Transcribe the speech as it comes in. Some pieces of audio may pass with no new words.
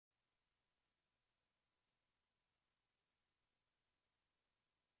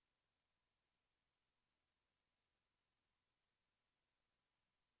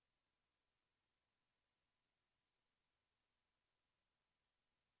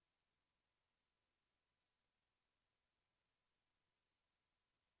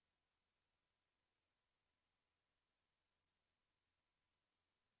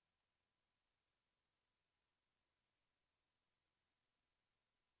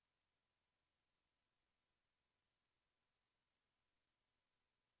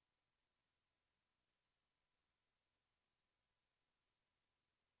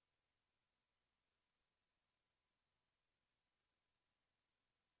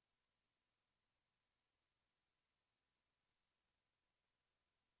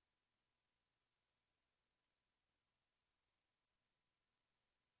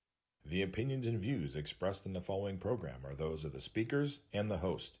The opinions and views expressed in the following program are those of the speakers and the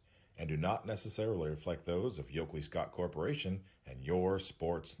host, and do not necessarily reflect those of Yoakley Scott Corporation and your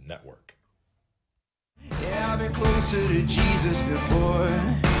sports network. Yeah, I've been closer to Jesus before,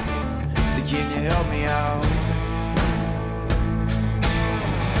 so can you help me out?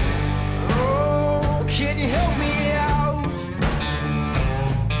 Oh, can you help me out?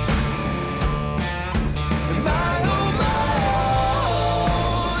 Am I on my own?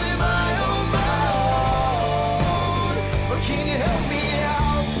 Am I on my own? Or can you help me out?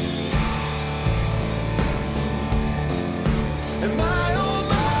 Am I on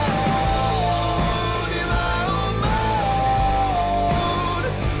my own? Am I on my own?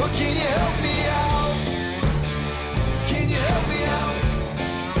 Or can you help me out? Can you help me out?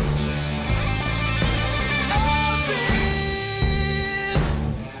 I've been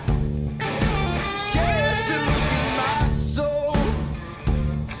scared to look at my soul.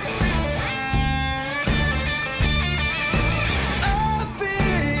 I've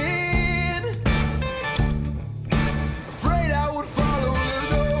been afraid I would follow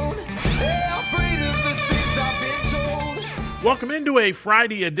the road. Yeah, afraid of the things I've been told. Welcome into a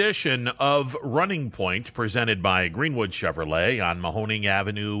Friday edition of Running Point, presented by Greenwood Chevrolet on Mahoning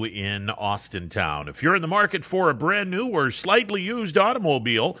Avenue in Austintown. If you're in the market for a brand new or slightly used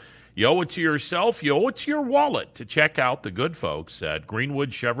automobile, you owe it to yourself, you owe it to your wallet to check out the good folks at Greenwood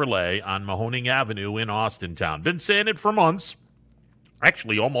Chevrolet on Mahoning Avenue in Austintown. Been saying it for months,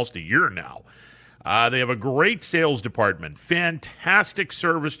 actually almost a year now. They have a great sales department, fantastic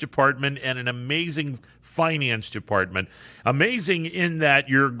service department, and an amazing finance department. Amazing in that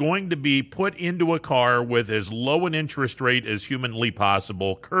you're going to be put into a car with as low an interest rate as humanly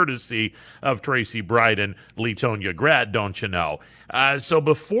possible, courtesy of Tracy Bryden, Leetonia grad, don't you know? So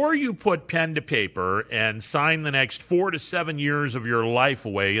before you put pen to paper and sign the next 4 to 7 years of your life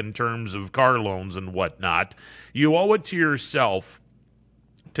away in terms of car loans and whatnot, you owe it to yourself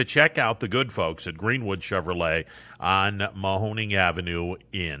to check out the good folks at Greenwood Chevrolet on Mahoning Avenue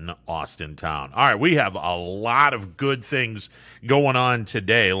in Austintown. All right, we have a lot of good things going on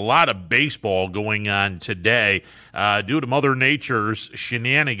today, a lot of baseball going on today due to Mother Nature's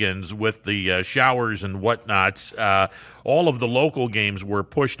shenanigans with the showers and whatnot. All of the local games were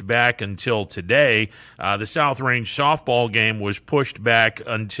pushed back until today. The South Range softball game was pushed back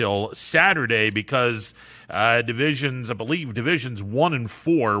until Saturday because Divisions 1 and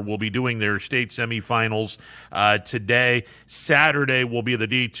 4 will be doing their state semifinals today. Saturday will be the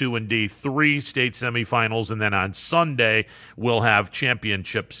D2 and D3 state semifinals, and then on Sunday we'll have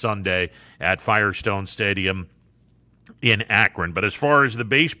Championship Sunday at Firestone Stadium in Akron. But as far as the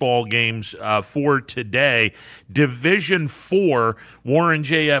baseball games for today, Division 4, Warren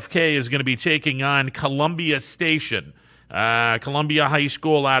JFK is going to be taking on Columbia Station. Columbia High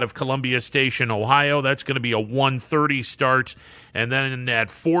School out of Columbia Station, Ohio. That's going to be a 1:30 start. And then at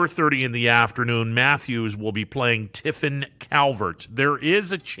 4:30 in the afternoon, Matthews will be playing Tiffin Calvert. There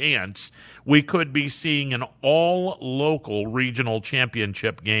is a chance we could be seeing an all-local regional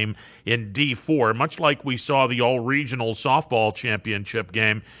championship game in D4, much like we saw the all-regional softball championship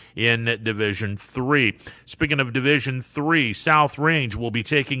game in Division 3. Speaking of Division 3, South Range will be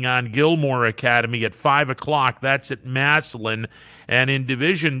taking on Gilmore Academy at 5 o'clock. That's at Massillon. And in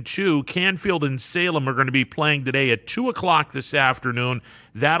Division 2, Canfield and Salem are going to be playing today at 2 o'clock this afternoon.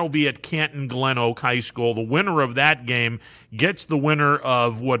 That'll be at Canton Glen Oak High School. The winner of that game gets the winner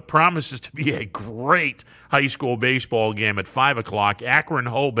of what promises to be a great high school baseball game at 5 o'clock.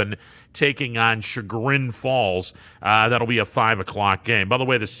 Akron-Hoban taking on Chagrin Falls. That'll be a 5 o'clock game. By the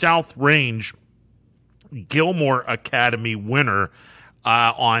way, the South Range Gilmore Academy winner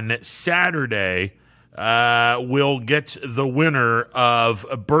on Saturday will get the winner of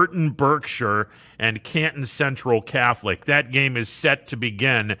Burton Berkshire and Canton Central Catholic. That game is set to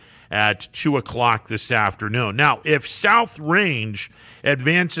begin at 2 o'clock this afternoon. Now, if South Range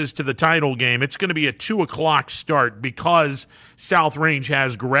advances to the title game, it's going to be a 2 o'clock start because South Range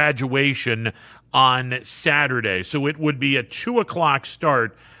has graduation on Saturday. So it would be a 2 o'clock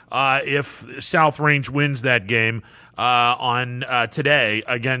start if South Range wins that game on today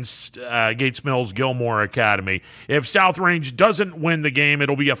against Gates Mills Gilmore Academy. If South Range doesn't win the game,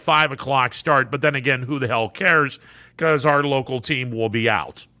 it'll be a 5 o'clock start. But then again, who the hell cares? Because our local team will be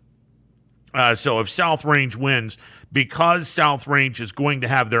out. So if South Range wins, because South Range is going to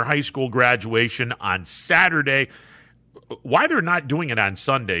have their high school graduation on Saturday, why they're not doing it on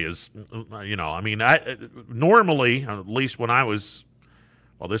Sunday is, normally, at least when I was,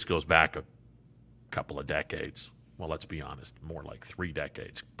 well, this goes back a couple of decades. Well, let's be honest, more like 3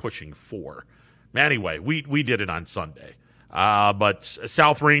 decades, pushing 4. Anyway, we did it on Sunday. But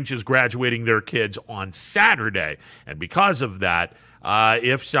South Range is graduating their kids on Saturday. And because of that,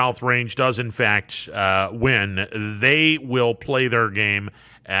 if South Range does, in fact, win, they will play their game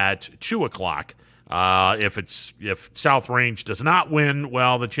at 2 o'clock. If South Range does not win,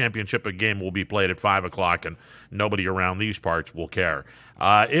 well, the championship game will be played at 5 o'clock, and nobody around these parts will care.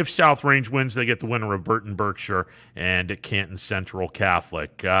 If South Range wins, they get the winner of Burton Berkshire and Canton Central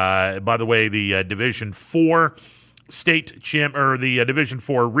Catholic. By the way, the Division 4 the Division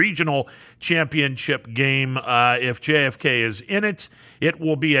 4 regional championship game, if JFK is in it, it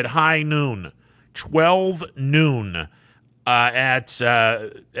will be at high noon, 12 noon.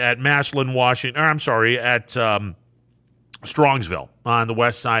 At Massillon, Washington, or I'm sorry, at Strongsville on the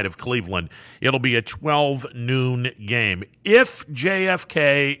west side of Cleveland. It'll be a 12 noon game. If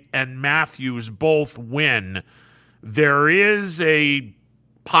JFK and Matthews both win, there is a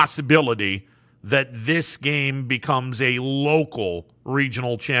possibility that this game becomes a local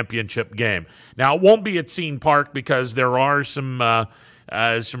regional championship game. Now, it won't be at Scene Park because there are some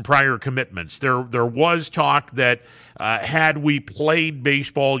prior commitments. There was talk that had we played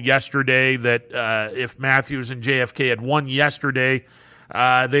baseball yesterday, that if Matthews and JFK had won yesterday,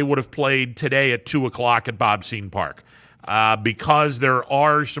 they would have played today at 2 o'clock at Bob Scene Park. Because there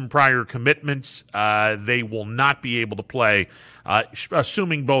are some prior commitments, they will not be able to play.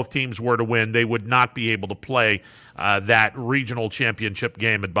 Assuming both teams were to win, they would not be able to play that regional championship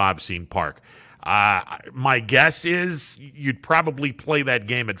game at Bob Scene Park. My guess is you'd probably play that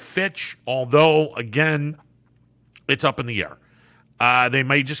game at Fitch, although, again, it's up in the air. They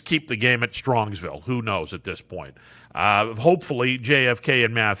may just keep the game at Strongsville. Who knows at this point? Hopefully, JFK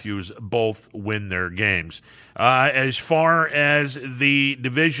and Matthews both win their games. As far as the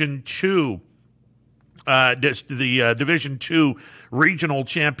Division II, Division II regional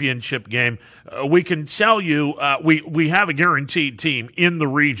championship game, we can tell you we have a guaranteed team in the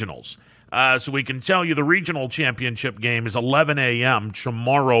regionals. So we can tell you the regional championship game is 11 a.m.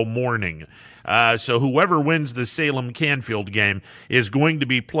 tomorrow morning. So whoever wins the Salem-Canfield game is going to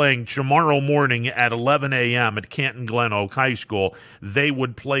be playing tomorrow morning at 11 a.m. at Canton Glen Oak High School. They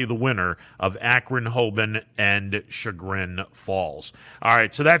would play the winner of Akron-Hoban and Chagrin Falls. All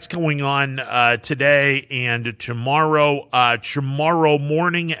right, so that's going on today and tomorrow. Tomorrow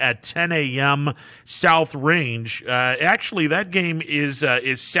morning at 10 a.m., South Range. Actually, that game is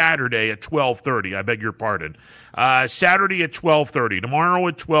Saturday at 12:30. I beg your pardon. Saturday at 12:30. Tomorrow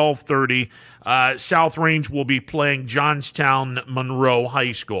at 12:30, South Range will be playing Johnstown Monroe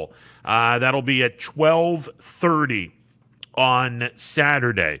High School. That'll be at 12:30 on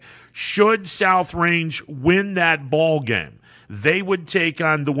Saturday. Should South Range win that ball game, they would take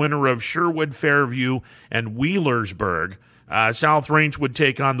on the winner of Sherwood Fairview and Wheelersburg. South Range would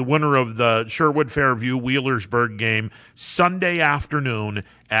take on the winner of the Sherwood Fairview Wheelersburg game Sunday afternoon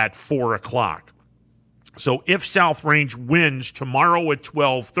at 4 o'clock. So if South Range wins tomorrow at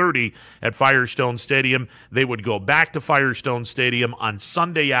 12:30 at Firestone Stadium, they would go back to Firestone Stadium on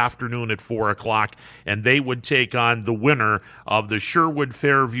Sunday afternoon at 4 o'clock, and they would take on the winner of the Sherwood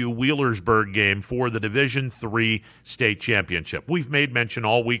Fairview Wheelersburg game for the Division III state championship. We've made mention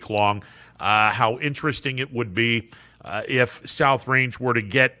all week long how interesting it would be if South Range were to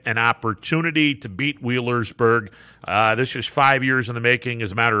get an opportunity to beat Wheelersburg. This is 5 years in the making.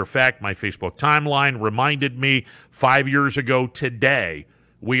 As a matter of fact, my Facebook timeline reminded me 5 years ago today,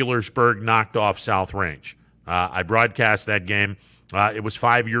 Wheelersburg knocked off South Range. I broadcast that game. It was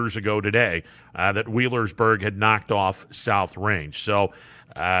 5 years ago today that Wheelersburg had knocked off South Range. So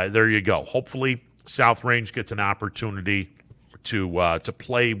there you go. Hopefully, South Range gets an opportunity to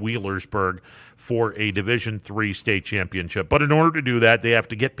play Wheelersburg for a Division III state championship. But in order to do that, they have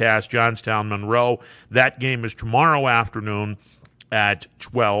to get past Johnstown Monroe. That game is tomorrow afternoon at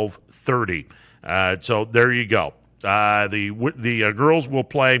 12:30. So there you go. The girls will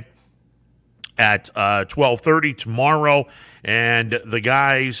play at 12:30 tomorrow, and the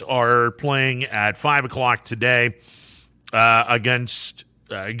guys are playing at 5 o'clock today against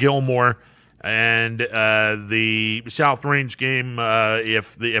Gilmore. And the South Range game,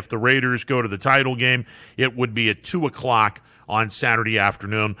 if the Raiders go to the title game, it would be at 2 o'clock on Saturday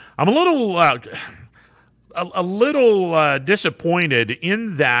afternoon. I'm a little disappointed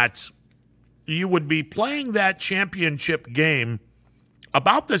in that you would be playing that championship game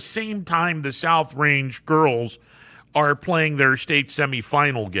about the same time the South Range girls are playing their state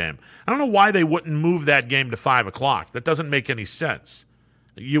semifinal game. I don't know why they wouldn't move that game to 5 o'clock. That doesn't make any sense.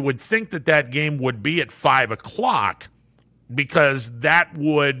 You would think that game would be at 5 o'clock because that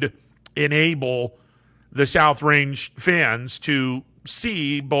would enable the South Range fans to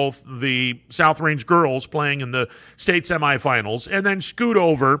see both the South Range girls playing in the state semifinals and then scoot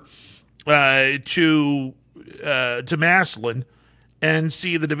over to Massillon and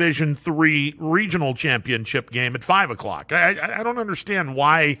see the Division III regional championship game at 5 o'clock. I don't understand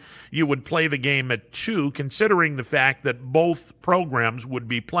why you would play the game at 2, considering the fact that both programs would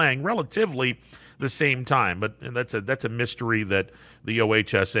be playing relatively the same time. But that's a mystery that the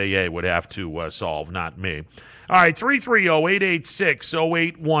OHSAA would have to solve, not me. All right,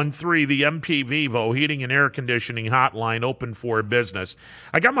 330-886-0813, the MP Vivo Heating and Air Conditioning Hotline, open for business.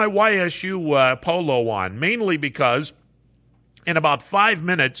 I got my YSU polo on, mainly because in about 5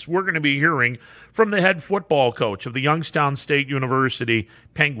 minutes, we're going to be hearing from the head football coach of the Youngstown State University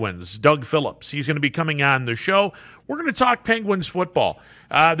Penguins, Doug Phillips. He's going to be coming on the show. We're going to talk Penguins football.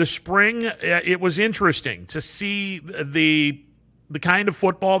 The spring, it was interesting to see the kind of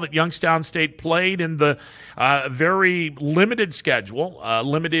football that Youngstown State played in the very limited schedule,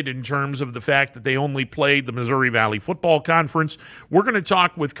 limited in terms of the fact that they only played the Missouri Valley Football Conference. We're going to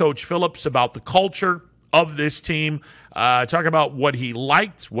talk with Coach Phillips about the culture of this team, talk about what he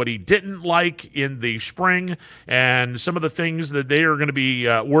liked, what he didn't like in the spring, and some of the things that they are going to be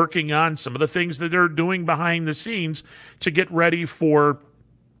working on, some of the things that they're doing behind the scenes to get ready for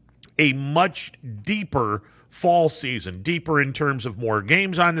a much deeper fall season, deeper in terms of more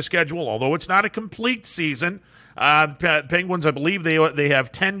games on the schedule, although it's not a complete season. Penguins, I believe they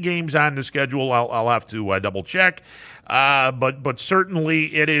have 10 games on the schedule. I'll have to double check. But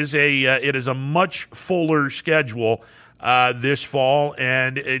certainly it is a much fuller schedule this fall,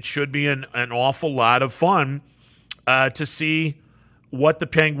 and it should be an awful lot of fun to see what the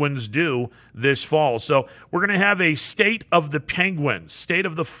Penguins do this fall. So we're going to have a State of the Penguins, State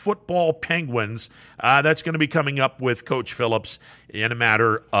of the Football Penguins. That's going to be coming up with Coach Phillips in a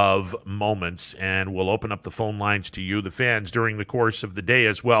matter of moments, and we'll open up the phone lines to you, the fans, during the course of the day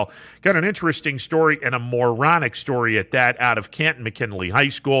as well. Got an interesting story and a moronic story at that out of Canton McKinley High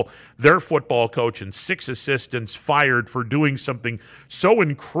School. Their football coach and 6 assistants fired for doing something so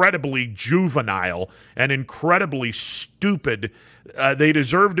incredibly juvenile and incredibly stupid. They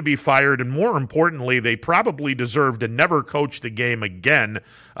deserve to be fired, and more importantly, they probably deserve to never coach the game again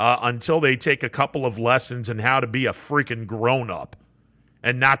until they take a couple of lessons in how to be a freaking grown-up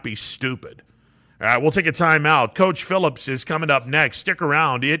and not be stupid. We'll take a timeout. Coach Phillips is coming up next. Stick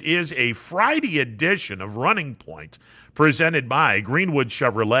around. It is a Friday edition of Running Point presented by Greenwood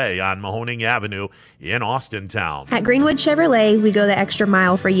Chevrolet on Mahoning Avenue in Austintown. At Greenwood Chevrolet, we go the extra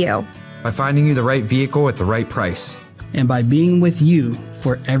mile for you. By finding you the right vehicle at the right price. And by being with you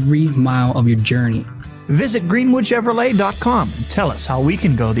for every mile of your journey. Visit greenwoodchevrolet.com and tell us how we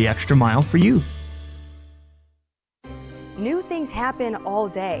can go the extra mile for you. New things happen all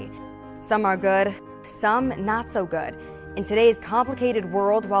day. Some are good, some not so good. In today's complicated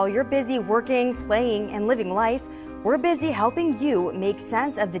world, while you're busy working, playing, and living life, we're busy helping you make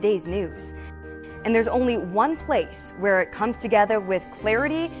sense of the day's news. And there's only one place where it comes together with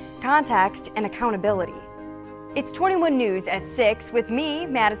clarity, context, and accountability. It's 21 News at 6 with me,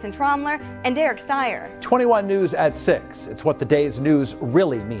 Madison Tromler, and Derek Steyer. 21 News at 6. It's what the day's news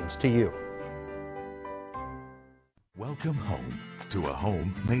really means to you. Welcome home to a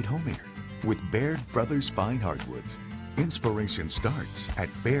home made homier with Baird Brothers Fine Hardwoods. Inspiration starts at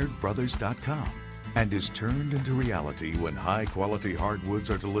BairdBrothers.com and is turned into reality when high-quality hardwoods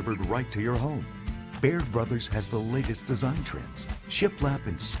are delivered right to your home. Baird Brothers has the latest design trends, shiplap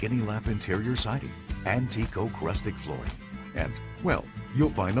and skinny lap interior siding, antique oak rustic flooring, and, well, you'll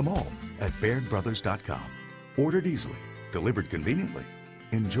find them all at BairdBrothers.com. Ordered easily, delivered conveniently,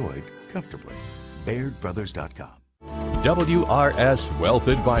 enjoyed comfortably. BairdBrothers.com. WRS Wealth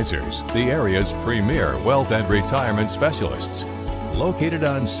Advisors, the area's premier wealth and retirement specialists. Located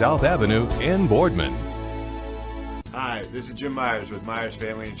on South Avenue in Boardman. Hi, this is Jim Myers with Myers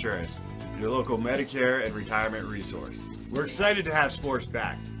Family Insurance, your local Medicare and retirement resource. We're excited to have sports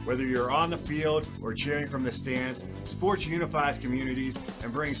back. Whether you're on the field or cheering from the stands, sports unifies communities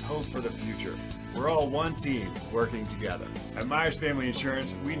and brings hope for the future. We're all one team working together. At Myers Family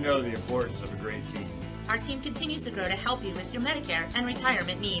Insurance, we know the importance of a great team. Our team continues to grow to help you with your Medicare and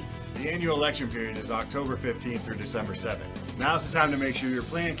retirement needs. The annual election period is October 15th through December 7th. Now's the time to make sure your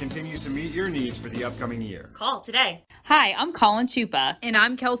plan continues to meet your needs for the upcoming year. Call today. Hi, I'm Colin Chupa. And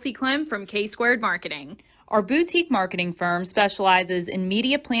I'm Kelsey Clem from K-Squared Marketing. Our boutique marketing firm specializes in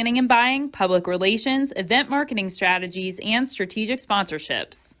media planning and buying, public relations, event marketing strategies, and strategic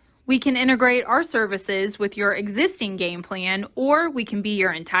sponsorships. We can integrate our services with your existing game plan, or we can be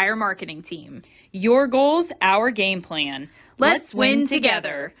your entire marketing team. Your goals, our game plan. Let's win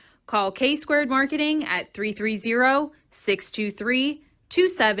together. Call K-Squared Marketing at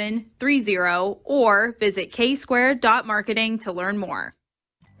 330-623-2730 or visit ksquared.marketing to learn more.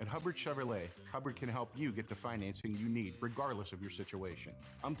 At Hubbard Chevrolet, Hubbard can help you get the financing you need regardless of your situation.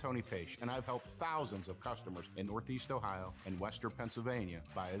 I'm Tony Page, and I've helped thousands of customers in Northeast Ohio and Western Pennsylvania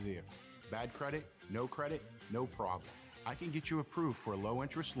buy a vehicle. Bad credit, no problem. I can get you approved for a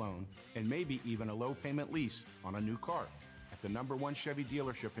low-interest loan and maybe even a low-payment lease on a new car at the #1 Chevy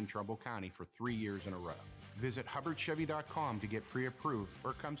dealership in Trumbull County for 3 years in a row. Visit HubbardChevy.com to get pre-approved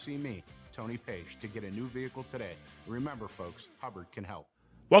or come see me, Tony Page, to get a new vehicle today. Remember, folks, Hubbard can help.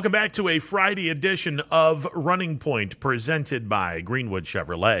 Welcome back to a Friday edition of Running Point, presented by Greenwood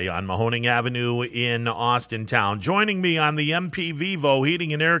Chevrolet on Mahoning Avenue in Austintown. Joining me on the MP Vivo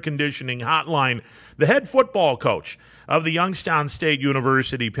Heating and Air Conditioning Hotline, the head football coach of the Youngstown State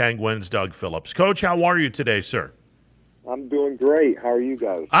University Penguins, Doug Phillips. Coach, how are you today, sir? I'm doing great. How are you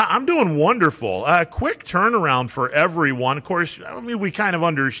guys? I'm doing wonderful. Quick turnaround for everyone. Of course, I mean, we kind of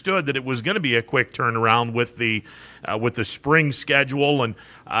understood that it was going to be a quick turnaround with the spring schedule and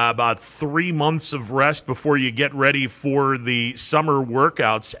about 3 months of rest before you get ready for the summer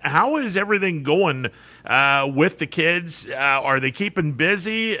workouts. How is everything going with the kids? Are they keeping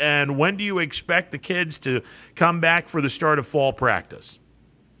busy? And when do you expect the kids to come back for the start of fall practice?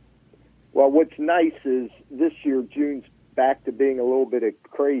 Well, what's nice is this year June's back to being a little bit of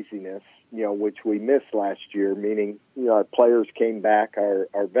craziness, which we missed last year, meaning, our players came back,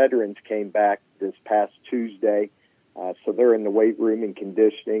 our veterans came back this past Tuesday, so they're in the weight room and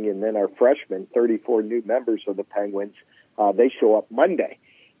conditioning, and then our freshmen, 34 new members of the Penguins, they show up Monday.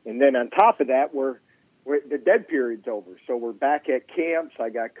 And then on top of that, the dead period's over, so we're back at camps. I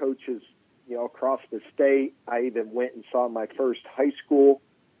got coaches, across the state. I even went and saw my first high school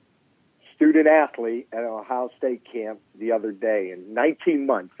student athlete at an Ohio State camp the other day. In 19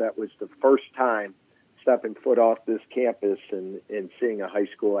 months, that was the first time stepping foot off this campus and seeing a high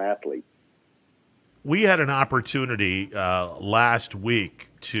school athlete. We had an opportunity last week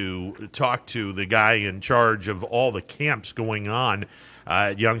to talk to the guy in charge of all the camps going on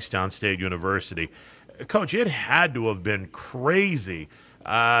at Youngstown State University. Coach, it had to have been crazy.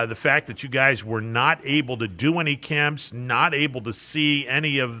 The fact that you guys were not able to do any camps, not able to see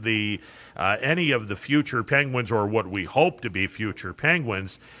any of the future Penguins or what we hope to be future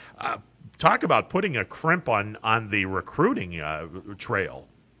Penguins. Talk about putting a crimp on the recruiting trail.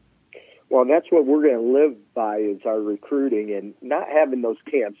 Well, that's what we're going to live by is our recruiting and not having those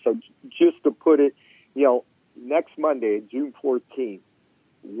camps. So just to put it, next Monday, June 14th,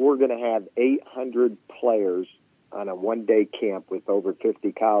 we're going to have 800 players on a one-day camp with over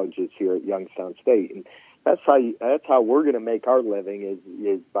 50 colleges here at Youngstown State. And that's how we're going to make our living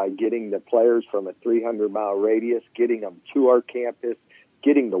is by getting the players from a 300-mile radius, getting them to our campus,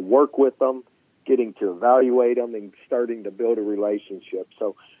 getting to work with them, getting to evaluate them, and starting to build a relationship.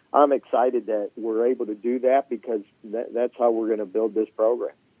 So I'm excited that we're able to do that because that's how we're going to build this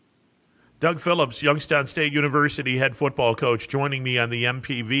program. Doug Phillips, Youngstown State University head football coach, joining me on the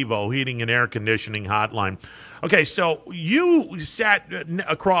MP Vivo Heating and Air Conditioning Hotline. Okay, so you sat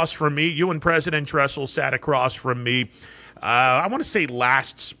across from me. You and President Tressel sat across from me, I want to say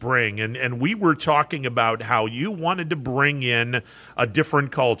last spring, and we were talking about how you wanted to bring in a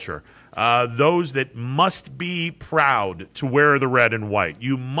different culture. Those that must be proud to wear the red and white.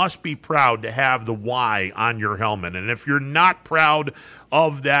 You must be proud to have the Y on your helmet. And if you're not proud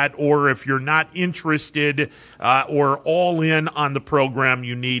of that, or if you're not interested or all in on the program,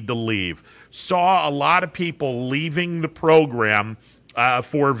 you need to leave. Saw a lot of people leaving the program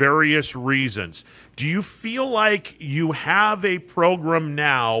for various reasons. Do you feel like you have a program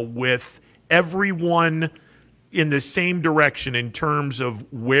now with everyone in the same direction in terms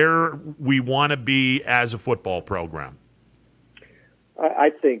of where we want to be as a football program?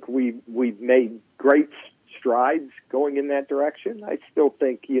 I think we've made great strides going in that direction. I still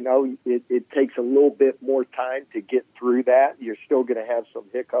think, it takes a little bit more time to get through that. You're still going to have some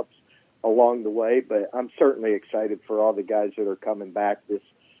hiccups along the way, but I'm certainly excited for all the guys that are coming back this,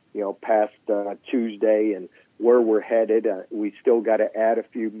 past Tuesday and where we're headed. We still got to add a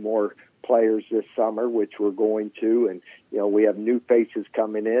few more players this summer, which we're going to, and we have new faces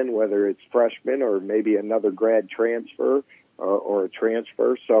coming in, whether it's freshmen or maybe another grad transfer or a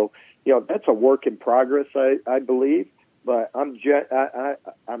transfer. So that's a work in progress, I believe. But I'm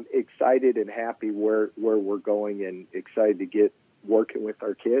excited and happy where we're going, and excited to get working with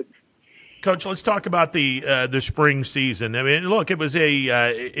our kids. Coach, let's talk about the spring season. I mean, look, it was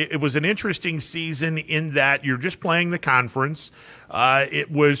an interesting season in that you're just playing the conference. It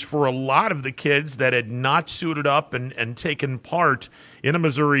was for a lot of the kids that had not suited up and taken part in a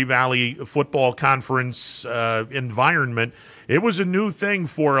Missouri Valley Football Conference environment. It was a new thing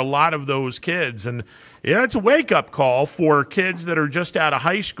for a lot of those kids, and yeah, it's a wake-up call for kids that are just out of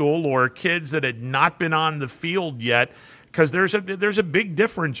high school or kids that had not been on the field yet. Because there's a big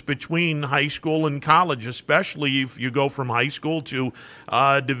difference between high school and college, especially if you go from high school to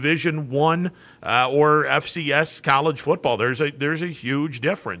Division I or FCS college football. There's a huge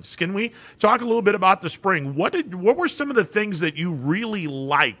difference. Can we talk a little bit about the spring? What were some of the things that you really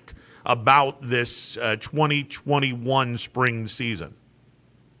liked about this 2021 spring season?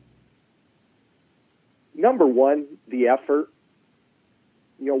 Number one, the effort.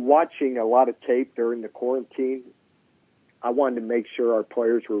 Watching a lot of tape during the quarantine, I wanted to make sure our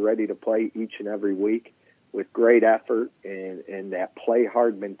players were ready to play each and every week with great effort and that play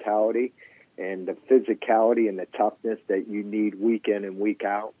hard mentality and the physicality and the toughness that you need week in and week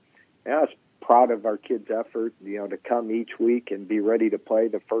out. And I was proud of our kids' effort, to come each week and be ready to play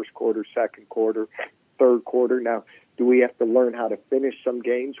the first quarter, second quarter, third quarter. Now, do we have to learn how to finish some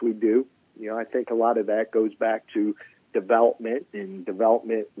games? We do. I think a lot of that goes back to development,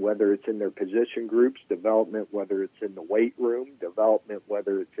 whether it's in their position groups, development, whether it's in the weight room, development,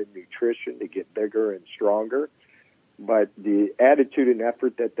 whether it's in nutrition to get bigger and stronger. But the attitude and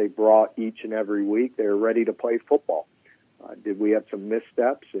effort that they brought each and every week, they were ready to play football. Did we have some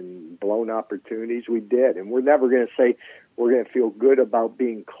missteps and blown opportunities? We did. And we're never going to say we're going to feel good about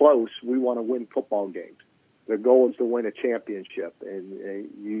being close. We want to win football games. The goal is to win a championship, and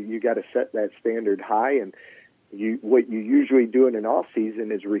you got to set that standard high. And what you usually do in an off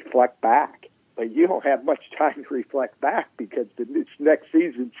season is reflect back, but you don't have much time to reflect back because this next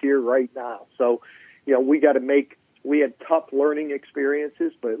season's here right now. So, we had tough learning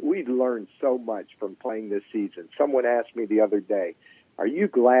experiences, but we learned so much from playing this season. Someone asked me the other day, are you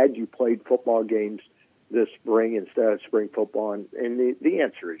glad you played football games this spring instead of spring football? And the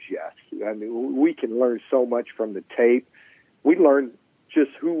answer is yes. I mean, we can learn so much from the tape. We learn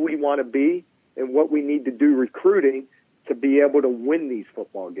just who we want to be and what we need to do recruiting to be able to win these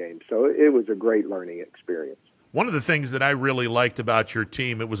football games. So it was a great learning experience. One of the things that I really liked about your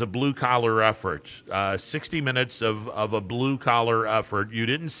team, it was a blue-collar effort, 60 minutes of a blue-collar effort. You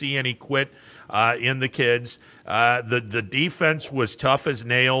didn't see any quit in the kids. The defense was tough as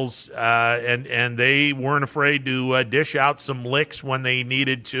nails, and they weren't afraid to dish out some licks when they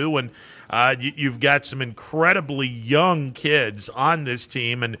needed to. And you've got some incredibly young kids on this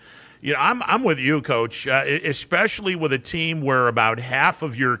team, and I'm with you, Coach, especially with a team where about half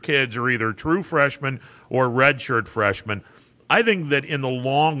of your kids are either true freshmen or redshirt freshmen. I think that in the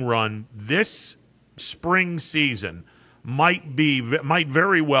long run, this spring season might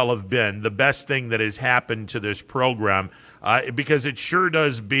very well have been the best thing that has happened to this program because it sure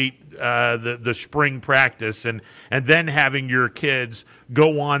does beat the spring practice and then having your kids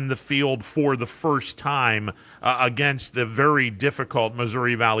go on the field for the first time against the very difficult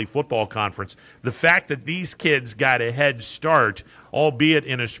Missouri Valley Football Conference. The fact that these kids got a head start, albeit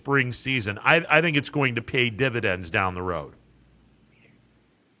in a spring season, I think it's going to pay dividends down the road.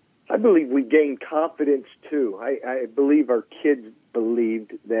 I believe we gained confidence, too. I believe our kids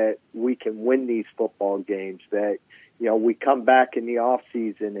believed that we can win these football games, that, we come back in the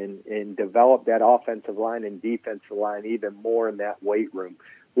offseason and develop that offensive line and defensive line even more in that weight room,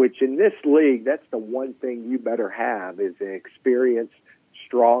 which in this league, that's the one thing you better have is an experienced,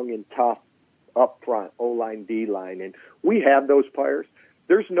 strong, and tough up front, O-line, D-line. And we have those players.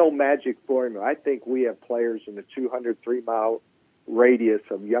 There's no magic formula. I think we have players in the 203-mile radius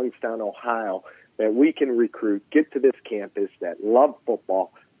of Youngstown, Ohio, that we can recruit, get to this campus, that love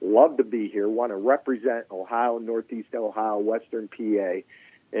football, love to be here, want to represent Ohio, Northeast Ohio, Western PA,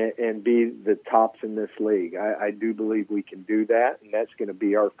 and be the tops in this league. I do believe we can do that, and that's going to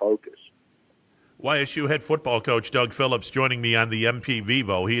be our focus. YSU head football coach Doug Phillips joining me on the MP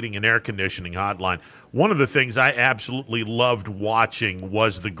Vivo Heating and Air Conditioning Hotline. One of the things I absolutely loved watching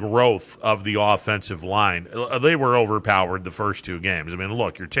was the growth of the offensive line. They were overpowered the first two games. I mean,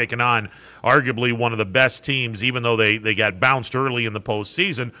 look, you're taking on arguably one of the best teams, even though they got bounced early in the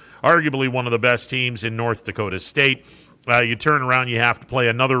postseason, arguably one of the best teams in North Dakota State. You turn around, you have to play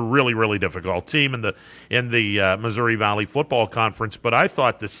another really, really difficult team in the Missouri Valley Football Conference. But I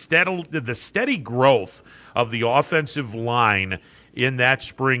thought the steady growth of the offensive line in that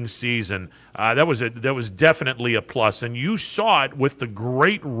spring season that was definitely a plus, and you saw it with the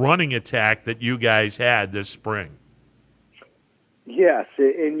great running attack that you guys had this spring. Yes,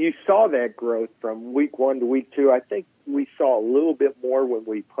 and you saw that growth from week 1 to week 2. I think we saw a little bit more when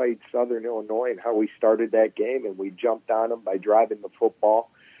we played Southern Illinois and how we started that game, and we jumped on them by driving the football.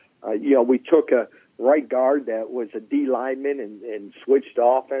 We took a right guard that was a D lineman and switched to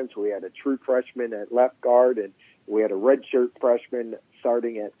offense. We had a true freshman at left guard, and we had a redshirt freshman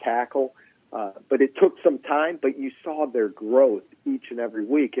starting at tackle. But it took some time, but you saw their growth each and every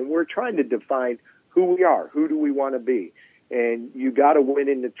week. And we're trying to define who we are, who do we want to be. And you got to win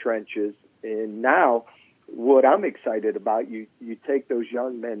in the trenches. And now what I'm excited about, you take those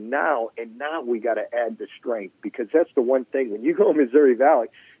young men now, and now we got to add the strength, because that's the one thing. When you go to Missouri Valley,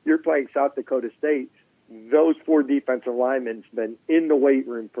 you're playing South Dakota State. Those 4 defensive linemen have been in the weight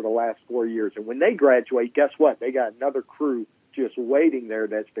room for the last 4 years. And when they graduate, guess what? They got another crew just waiting there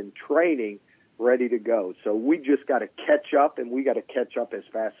that's been training, ready to go. So we just got to catch up, and we got to catch up as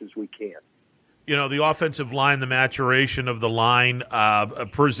fast as we can. The offensive line, the maturation of the line,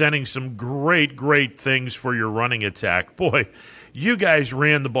 presenting some great things for your running attack. Boy, you guys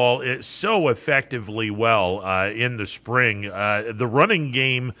ran the ball so effectively well in the spring. The running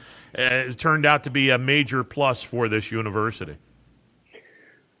game turned out to be a major plus for this university.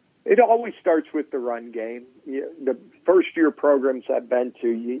 It always starts with the run game. The first-year programs I've been to,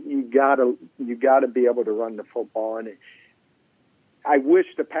 you gotta be able to run the football, and I wish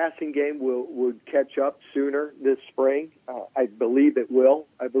the passing game would catch up sooner this spring. I believe it will.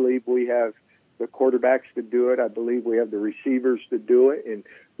 I believe we have the quarterbacks to do it. I believe we have the receivers to do it, and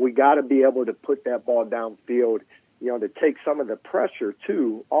we got to be able to put that ball downfield, to take some of the pressure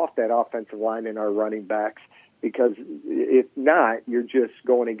too off that offensive line and our running backs. Because if not, you're just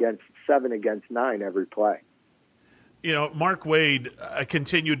going against 7 against 9 every play. Mark Wade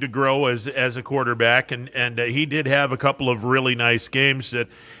continued to grow as a quarterback, and he did have a couple of really nice games. That,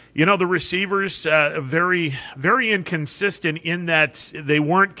 the receivers very, very inconsistent in that they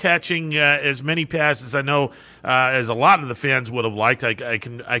weren't catching as many passes. I know as a lot of the fans would have liked. I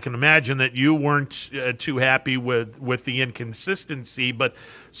can imagine that you weren't too happy with the inconsistency, but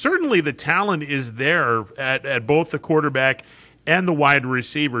certainly the talent is there at both the quarterback and the wide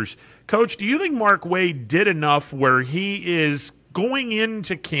receivers. Coach, do you think Mark Wade did enough where he is going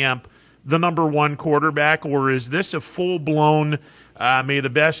into camp the number 1 quarterback, or is this a full-blown may the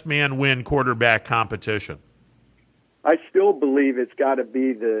best man win quarterback competition? I still believe it's got to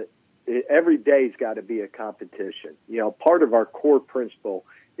be every day's got to be a competition. Part of our core principle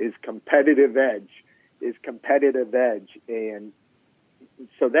is competitive edge, and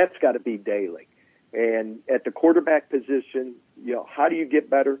so that's got to be daily. And at the quarterback position, how do you get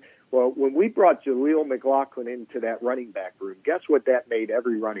better? Well, when we brought Jaleel McLaughlin into that running back room, guess what that made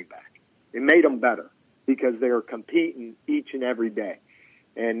every running back? It made them better, because they are competing each and every day.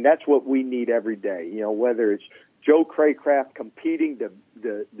 And that's what we need every day. Whether it's Joe Craycraft competing to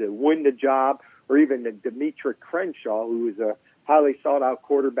win the job, or even the Demetric Crenshaw, who is a highly sought-out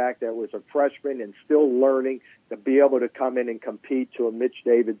quarterback that was a freshman and still learning to be able to come in and compete, to a Mitch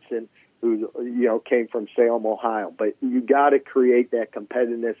Davidson who came from Salem, Ohio. But you got to create that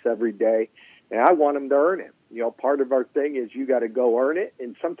competitiveness every day, and I want them to earn it. Part of our thing is you got to go earn it,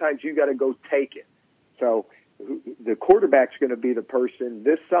 and sometimes you got to go take it. So the quarterback's going to be the person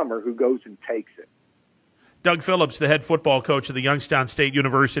this summer who goes and takes it. Doug Phillips, the head football coach of the Youngstown State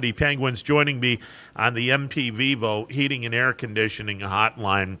University Penguins, joining me on the MP Vivo Heating and Air Conditioning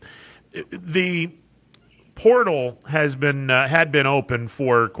Hotline. The portal had been open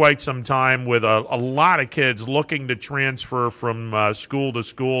for quite some time, with a lot of kids looking to transfer from school to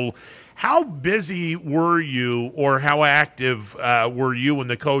school. How busy were you, or how active were you and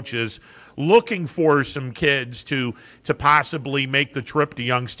the coaches looking for some kids to possibly make the trip to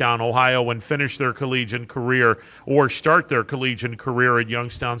Youngstown, Ohio, and finish their collegiate career, or start their collegiate career at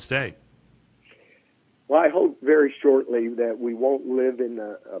Youngstown State? Well, I hope very shortly that we won't live in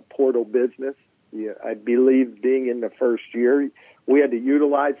a portal business. I believe being in the first year, we had to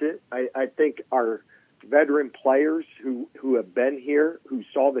utilize it. I think our veteran players who have been here, who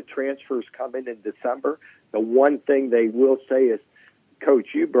saw the transfers come in December, the one thing they will say is, Coach,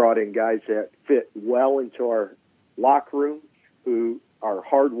 you brought in guys that fit well into our locker room, who are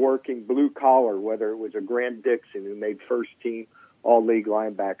hardworking, blue collar, whether it was a Grant Dixon who made first team all-league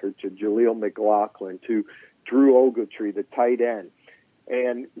linebacker, to Jaleel McLaughlin, to Drew Ogletree, the tight end.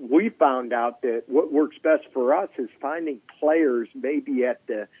 And we found out that what works best for us is finding players maybe at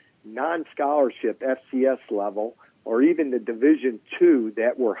the non-scholarship FCS level, or even the Division II,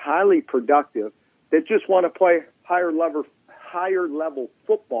 that were highly productive, that just want to play higher level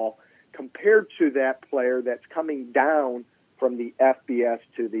football, compared to that player that's coming down from the FBS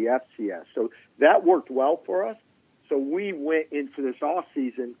to the FCS. So that worked well for us. So we went into this off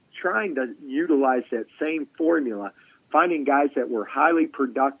season trying to utilize that same formula, finding guys that were highly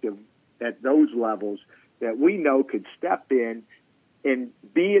productive at those levels that we know could step in and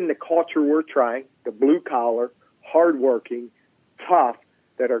be in the culture we're trying, the blue collar, hardworking, tough,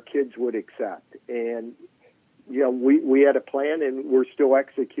 that our kids would accept. And, we had a plan, and we're still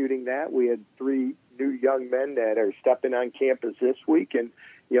executing that. We had 3 new young men that are stepping on campus this week, and,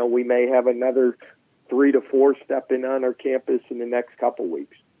 we may have another 3 to 4 stepping on our campus in the next couple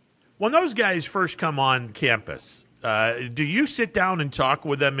weeks. When those guys first come on campus, do you sit down and talk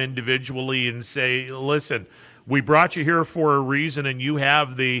with them individually and say, listen, we brought you here for a reason, and you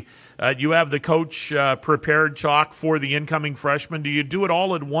have the coach prepared talk for the incoming freshmen? Do you do it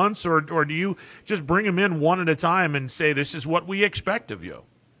all at once, or do you just bring them in one at a time and say, this is what we expect of you?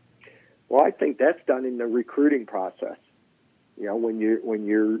 Well, I think that's done in the recruiting process. When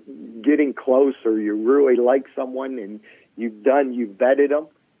you're getting close, or you really like someone and you've vetted them.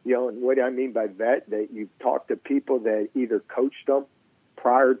 And what I mean by vet, that you've talked to people that either coached them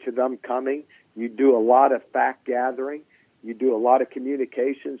prior to them coming. You do a lot of fact gathering. You do a lot of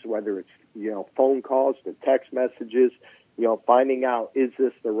communications, whether it's, phone calls, the text messages, finding out, is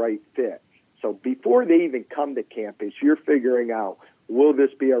this the right fit? So before they even come to campus, you're figuring out, will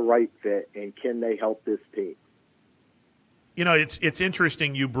this be a right fit, and can they help this team? It's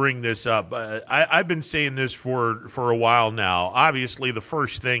interesting you bring this up. I've been saying this for a while now. Obviously, the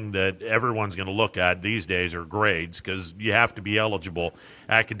first thing that everyone's going to look at these days are grades, because you have to be eligible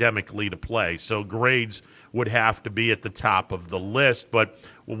academically to play. So grades would have to be at the top of the list. But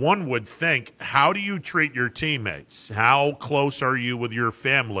one would think, how do you treat your teammates? How close are you with your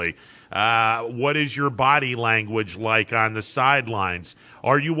family? What is your body language like on the sidelines?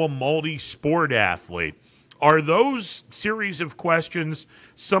 Are you a multi-sport athlete? Are those series of questions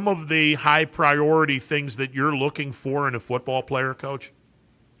some of the high priority things that you're looking for in a football player, Coach?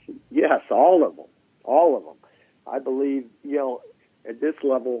 Yes, all of them. All of them. I believe, at this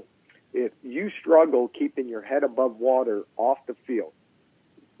level, if you struggle keeping your head above water off the field,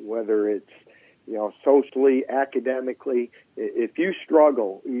 whether it's, socially, academically, if you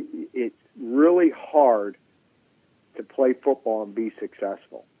struggle, it's really hard to play football and be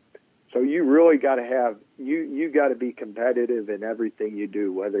successful. So you really got to have, you got to be competitive in everything you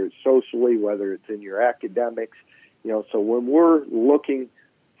do, whether it's socially, whether it's in your academics. So when we're looking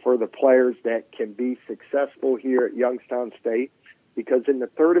for the players that can be successful here at Youngstown State, because in the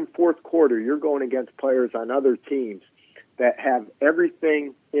third and fourth quarter, you're going against players on other teams that have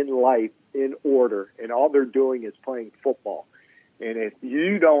everything in life in order, and all they're doing is playing football. And if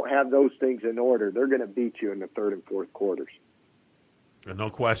you don't have those things in order, they're going to beat you in the third and fourth quarters.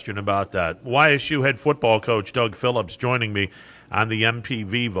 No question about that. YSU head football coach Doug Phillips joining me on the MP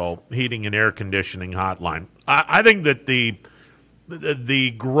Vivo Heating and Air Conditioning Hotline. I think that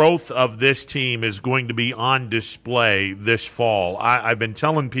the growth of this team is going to be on display this fall. I've been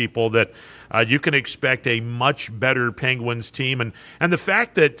telling people that you can expect a much better Penguins team, and the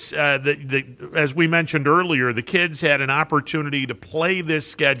fact that as we mentioned earlier, the kids had an opportunity to play this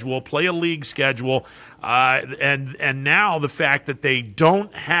schedule, play a league schedule, and now the fact that they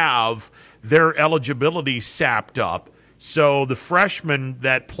don't have their eligibility sapped up. So the freshmen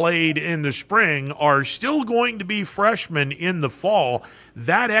that played in the spring are still going to be freshmen in the fall.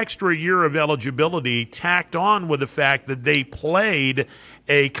 That extra year of eligibility tacked on with the fact that they played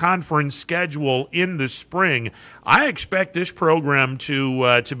a conference schedule in the spring. I expect this program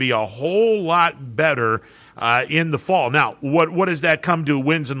to be a whole lot better in the fall. Now, what does that come to,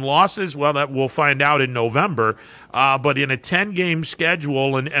 wins and losses? Well, that we'll find out in November. But in a 10-game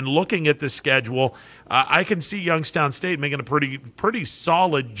schedule and looking at the schedule, I can see Youngstown State making a pretty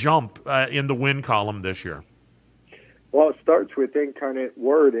solid jump in the win column this year. Well, it starts with Incarnate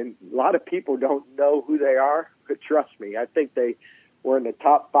Word, and a lot of people don't know who they are, but trust me, I think they were in the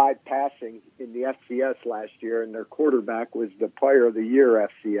top 5 passing in the FCS last year, and their quarterback was the Player of the Year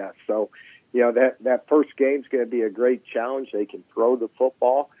FCS. So, that first game's going to be a great challenge. They can throw the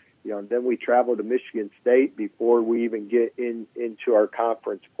football. And then we travel to Michigan State before we even get into our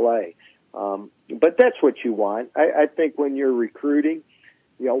conference play. But that's what you want. I think when you're recruiting,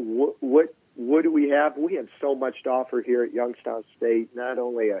 what do we have? We have so much to offer here at Youngstown State, not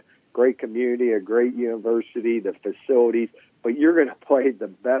only a great community, a great university, the facilities, but you're going to play the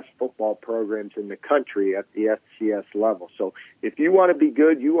best football programs in the country at the FCS level. So if you want to be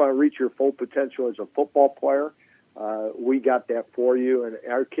good, you want to reach your full potential as a football player, we got that for you. And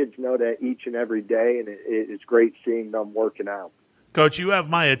our kids know that each and every day, and it's great seeing them working out. Coach, you have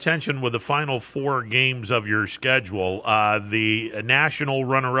my attention with the final 4 games of your schedule. The national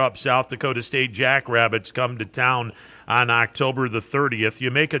runner-up South Dakota State Jackrabbits come to town on October the 30th. You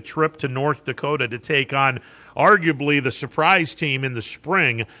make a trip to North Dakota to take on arguably the surprise team in the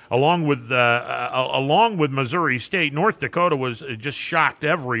spring, along with Missouri State. North Dakota was just shocked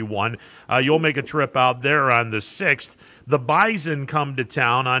everyone. You'll make a trip out there on the 6th. The Bison come to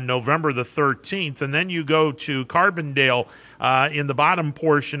town on November the 13th, and then you go to Carbondale in the bottom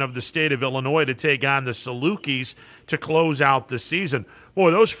portion of the state of Illinois to take on the Salukis to close out the season.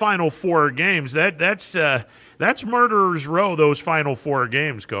 Boy, those final 4 games, that's murderer's row, those final 4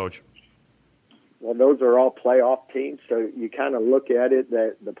 games, Coach. Well, those are all playoff teams, so you kind of look at it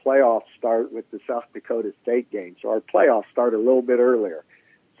that the playoffs start with the South Dakota State game. So our playoffs start a little bit earlier.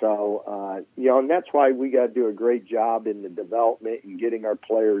 So, and that's why we got to do a great job in the development and getting our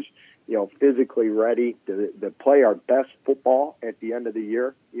players, physically ready to play our best football at the end of the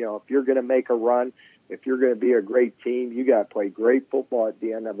year. If you're going to make a run, if you're going to be a great team, you got to play great football at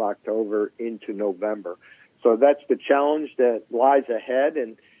the end of October into November. So that's the challenge that lies ahead,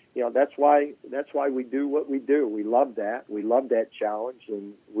 and that's why we do what we do. We love that. We love that challenge,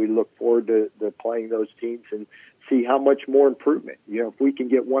 and we look forward to playing those teams and see how much more improvement. If we can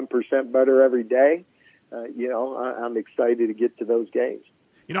get 1% better every day, I'm excited to get to those games.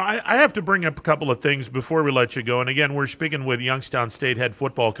 I have to bring up a couple of things before we let you go. And again, we're speaking with Youngstown State head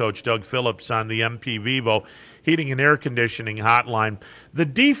football coach Doug Phillips on the MP Vivo Heating and Air Conditioning hotline. The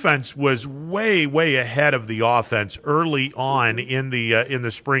defense was way, way ahead of the offense early on in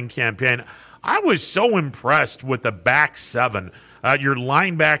the spring campaign. I was so impressed with the back 7, your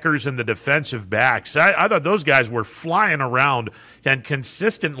linebackers and the defensive backs. I thought those guys were flying around and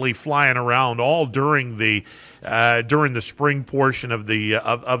consistently flying around all during the spring portion of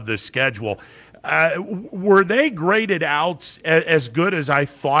the schedule. Were they graded out as good as I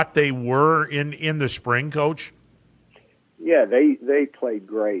thought they were in the spring, Coach? Yeah, they played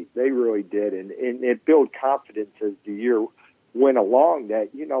great. They really did, and it built confidence as the year went along that,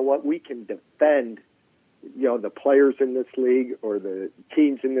 we can defend, the players in this league or the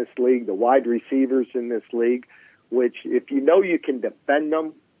teams in this league, the wide receivers in this league, which if you can defend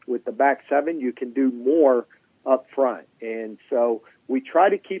them with the back 7, you can do more up front. And so we try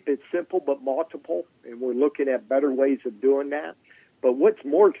to keep it simple but multiple, and we're looking at better ways of doing that. But what's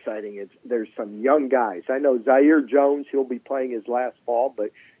more exciting is there's some young guys. I know Zaire Jones, he'll be playing his last fall,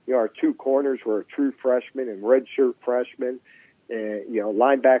 but our 2 corners were a true freshman and redshirt freshman.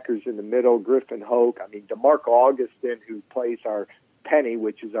 Linebackers in the middle, Griffin Hoke. DeMarco Augustin, who plays our Penny,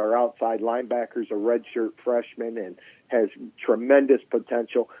 which is our outside linebacker, is a redshirt freshman and has tremendous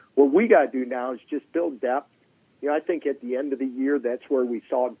potential. What we got to do now is just build depth. I think at the end of the year, that's where we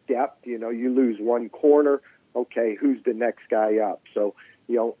saw depth. You lose one corner. Okay, who's the next guy up? So,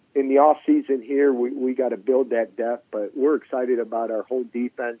 in the off season here, we got to build that depth, but we're excited about our whole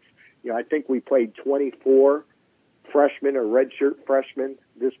defense. I think we played 24 freshmen or redshirt freshmen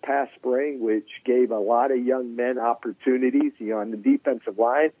this past spring, which gave a lot of young men opportunities. On the defensive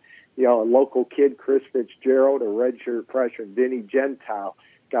line, a local kid, Chris Fitzgerald, a redshirt freshman, Vinny Gentile,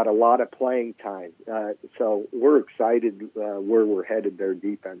 got a lot of playing time. So we're excited where we're headed there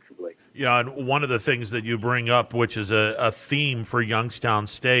defensively. And one of the things that you bring up, which is a theme for Youngstown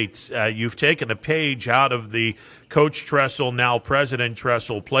State, you've taken a page out of the Coach Tressel, now President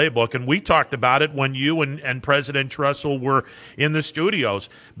Tressel playbook, and we talked about it when you and President Tressel were in the studios.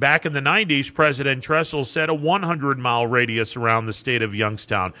 Back in the 90s, President Tressel set a 100-mile radius around the state of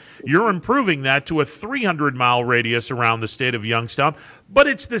Youngstown. You're improving that to a 300-mile radius around the state of Youngstown, but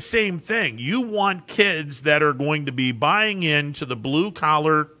it's the same thing. You want kids that are going to be buying into the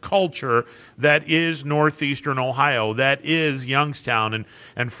blue-collar culture that is Northeastern Ohio, that is Youngstown.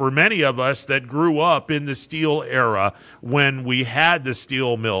 And for many of us that grew up in the steel era when we had the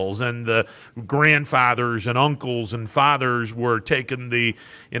steel mills and the grandfathers and uncles and fathers were taking the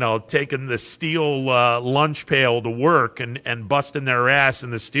steel lunch pail to work and busting their ass in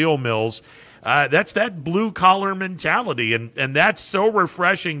the steel mills, that's that blue-collar mentality, and that's so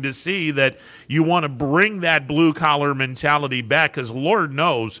refreshing to see that you want to bring that blue-collar mentality back, because Lord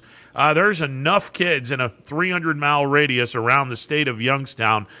knows there's enough kids in a 300-mile radius around the state of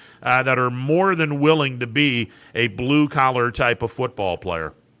Youngstown that are more than willing to be a blue-collar type of football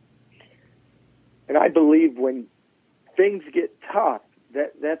player. And I believe when things get tough,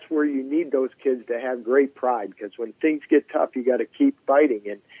 that's where you need those kids to have great pride, because when things get tough, you got to keep fighting.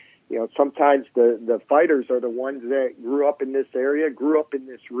 And sometimes the fighters are the ones that grew up in this area, grew up in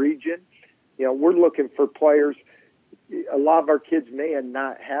this region. We're looking for players. A lot of our kids may have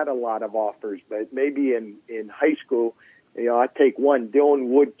not had a lot of offers, but maybe in high school, I take one, Dylan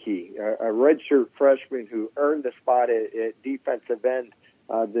Woodkey, a redshirt freshman who earned the spot at defensive end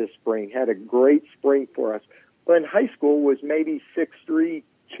this spring, had a great spring for us. But in high school was maybe 6'3",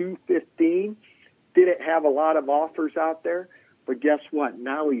 215, didn't have a lot of offers out there. But guess what?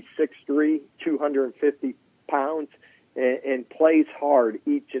 Now he's 6'3", 250 pounds, and plays hard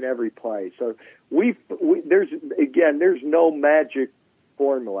each and every play. So there's no magic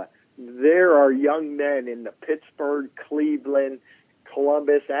formula. There are young men in the Pittsburgh, Cleveland,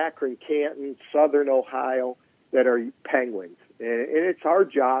 Columbus, Akron, Canton, Southern Ohio that are Penguins. And it's our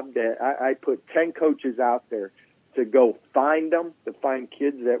job that I put 10 coaches out there to go find them, to find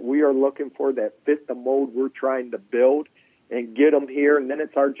kids that we are looking for that fit the mold we're trying to build and get them here. And then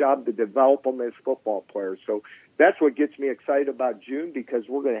it's our job to develop them as football players. So that's what gets me excited about June, because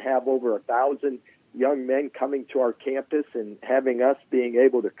we're going to have over 1,000 young men coming to our campus and having us being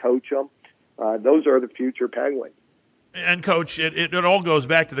able to coach them. Those are the future Penguins. And, Coach, it all goes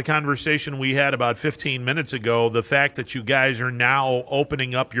back to the conversation we had about 15 minutes ago, the fact that you guys are now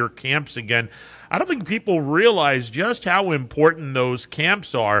opening up your camps again. I don't think people realize just how important those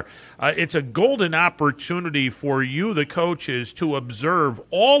camps are. It's a golden opportunity for you, the coaches, to observe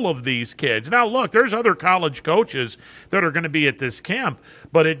all of these kids. Now, look, there's other college coaches that are going to be at this camp,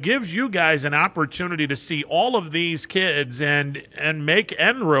 but it gives you guys an opportunity to see all of these kids and make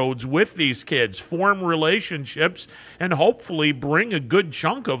inroads with these kids, form relationships, and hopefully bring a good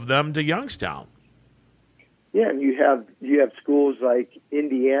chunk of them to Youngstown. Yeah, and you have schools like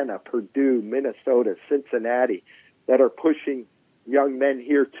Indiana, Purdue, Minnesota, Cincinnati that are pushing young men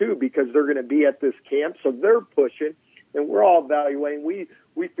here too, because they're going to be at this camp. So they're pushing, and we're all evaluating.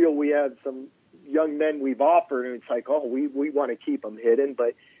 We feel we have some young men we've offered, and it's like, oh, we want to keep them hidden,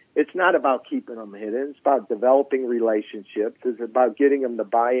 but it's not about keeping them hidden. It's about developing relationships. It's about getting them to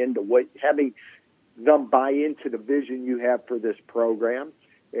buy into having them buy into the vision you have for this program.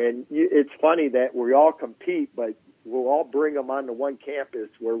 And it's funny that we all compete, but we'll all bring them onto one campus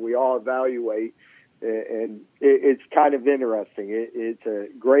where we all evaluate, and it's kind of interesting. It's a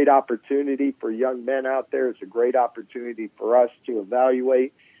great opportunity for young men out there. It's a great opportunity for us to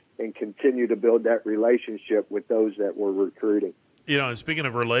evaluate and continue to build that relationship with those that we're recruiting. You know, speaking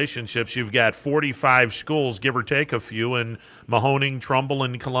of relationships, you've got 45 schools, give or take a few, in Mahoning, Trumbull,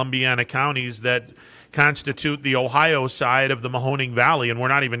 and Columbiana counties that constitute the Ohio side of the Mahoning Valley, and we're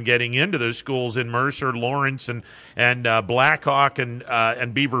not even getting into the schools in Mercer, Lawrence, and Blackhawk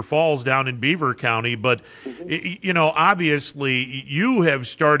and Beaver Falls down in Beaver County. But you know, obviously, you have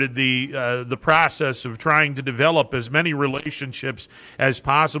started the process of trying to develop as many relationships as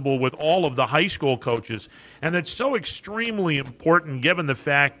possible with all of the high school coaches, and that's so extremely important given the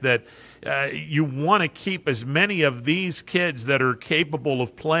fact that you want to keep as many of these kids that are capable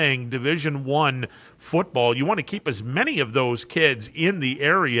of playing Division I football. You want to keep as many of those kids in the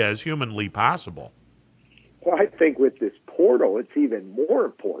area as humanly possible. Well, I think with this portal, it's even more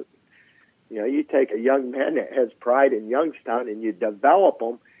important. You know, you take a young man that has pride in Youngstown and you develop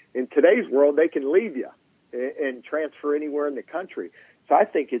them. In today's world, they can leave you and transfer anywhere in the country. So I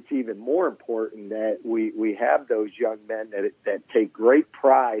think it's even more important that we have those young men that take great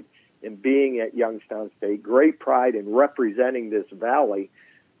pride in being at Youngstown State, great pride in representing this valley.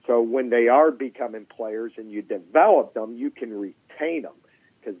 So when they are becoming players and you develop them, you can retain them.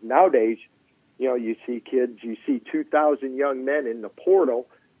 Because nowadays, you know, you see 2,000 young men in the portal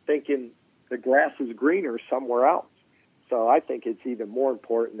thinking the grass is greener somewhere else. So I think it's even more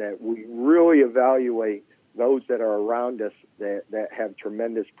important that we really evaluate those that are around us that have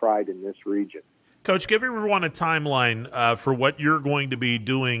tremendous pride in this region. Coach, give everyone a timeline for what you're going to be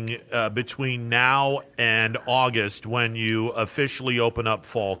doing between now and August when you officially open up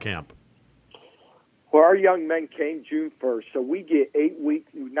fall camp. Well, our young men came June 1st, so we get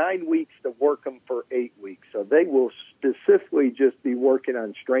 9 weeks to work them for 8 weeks. So they will specifically just be working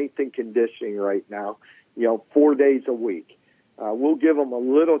on strength and conditioning right now, 4 days a week. We'll give them a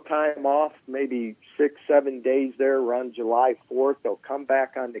little time off, maybe 6-7 days there around July 4th. They'll come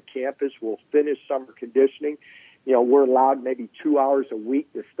back on the campus. We'll finish summer conditioning. We're allowed maybe 2 hours a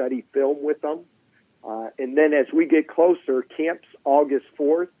week to study film with them. And then as we get closer, camp's August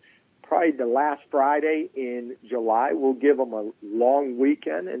 4th, probably the last Friday in July. We'll give them a long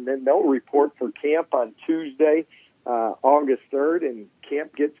weekend, and then they'll report for camp on Tuesday, August 3rd, and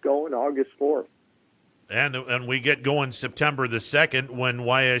camp gets going August 4th. And we get going September the 2nd when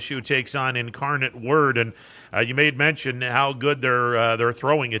YSU takes on Incarnate Word. And you made mention how good their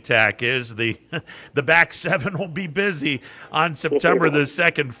throwing attack is. The back seven will be busy on September the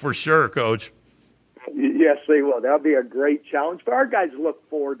 2nd for sure, Coach. Yes, they will. That'll be a great challenge. But our guys look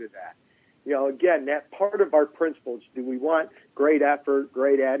forward to that. Again, that part of our principles. Do we want great effort,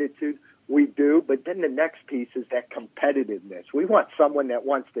 great attitude? We do, but then the next piece is that competitiveness. We want someone that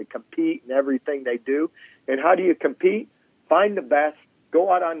wants to compete in everything they do. And how do you compete? Find the best,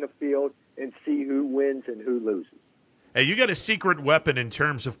 go out on the field, and see who wins and who loses. Hey, you got a secret weapon in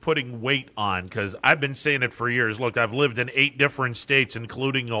terms of putting weight on, because I've been saying it for years. Look, I've lived in 8 different states,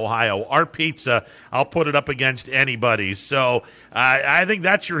 including Ohio. Our pizza, I'll put it up against anybody's. So I think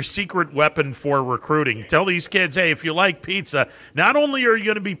that's your secret weapon for recruiting. Tell these kids, hey, if you like pizza, not only are you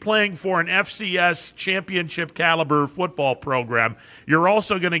going to be playing for an FCS championship caliber football program, you're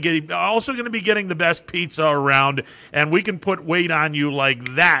also going to be getting the best pizza around, and we can put weight on you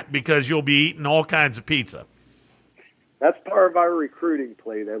like that because you'll be eating all kinds of pizza. That's part of our recruiting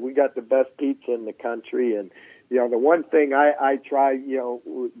play, that we got the best pizza in the country. And, the one thing I try,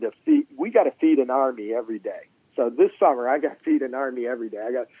 we got to feed an army every day. So this summer, I got to feed an army every day.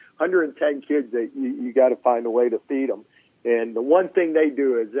 I got 110 kids that you got to find a way to feed them. And the one thing they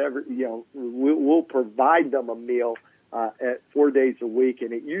do is we'll provide them a meal at 4 days a week.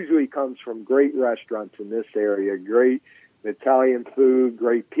 And it usually comes from great restaurants in this area, great Italian food,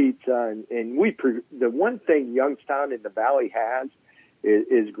 great pizza, and the one thing Youngstown in the Valley has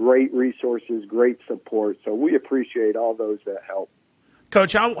is great resources, great support. So we appreciate all those that help.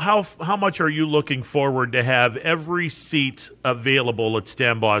 Coach, how much are you looking forward to have every seat available at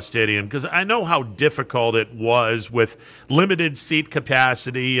Stambaugh Stadium? Because I know how difficult it was with limited seat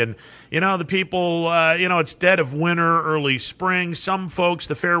capacity, and the people, it's dead of winter, early spring. Some folks,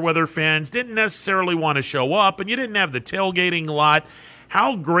 the Fairweather fans, didn't necessarily want to show up, and you didn't have the tailgating lot.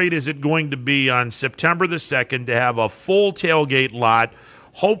 How great is it going to be on September the 2nd to have a full tailgate lot,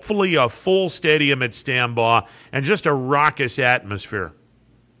 hopefully a full stadium at Stambaugh, and just a raucous atmosphere?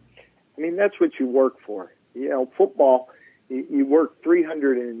 I mean, that's what you work for. Football, you work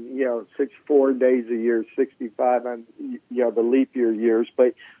 364 days a year, 65 on, the leap year years,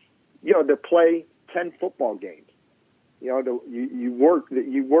 but, to play 10 football games. You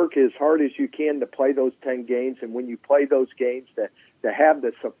work as hard as you can to play those 10 games, and when you play those games, to have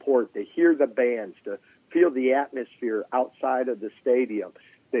the support, to hear the bands, to feel the atmosphere outside of the stadium,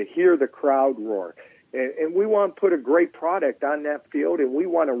 to hear the crowd roar. And we want to put a great product on that field, and we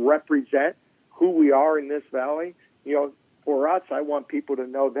want to represent who we are in this valley. For us, I want people to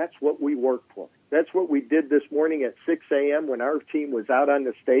know that's what we work for. That's what we did this morning at 6 a.m. when our team was out on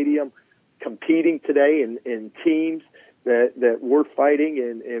the stadium competing today in teams that we're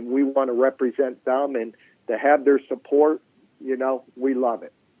fighting, and we want to represent them and to have their support. We love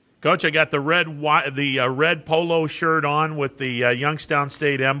it. Coach, I got the red polo shirt on with the Youngstown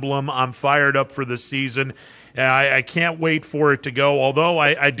State emblem. I'm fired up for the season. I can't wait for it to go, although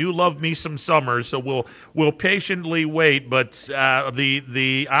I do love me some summer, so we'll patiently wait. But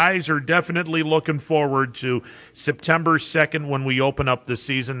the eyes are definitely looking forward to September 2nd when we open up the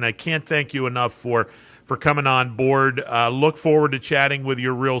season. I can't thank you enough for coming on board. Look forward to chatting with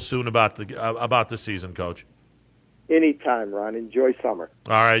you real soon about the season, Coach. Anytime, Ron. Enjoy summer.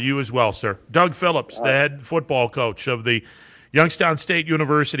 All right, you as well, sir. Doug Phillips, the head football coach of the Youngstown State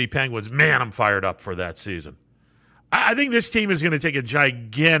University Penguins. Man, I'm fired up for that season. I think this team is going to take a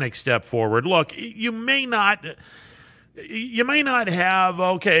gigantic step forward. Look, you may not have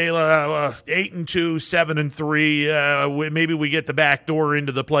 8-2, 7-3. Maybe we get the back door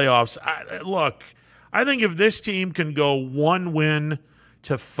into the playoffs. I think if this team can go 1 win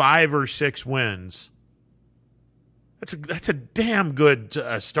to 5 or 6 wins, that's a damn good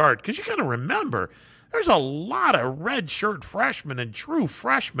start, because you got to remember there's a lot of redshirt freshmen and true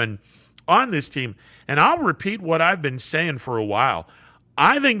freshmen on this team. And I'll repeat what I've been saying for a while.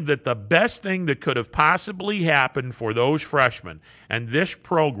 I think that the best thing that could have possibly happened for those freshmen and this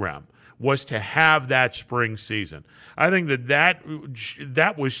program was to have that spring season. I think that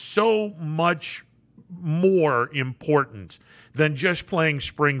was so much more important than just playing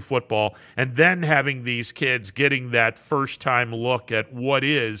spring football and then having these kids getting that first-time look at what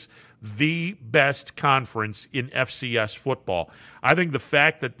is the best conference in FCS football. I think the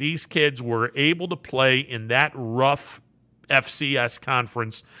fact that these kids were able to play in that rough FCS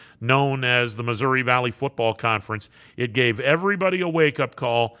conference known as the Missouri Valley Football Conference, it gave everybody a wake-up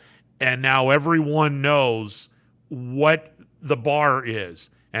call, and now everyone knows what the bar is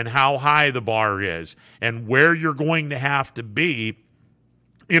and how high the bar is and where you're going to have to be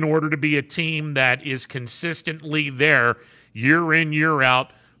in order to be a team that is consistently there year in, year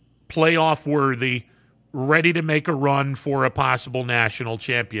out, playoff worthy, ready to make a run for a possible national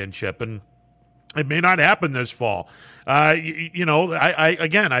championship. And It may not happen this fall. I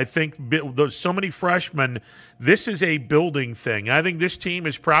think there's so many freshmen. This is a building thing. I think this team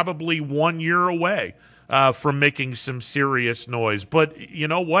is probably 1 year away from making some serious noise. But you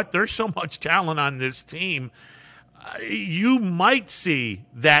know what? There's so much talent on this team. You might see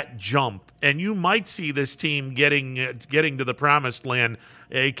that jump, and you might see this team getting to the promised land,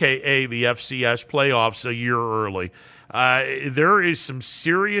 a.k.a. the FCS playoffs, a year early. There is some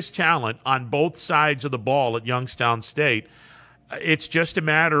serious talent on both sides of the ball at Youngstown State. It's just a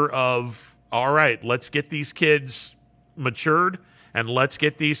matter of, all right, let's get these kids matured and let's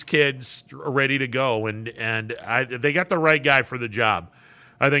get these kids ready to go. And they got the right guy for the job.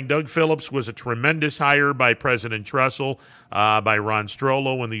 I think Doug Phillips was a tremendous hire by President Tressel, by Ron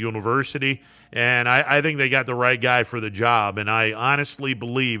Strollo and the university. And I think they got the right guy for the job. And I honestly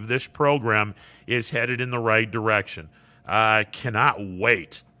believe this program is headed in the right direction. Cannot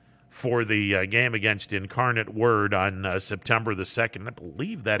wait for the game against Incarnate Word on September the 2nd. I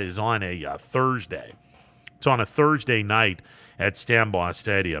believe that is on a Thursday. It's on a Thursday night at Stambaugh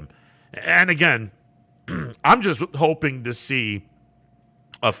Stadium. And again, I'm just hoping to see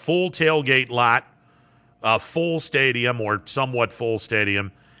a full tailgate lot, a full stadium or somewhat full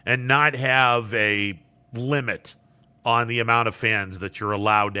stadium, and not have a limit on the amount of fans that you're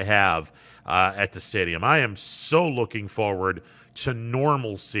allowed to have at the stadium. I am so looking forward to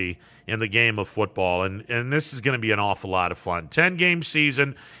normalcy in the game of football, and this is going to be an awful lot of fun. 10-game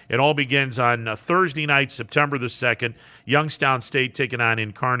season. It all begins on Thursday night, September the 2nd. Youngstown State taking on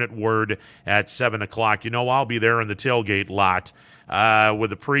Incarnate Word at 7 o'clock. You know, I'll be there in the tailgate lot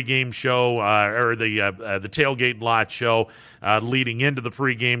with the pregame show or the tailgate lot show leading into the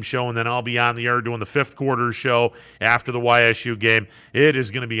pregame show, and then I'll be on the air doing the fifth quarter show after the YSU game. It is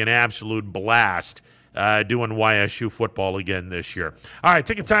going to be an absolute blast doing YSU football again this year. All right,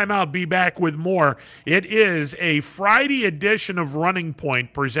 take a time out. Be back with more. It is a Friday edition of Running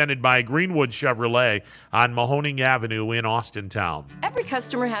Point presented by Greenwood Chevrolet on Mahoning Avenue in Austintown. Every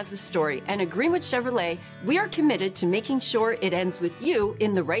customer has a story, and at Greenwood Chevrolet, we are committed to making sure it ends with you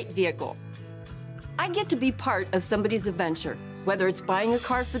in the right vehicle. I get to be part of somebody's adventure, whether it's buying a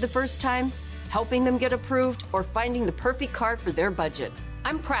car for the first time, helping them get approved, or finding the perfect car for their budget.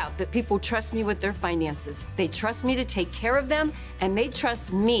 I'm proud that people trust me with their finances. They trust me to take care of them, and they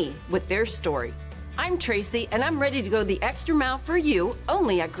trust me with their story. I'm Tracy, and I'm ready to go the extra mile for you,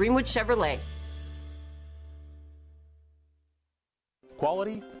 only at Greenwood Chevrolet.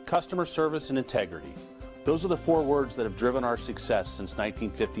 Quality, customer service, and integrity. Those are the 4 words that have driven our success since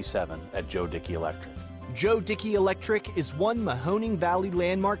 1957 at Joe Dickey Electric. Joe Dickey Electric is one Mahoning Valley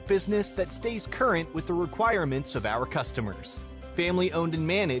landmark business that stays current with the requirements of our customers. Family owned and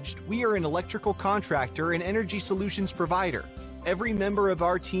managed, we are an electrical contractor and energy solutions provider. Every member of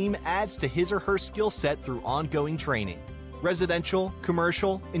our team adds to his or her skill set through ongoing training. Residential,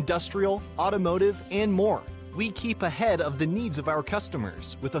 commercial, industrial, automotive, and more. We keep ahead of the needs of our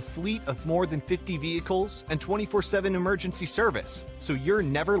customers with a fleet of more than 50 vehicles and 24/7 emergency service, so you're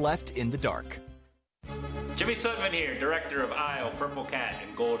never left in the dark. Jimmy Sudman here, Director of Isle, Purple Cat,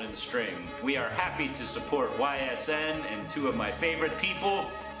 and Golden String. We are happy to support YSN and 2 of my favorite people,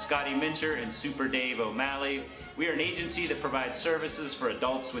 Scotty Mincher and Super Dave O'Malley. We are an agency that provides services for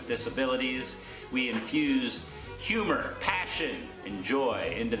adults with disabilities. We infuse humor, passion, and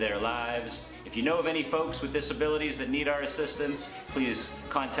joy into their lives. If you know of any folks with disabilities that need our assistance, please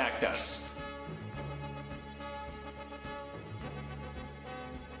contact us.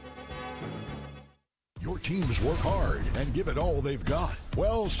 Your teams work hard and give it all they've got.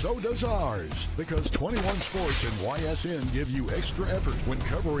 Well, so does ours, because 21 Sports and YSN give you extra effort when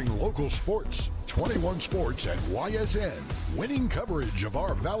covering local sports. 21 Sports and YSN, winning coverage of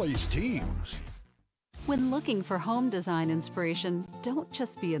our Valley's teams. When looking for home design inspiration, don't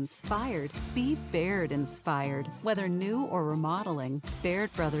just be inspired, be Baird inspired. Whether new or remodeling,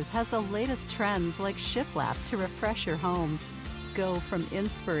 Baird Brothers has the latest trends like shiplap to refresh your home. Go from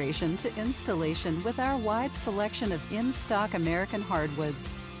inspiration to installation with our wide selection of in-stock American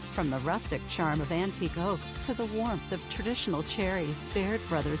hardwoods. From the rustic charm of antique oak to the warmth of traditional cherry, Baird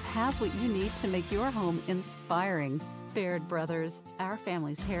Brothers has what you need to make your home inspiring. Baird Brothers, our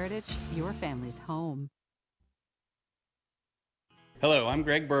family's heritage, your family's home. Hello, I'm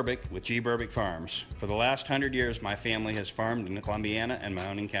Greg Burbick with G. Burbick Farms. For the last 100 years, my family has farmed in the Columbiana and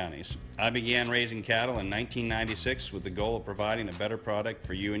Mahoning counties. I began raising cattle in 1996 with the goal of providing a better product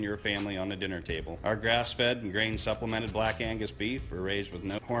for you and your family on the dinner table. Our grass-fed and grain-supplemented Black Angus beef are raised with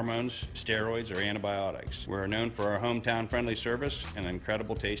no hormones, steroids, or antibiotics. We're known for our hometown-friendly service and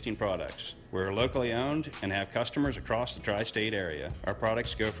incredible tasting products. We're locally owned and have customers across the tri-state area. Our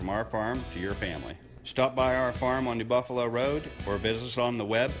products go from our farm to your family. Stop by our farm on New Buffalo Road or visit us on the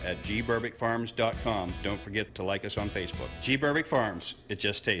web at gburbickfarms.com. Don't forget to like us on Facebook. G. Burbick Farms, it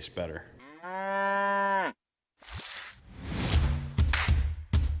just tastes better.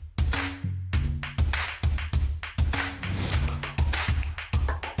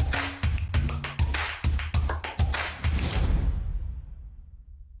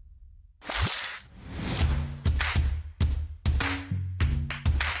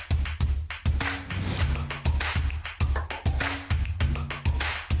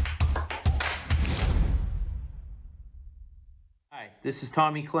 This is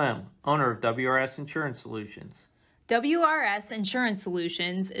Tommy Clem, owner of WRS Insurance Solutions. WRS Insurance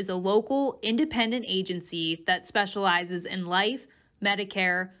Solutions is a local independent agency that specializes in life,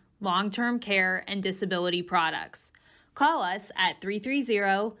 Medicare, long-term care, and disability products. Call us at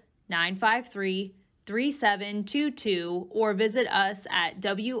 330-953-3722 or visit us at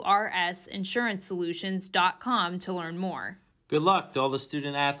wrsinsurancesolutions.com to learn more. Good luck to all the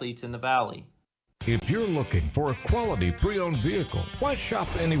student athletes in the Valley. If you're looking for a quality pre-owned vehicle, why shop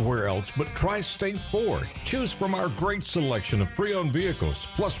anywhere else but Tri-State Ford? Choose from our great selection of pre-owned vehicles.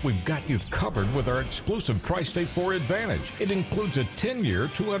 Plus, we've got you covered with our exclusive Tri-State Ford Advantage. It includes a 10-year,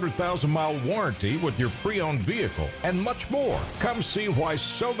 200,000-mile warranty with your pre-owned vehicle and much more. Come see why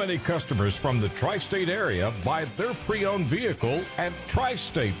so many customers from the Tri-State area buy their pre-owned vehicle at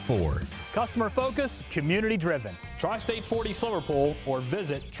Tri-State Ford. Customer focus, community driven. Tri-State Ford East Liverpool or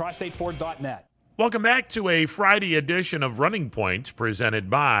visit tristateford.net. Welcome back to a Friday edition of Running Point presented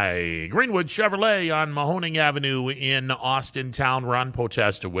by Greenwood Chevrolet on Mahoning Avenue in Austintown. Ron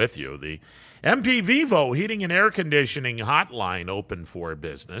Potesta with you. The MP Vivo Heating and Air Conditioning Hotline open for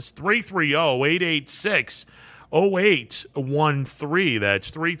business. 330-886-0813.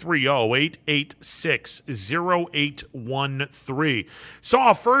 That's 330-886-0813. Saw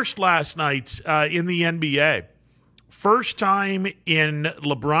a first last night in the NBA. First time in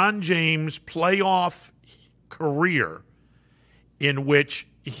LeBron James' playoff career in which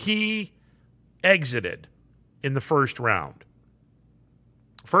he exited in the first round.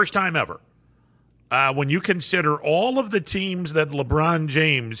 First time ever. When you consider all of the teams that LeBron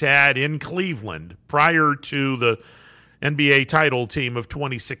James had in Cleveland prior to the NBA title team of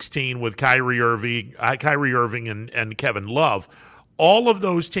 2016 with Kyrie Irving and Kevin Love, all of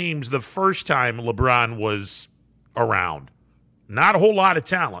those teams, the first time LeBron was around. Not a whole lot of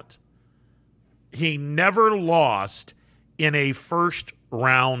talent. He never lost in a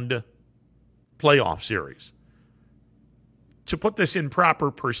first-round playoff series. To put this in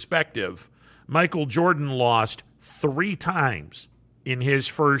proper perspective, Michael Jordan lost 3 times in his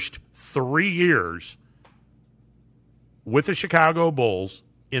first 3 years with the Chicago Bulls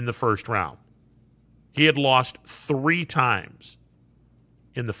in the first round. He had lost 3 times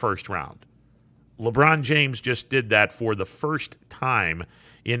in the first round. LeBron James just did that for the first time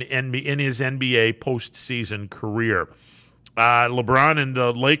in his NBA postseason career. LeBron and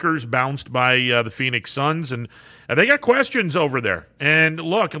the Lakers bounced by the Phoenix Suns, and they got questions over there. And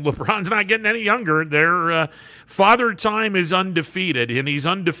look, LeBron's not getting any younger. Their father time is undefeated, and he's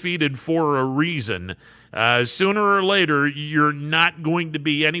undefeated for a reason. Sooner or later, you're not going to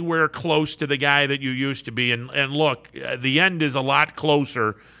be anywhere close to the guy that you used to be. And look, the end is a lot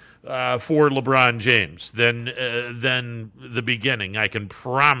closer for LeBron James than the beginning. I can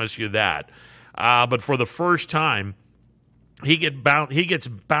promise you that. But for the first time, he gets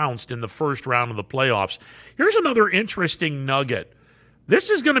bounced in the first round of the playoffs. Here's another interesting nugget. This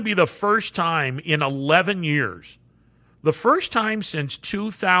is going to be the first time in 11 years, the first time since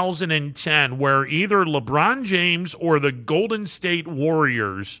 2010, where either LeBron James or the Golden State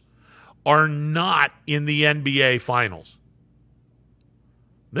Warriors are not in the NBA Finals.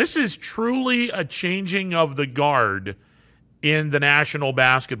 This is truly a changing of the guard in the National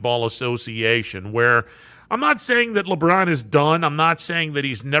Basketball Association, where I'm not saying that LeBron is done. I'm not saying that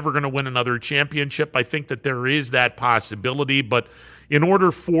he's never going to win another championship. I think that there is that possibility, but in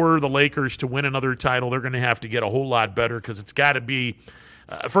order for the Lakers to win another title, they're going to have to get a whole lot better, because it's got to be,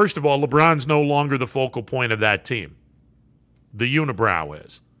 first of all, LeBron's no longer the focal point of that team. The unibrow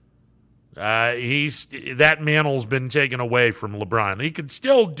is. That mantle's been taken away from LeBron. He could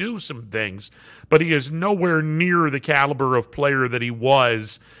still do some things, but he is nowhere near the caliber of player that he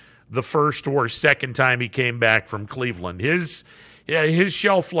was the first or second time he came back from Cleveland. His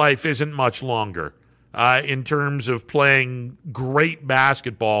shelf life isn't much longer in terms of playing great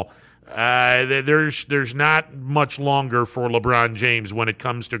basketball. There's not much longer for LeBron James when it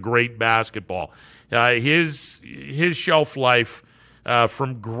comes to great basketball. His shelf life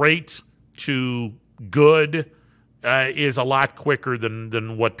from great to good is a lot quicker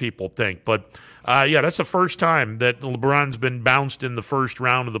than what people think. But that's the first time that LeBron's been bounced in the first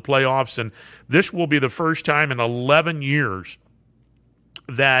round of the playoffs, and this will be the first time in 11 years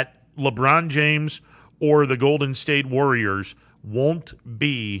that LeBron James or the Golden State Warriors won't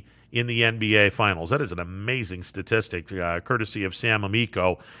be in the NBA Finals. That is an amazing statistic, courtesy of Sam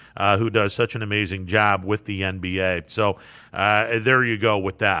Amico, who does such an amazing job with the NBA. So there you go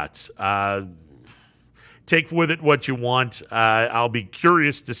with that. Take with it what you want. I'll be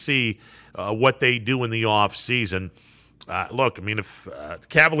curious to see what they do in the offseason. Look, I mean, if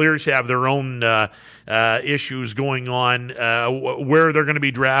Cavaliers have their own issues going on, where they're going to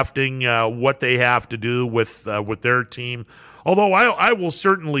be drafting, what they have to do with their team. Although I will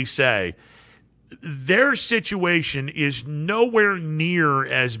certainly say their situation is nowhere near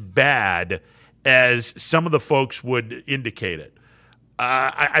as bad as some of the folks would indicate it.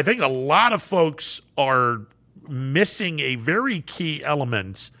 I think a lot of folks are missing a very key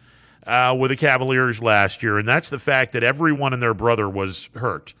element with the Cavaliers last year, and that's the fact that everyone and their brother was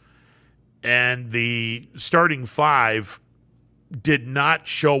hurt. And the starting five did not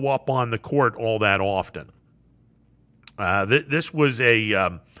show up on the court all that often. This was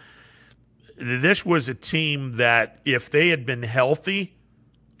a team that if they had been healthy,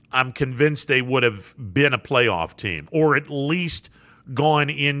 I'm convinced they would have been a playoff team, or at least gone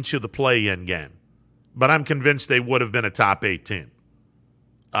into the play-in game. But I'm convinced they would have been a top 8 team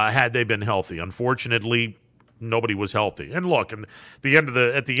had they been healthy. Unfortunately, nobody was healthy. And look, at the end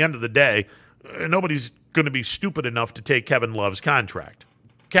of the day, nobody's going to be stupid enough to take Kevin Love's contract.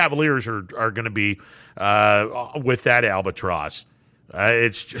 Cavaliers are going to be with that albatross.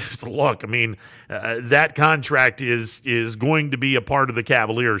 It's just, look, I mean, that contract is going to be a part of the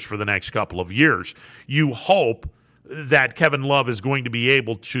Cavaliers for the next couple of years. You hope that Kevin Love is going to be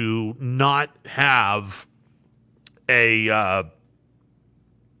able to not have an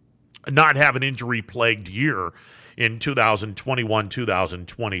injury-plagued year in 2021,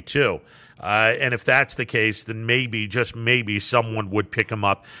 2022. And if that's the case, then maybe, just maybe, someone would pick him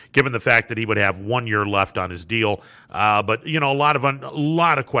up, given the fact that he would have 1 year left on his deal. But, a lot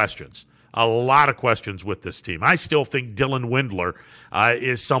of questions. A lot of questions with this team. I still think Dylan Windler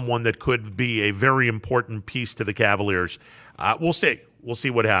is someone that could be a very important piece to the Cavaliers. We'll see. We'll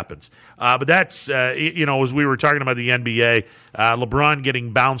see what happens. But that's, as we were talking about the NBA, LeBron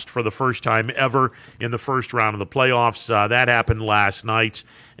getting bounced for the first time ever in the first round of the playoffs. That happened last night,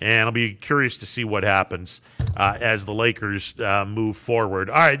 and I'll be curious to see what happens as the Lakers move forward.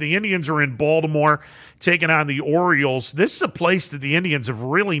 All right, the Indians are in Baltimore taking on the Orioles. This is a place that the Indians have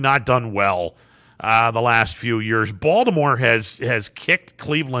really not done well the last few years. Baltimore has kicked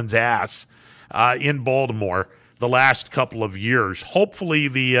Cleveland's ass in Baltimore the last couple of years. Hopefully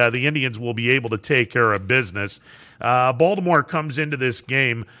the Indians will be able to take care of business. Baltimore comes into this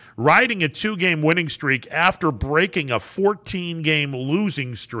game riding a 2-game winning streak after breaking a 14-game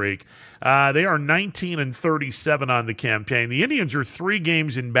losing streak. They are 19-37 on the campaign. The Indians are 3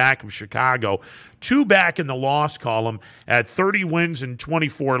 games in back of Chicago, 2 back in the loss column at 30 wins and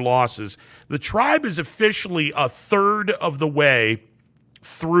 24 losses. The Tribe is officially a third of the way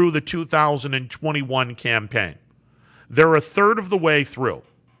through the 2021 campaign. They're a third of the way through.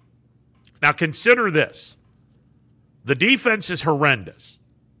 Now consider this. The defense is horrendous.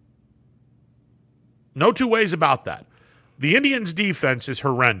 No two ways about that. The Indians' defense is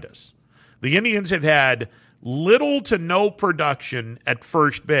horrendous. The Indians have had little to no production at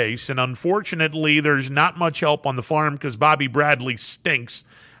first base, and unfortunately there's not much help on the farm because Bobby Bradley stinks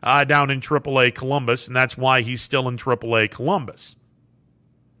down in AAA Columbus, and that's why he's still in AAA Columbus.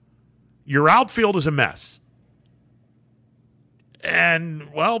 Your outfield is a mess.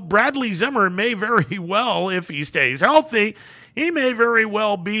 And, well, Bradley Zimmer may very well, if he stays healthy, he may very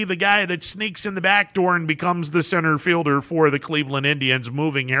well be the guy that sneaks in the back door and becomes the center fielder for the Cleveland Indians,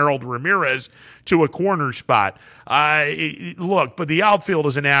 moving Harold Ramirez to a corner spot. Look, but the outfield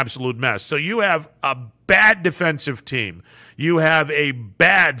is an absolute mess. So you have a bad defensive team. You have a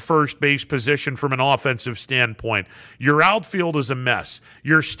bad first base position from an offensive standpoint. Your outfield is a mess.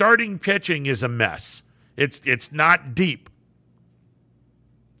 Your starting pitching is a mess. It's not deep.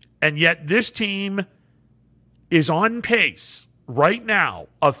 And yet this team is on pace right now,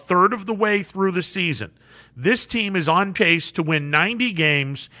 a third of the way through the season. This team is on pace to win 90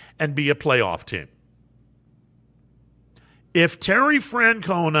 games and be a playoff team. If Terry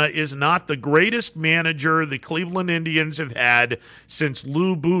Francona is not the greatest manager the Cleveland Indians have had since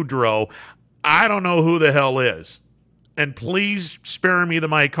Lou Boudreau, I don't know who the hell is. And please spare me the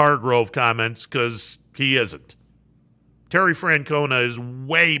Mike Hargrove comments, because he isn't. Terry Francona is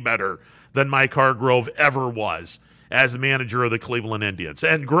way better than Mike Hargrove ever was as the manager of the Cleveland Indians.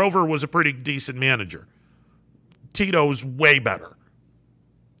 And Grover was a pretty decent manager. Tito's way better.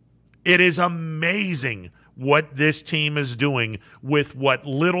 It is amazing what this team is doing with what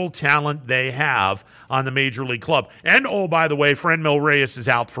little talent they have on the Major League club. And, oh, by the way, Franmil Reyes is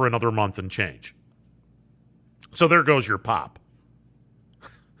out for another month and change. So there goes your pop.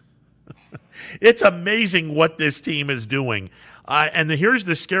 It's amazing what this team is doing. And here's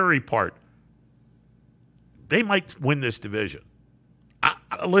the scary part. They might win this division.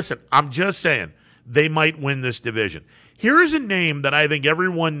 Listen, I'm just saying, they might win this division. Here's a name that I think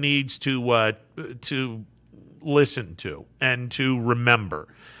everyone needs to listen to and to remember.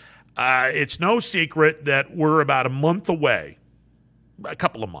 It's no secret that we're about a month away, a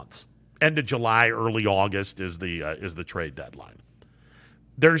couple of months. End of July, early August is the trade deadline.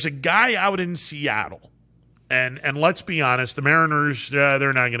 There's a guy out in Seattle, and let's be honest, the Mariners,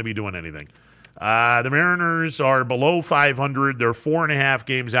 they're not going to be doing anything. The Mariners are below 500. They're 4.5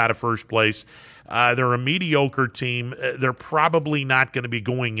 games out of first place. They're a mediocre team. They're probably not going to be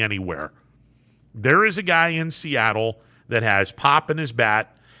going anywhere. There is a guy in Seattle that has pop in his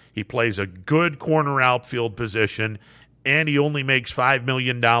bat. He plays a good corner outfield position, and he only makes $5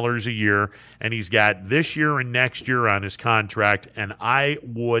 million a year, and he's got this year and next year on his contract, and I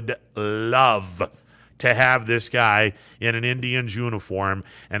would love to have this guy in an Indians uniform.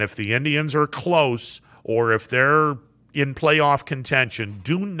 And if the Indians are close, or if they're in playoff contention,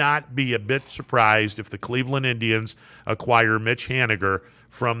 do not be a bit surprised if the Cleveland Indians acquire Mitch Haniger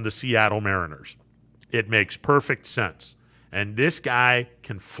from the Seattle Mariners. It makes perfect sense. And this guy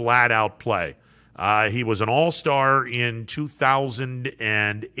can flat out play. He was an all-star in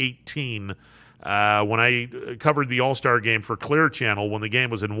 2018 when I covered the all-star game for Clear Channel when the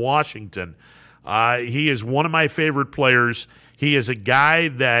game was in Washington. He is one of my favorite players. He is a guy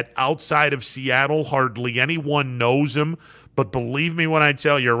that outside of Seattle, hardly anyone knows him. But believe me when I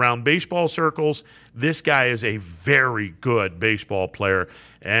tell you, around baseball circles, this guy is a very good baseball player.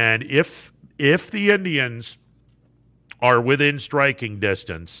 And if the Indians are within striking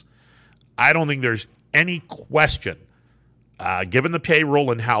distance, I don't think there's any question, given the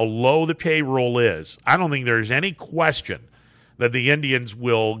payroll and how low the payroll is, I don't think there's any question that the Indians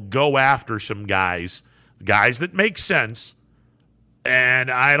will go after some guys that make sense,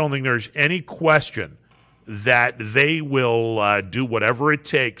 and I don't think there's any question that they will do whatever it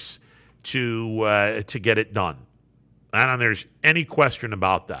takes to get it done. I don't think there's any question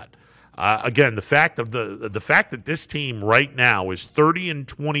about that. Again, the fact that this team right now is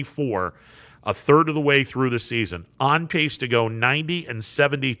 30-24, a third of the way through the season, on pace to go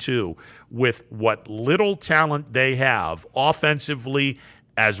 90-72 with what little talent they have offensively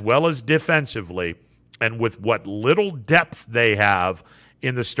as well as defensively, and with what little depth they have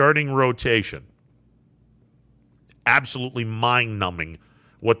in the starting rotation. Absolutely mind-numbing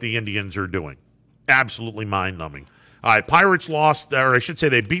what the Indians are doing. Absolutely mind-numbing. All right, Pirates lost, or I should say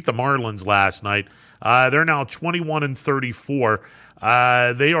they beat the Marlins last night. They're now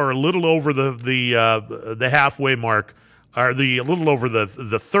 21-34. They are a little over the halfway mark, or a little over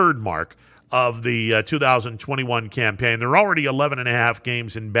the third mark of the 2021 campaign. They're already 11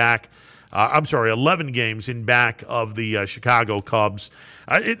 games in back of the Chicago Cubs.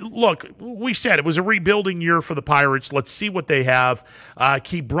 Look, we said it was a rebuilding year for the Pirates. Let's see what they have.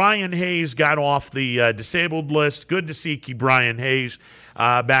 Ke'Bryan Hayes got off the disabled list. Good to see Ke'Bryan Hayes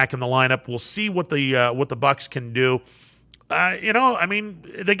back in the lineup. We'll see what the Bucks can do.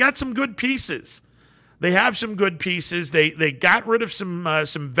 They got some good pieces. They have some good pieces. They got rid of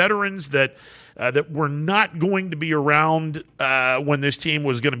some veterans that were not going to be around when this team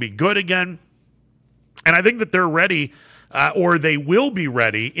was going to be good again. And I think that they're ready, or they will be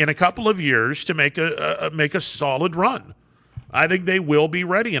ready in a couple of years to make a solid run. I think they will be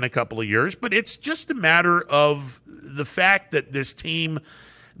ready in a couple of years, but it's just a matter of the fact that this team,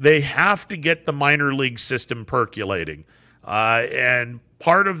 they have to get the minor league system percolating. And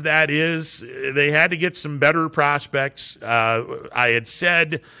part of that is they had to get some better prospects. I had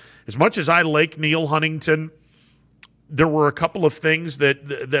said, as much as I like Neil Huntington, there were a couple of things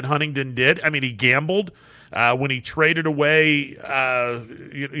that Huntington did. I mean, he gambled when he traded away,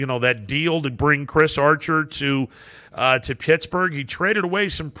 that deal to bring Chris Archer to Pittsburgh. He traded away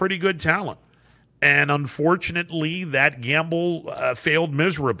some pretty good talent. And unfortunately, that gamble failed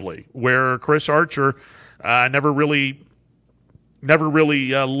miserably, where Chris Archer never really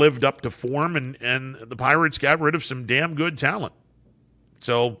lived up to form, and the Pirates got rid of some damn good talent.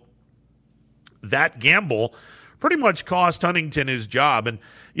 So that gamble pretty much cost Huntington his job. And,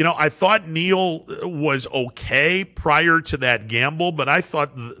 I thought Neal was okay prior to that gamble, but I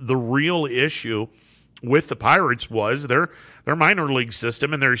thought the real issue with the Pirates was their minor league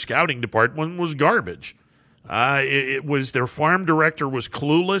system and their scouting department was garbage. It was their farm director was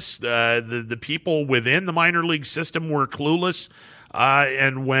clueless. The people within the minor league system were clueless.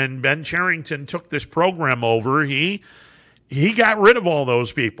 And when Ben Cherington took this program over, he got rid of all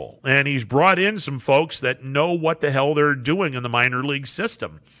those people, and he's brought in some folks that know what the hell they're doing in the minor league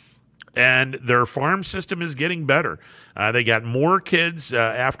system. And their farm system is getting better. They got more kids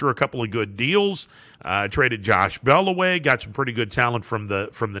after a couple of good deals. Traded Josh Bell away. Got some pretty good talent from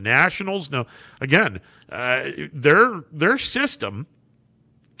the Nationals. Now, again, their system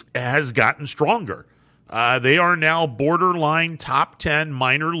has gotten stronger. They are now borderline top 10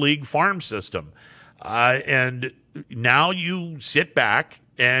 minor league farm system. And now you sit back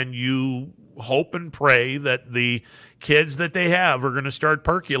and you hope and pray that the kids that they have are going to start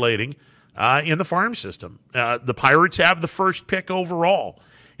percolating in the farm system. The Pirates have the first pick overall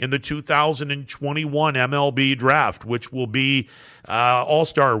in the 2021 MLB draft, which will be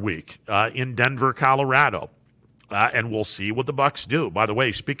All-Star Week in Denver, Colorado. And we'll see what the Bucs do. By the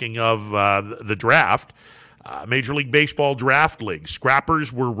way, speaking of the draft, Major League Baseball Draft League,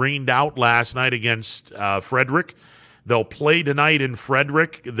 Scrappers were rained out last night against Frederick. They'll play tonight in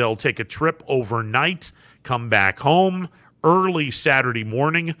Frederick. They'll take a trip overnight, come back home early Saturday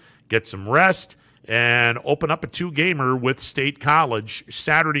morning, get some rest, and open up a 2-gamer with State College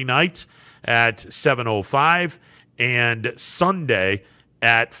Saturday night at 7:05 and Sunday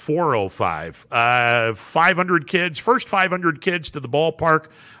at 4:05. 500 kids, first 500 kids to the ballpark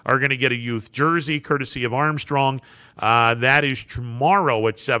are going to get a youth jersey courtesy of Armstrong. That is tomorrow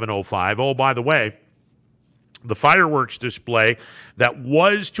at 7:05. Oh, by the way, the fireworks display that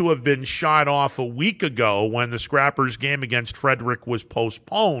was to have been shot off a week ago when the Scrappers game against Frederick was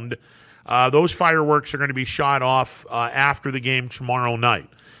postponed, those fireworks are going to be shot off after the game tomorrow night.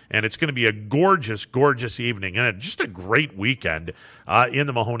 And it's going to be a gorgeous, gorgeous evening and just a great weekend in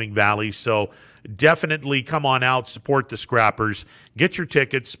the Mahoning Valley. So definitely come on out, support the Scrappers. Get your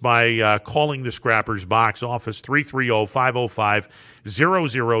tickets by calling the Scrappers box office,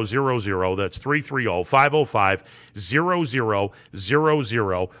 330-505-0000. That's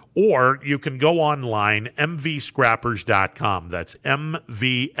 330-505-0000. Or you can go online, mvscrappers.com. That's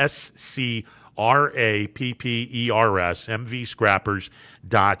MVSC RAPPERS,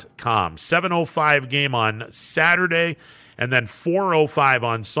 mvscrappers.com. 7:05 game on Saturday, and then 4:05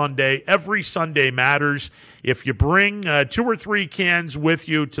 on Sunday. Every Sunday matters. If you bring 2 or 3 cans with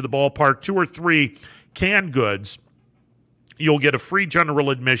you to the ballpark, 2 or 3 canned goods, you'll get a free general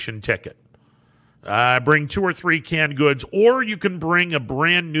admission ticket. Bring 2 or 3 canned goods, or you can bring a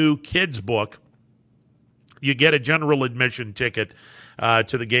brand new kids book. You get a general admission ticket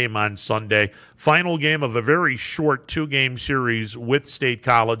to the game on Sunday. Final game of a very short 2-game series with State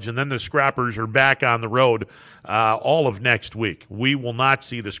College, and then the Scrappers are back on the road all of next week. We will not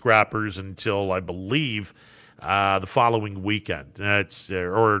see the Scrappers until, I believe, the following weekend.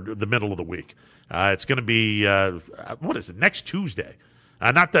 Or the middle of the week. It's going to be, next Tuesday.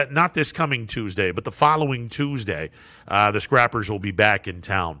 Not this coming Tuesday, but the following Tuesday, the Scrappers will be back in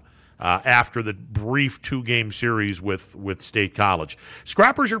town. After the brief 2-game series with State College.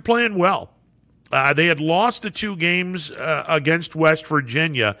 Scrappers are playing well. They had lost the 2 games against West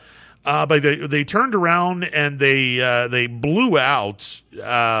Virginia, but they turned around and they blew out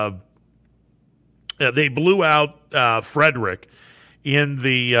Frederick in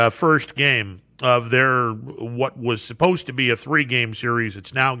the first game of their what was supposed to be a 3-game series.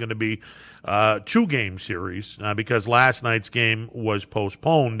 It's now going to be a 2-game series because last night's game was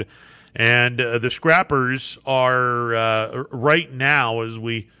postponed. And the Scrappers are right now, as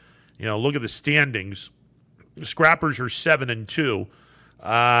we look at the standings, the Scrappers are 7-2.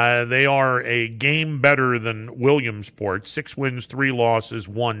 They are a game better than Williamsport, 6 wins, 3 losses,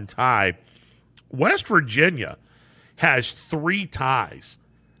 1 tie. West Virginia has 3 ties.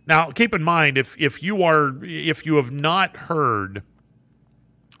 Now, keep in mind, if you have not heard,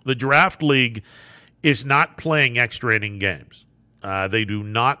 the Draft League is not playing extra inning games. They do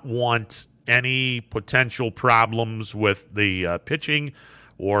not want any potential problems with the pitching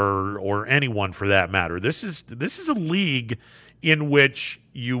or anyone for that matter. This is a league in which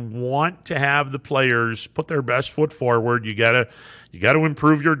you want to have the players put their best foot forward. You gotta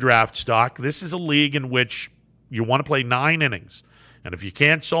improve your draft stock. This is a league in which you want to play 9 innings. And if you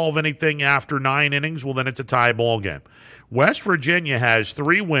can't solve anything after 9 innings, well, then it's a tie ball game. West Virginia has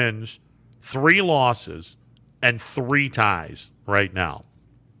 3 wins, 3 losses, and 3 ties right now.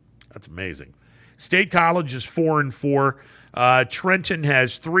 That's amazing. State College is 4-4. Trenton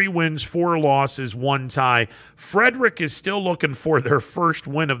has 3 wins, 4 losses, 1 tie. Frederick is still looking for their first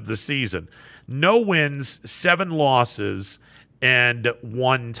win of the season. No wins, 7 losses, and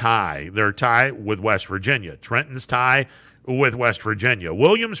 1 tie. Their tie with West Virginia. Trenton's tie with West Virginia.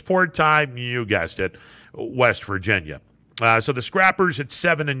 Williamsport tie, you guessed it, West Virginia. So the Scrappers at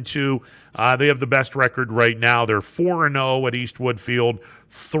 7-2. They have the best record right now. They're 4-0 at Eastwood Field,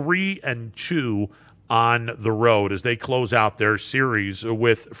 3-2 on the road as they close out their series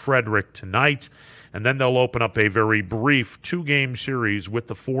with Frederick tonight. And then they'll open up a very brief 2-game series with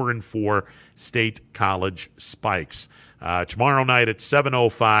the 4-4 State College Spikes. Tomorrow night at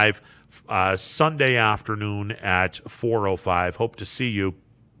 7:05, Sunday afternoon at 4:05. Hope to see you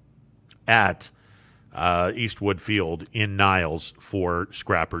at Eastwood Field in Niles for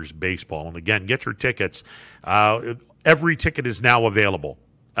Scrappers baseball. And again, get your tickets. Every ticket is now available.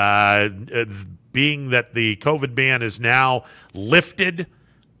 Being that the COVID ban is now lifted,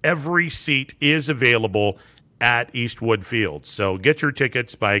 every seat is available at Eastwood Field. So get your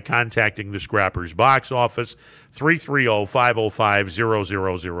tickets by contacting the Scrappers box office,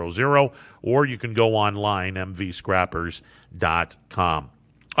 330-505-0000, or you can go online, mvscrappers.com.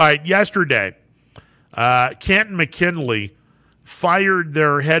 All right, yesterday, Canton McKinley fired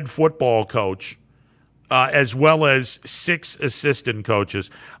their head football coach, as well as 6 assistant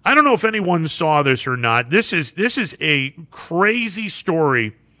coaches. I don't know if anyone saw this or not. This is a crazy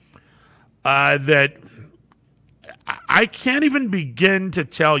story that I can't even begin to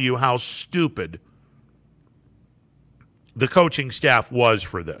tell you how stupid the coaching staff was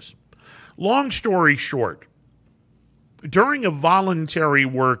for this. Long story short, during a voluntary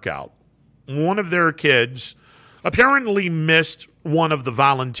workout, one of their kids apparently missed one of the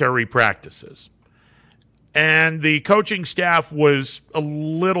voluntary practices. And the coaching staff was a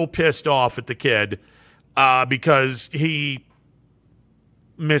little pissed off at the kid because he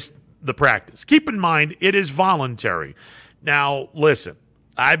missed the practice. Keep in mind, it is voluntary. Now, listen,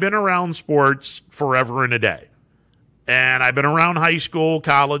 I've been around sports forever and a day. And I've been around high school,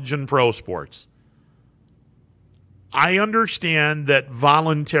 college, and pro sports. I understand that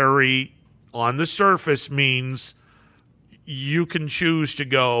voluntary on the surface means you can choose to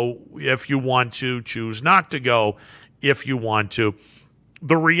go if you want to, choose not to go if you want to.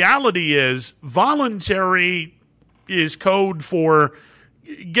 The reality is voluntary is code for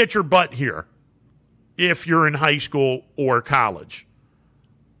get your butt here if you're in high school or college.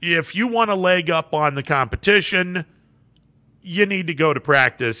 If you want a leg up on the competition, you need to go to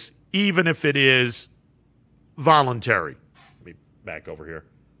practice, even if it is voluntary. Let me back over here.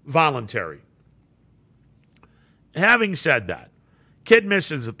 Voluntary. Having said that, kid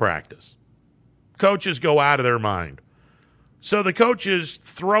misses the practice. Coaches go out of their mind. So the coaches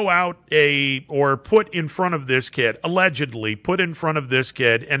throw out put in front of this kid, allegedly put in front of this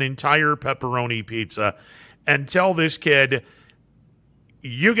kid, an entire pepperoni pizza and tell this kid,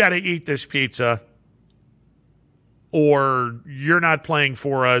 you got to eat this pizza or you're not playing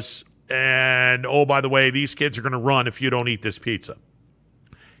for us. And, oh, by the way, these kids are going to run if you don't eat this pizza.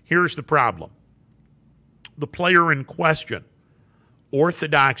 Here's the problem. The player in question,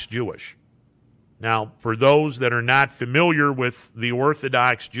 Orthodox Jewish. Now, for those that are not familiar with the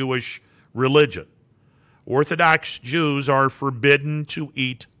Orthodox Jewish religion, Orthodox Jews are forbidden to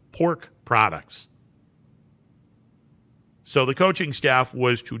eat pork products. So the coaching staff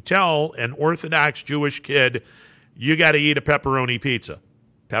was to tell an Orthodox Jewish kid, you got to eat a pepperoni pizza.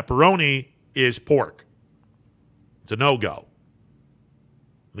 Pepperoni is pork. It's a no-go.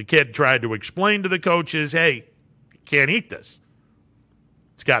 The kid tried to explain to the coaches, hey, you can't eat this.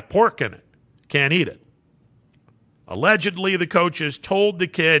 It's got pork in it. Can't eat it. Allegedly, the coaches told the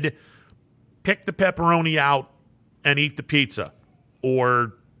kid, pick the pepperoni out and eat the pizza,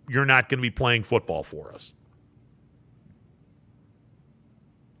 or you're not going to be playing football for us.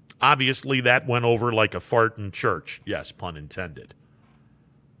 Obviously, that went over like a fart in church. Yes, pun intended.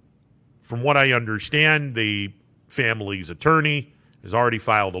 From what I understand, the family's attorney has already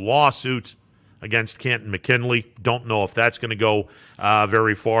filed a lawsuit against Canton McKinley. Don't know if that's going to go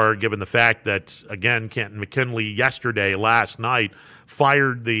very far, given the fact that, again, Canton McKinley last night,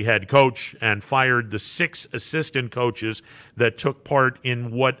 fired the head coach and fired the 6 assistant coaches that took part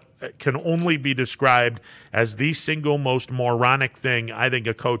in what can only be described as the single most moronic thing I think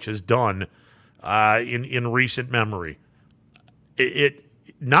a coach has done in recent memory. It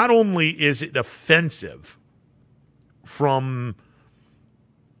not only is it offensive from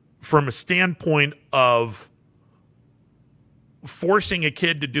a standpoint of forcing a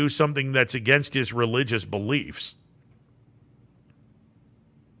kid to do something that's against his religious beliefs,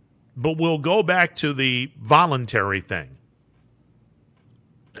 but we'll go back to the voluntary thing.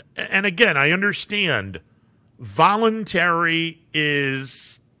 And again, I understand voluntary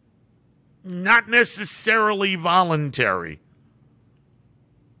is not necessarily voluntary,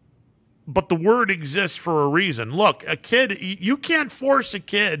 but the word exists for a reason. Look, a kid, you can't force a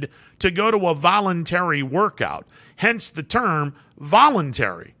kid to go to a voluntary workout, hence the term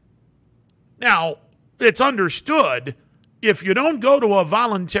voluntary. Now, it's understood if you don't go to a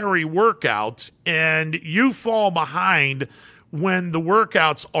voluntary workout and you fall behind when the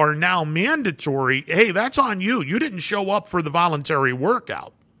workouts are now mandatory, hey, that's on you. You didn't show up for the voluntary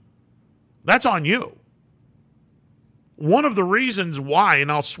workout. That's on you. One of the reasons why,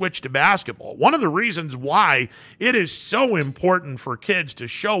 and I'll switch to basketball, one of the reasons why it is so important for kids to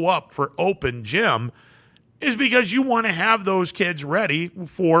show up for open gym is because you want to have those kids ready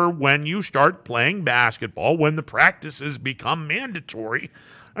for when you start playing basketball, when the practices become mandatory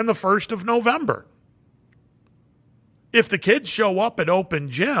on the 1st of November. If the kids show up at open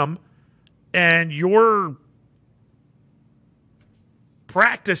gym and you're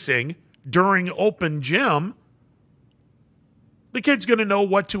practicing during open gym, the kid's going to know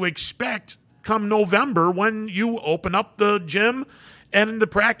what to expect come November when you open up the gym and the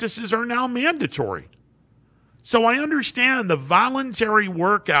practices are now mandatory. So I understand the voluntary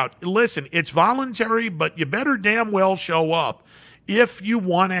workout. Listen, it's voluntary, but you better damn well show up if you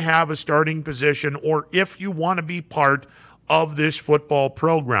want to have a starting position or if you want to be part of this football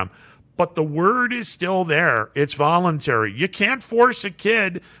program. But the word is still there. It's voluntary. You can't force a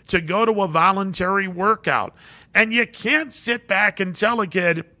kid to go to a voluntary workout. And you can't sit back and tell a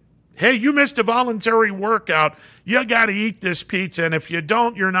kid, hey, you missed a voluntary workout. You got to eat this pizza, and if you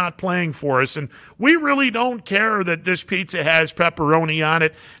don't, you're not playing for us. And we really don't care that this pizza has pepperoni on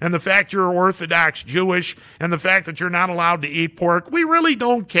it, and the fact you're Orthodox Jewish, and the fact that you're not allowed to eat pork. We really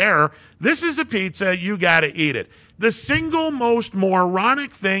don't care. This is a pizza. You got to eat it. The single most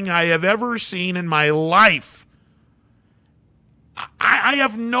moronic thing I have ever seen in my life. I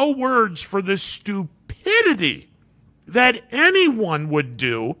have no words for the stupidity that anyone would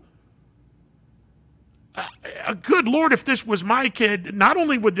do. Good Lord, if this was my kid, not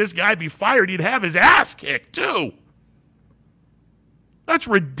only would this guy be fired, he'd have his ass kicked too. That's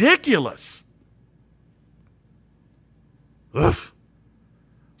ridiculous. Ugh.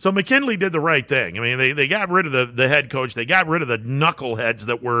 So McKinley did the right thing. I mean, they got rid of the head coach. They got rid of the knuckleheads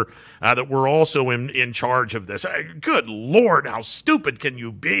that were also in charge of this. Good Lord, how stupid can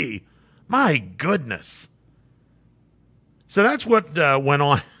you be? My goodness. So that's what went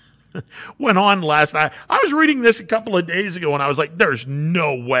on last night. I was reading this a couple of days ago, and I was like, there's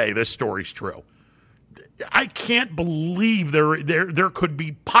no way this story's true. I can't believe there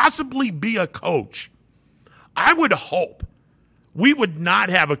could possibly be a coach. I would hope we would not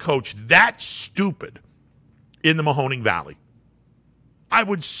have a coach that stupid in the Mahoning Valley. I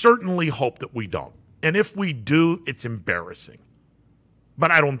would certainly hope that we don't. And if we do, it's embarrassing.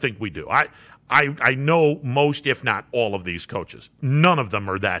 But I don't think we do. I know most, if not all, of these coaches. None of them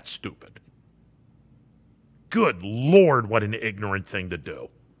are that stupid. Good Lord, what an ignorant thing to do.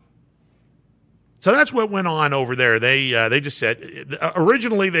 So that's what went on over there. They just said,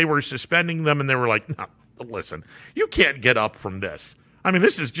 originally they were suspending them, and they were like, no, listen, you can't get up from this. I mean,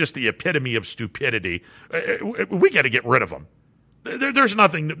 this is just the epitome of stupidity. We got to get rid of them. There's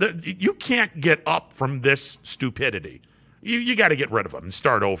nothing. You can't get up from this stupidity. You got to get rid of them and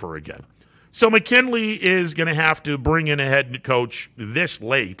start over again. So McKinley is going to have to bring in a head coach this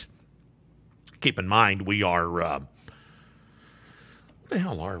late. Keep in mind, we are, what the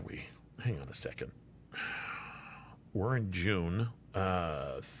hell are we? Hang on a second. We're in June.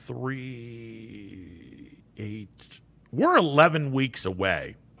 we're 11 weeks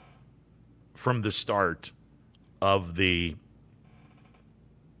away from the start of the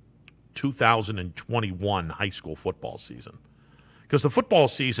 2021 high school football season, because the football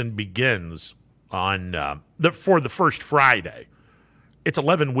season begins on for the first Friday. It's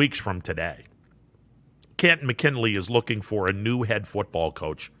 11 weeks from today. Canton McKinley is looking for a new head football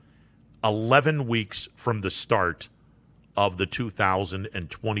coach. 11 weeks from the start of the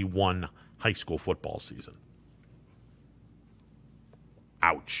 2021 high school football season.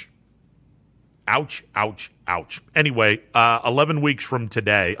 Ouch. Ouch, ouch, ouch. Anyway, 11 weeks from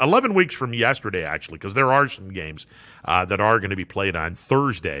today, 11 weeks from yesterday, actually, because there are some games that are going to be played on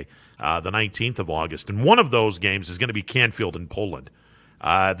Thursday, the 19th of August. And one of those games is going to be Canfield in Poland.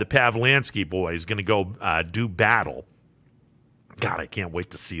 The Pavlansky boys going to go do battle. God, I can't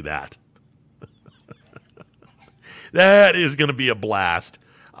wait to see that. That is going to be a blast.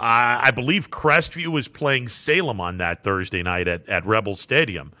 I believe Crestview is playing Salem on that Thursday night at Rebel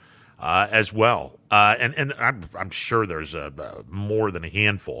Stadium as well. And I'm sure there's more than a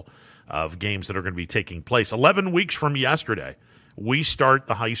handful of games that are going to be taking place. 11 weeks from yesterday, we start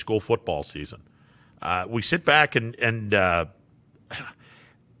the high school football season. We sit back and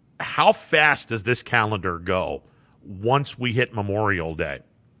how fast does this calendar go once we hit Memorial Day?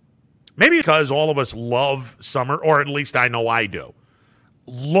 Maybe because all of us love summer, or at least I know I do.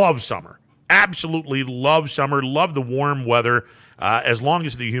 Love summer. Absolutely love summer. Love the warm weather. As long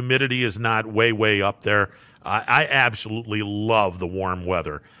as the humidity is not way, way up there, I absolutely love the warm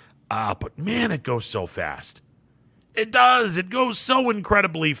weather. But, man, it goes so fast. It does. It goes so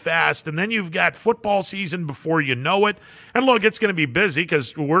incredibly fast. And then you've got football season before you know it. And, look, it's going to be busy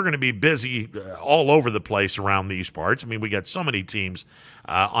because we're going to be busy all over the place around these parts. I mean, we got so many teams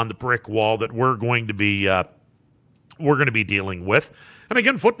on the brick wall that we're going to be dealing with. And,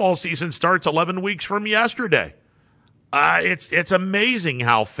 again, football season starts 11 weeks from yesterday. It's amazing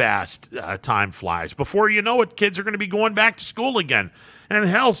how fast time flies. Before you know it, kids are going to be going back to school again. And,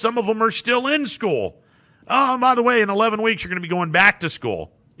 hell, some of them are still in school. Oh, by the way, in 11 weeks, you're going to be going back to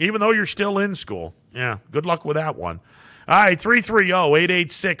school, even though you're still in school. Yeah, good luck with that one. All right,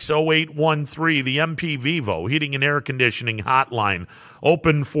 330-886-0813, the MP Vivo Heating and Air Conditioning Hotline,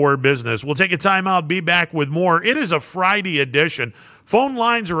 open for business. We'll take a timeout, be back with more. It is a Friday edition. Phone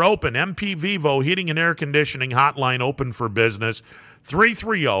lines are open. MP Vivo Heating and Air Conditioning Hotline, open for business.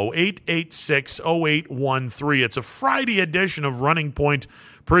 330-886-0813. It's a Friday edition of Running Point,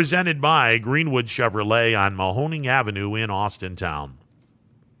 presented by Greenwood Chevrolet on Mahoning Avenue in Austintown.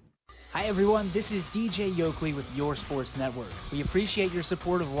 Hi everyone, this is DJ Yoakley with Your Sports Network. We appreciate your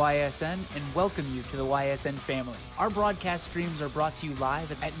support of YSN and welcome you to the YSN family. Our broadcast streams are brought to you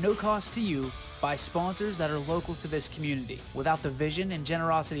live at no cost to you by sponsors that are local to this community. Without the vision and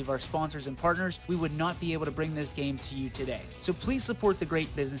generosity of our sponsors and partners, we would not be able to bring this game to you today. So please support the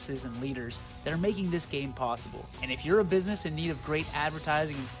great businesses and leaders that are making this game possible. And if you're a business in need of great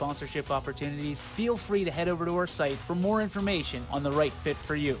advertising and sponsorship opportunities, feel free to head over to our site for more information on the right fit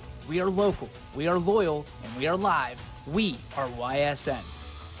for you. We are local, we are loyal, and we are live. We are YSN.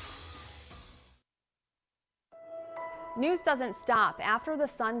 News doesn't stop after the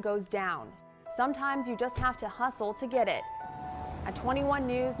sun goes down. Sometimes you just have to hustle to get it. At 21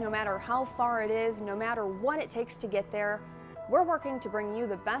 News, no matter how far it is, no matter what it takes to get there, we're working to bring you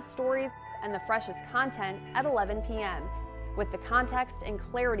the best stories and the freshest content at 11 p.m. with the context and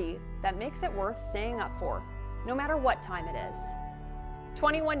clarity that makes it worth staying up for, no matter what time it is.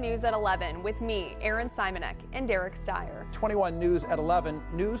 21 News at 11 with me, Aaron Simonek, and Derek Steyer. 21 News at 11,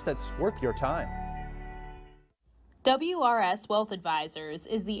 news that's worth your time. WRS Wealth Advisors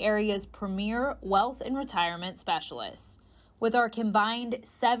is the area's premier wealth and retirement specialist. With our combined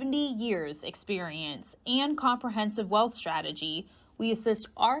 70 years experience and comprehensive wealth strategy, we assist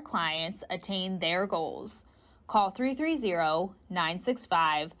our clients attain their goals. Call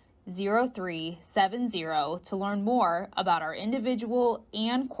 330-965-0370 to learn more about our individual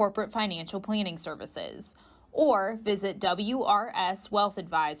and corporate financial planning services, or visit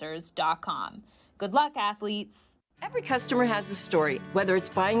WRSWealthAdvisors.com. Good luck, athletes! Every customer has a story, whether it's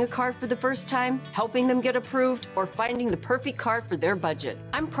buying a car for the first time, helping them get approved, or finding the perfect car for their budget.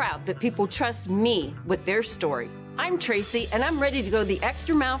 I'm proud that people trust me with their story. I'm Tracy, and I'm ready to go the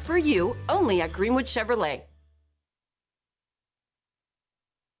extra mile for you, only at Greenwood Chevrolet.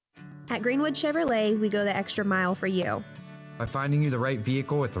 At Greenwood Chevrolet, we go the extra mile for you. By finding you the right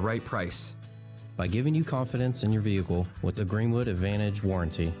vehicle at the right price. By giving you confidence in your vehicle with the Greenwood Advantage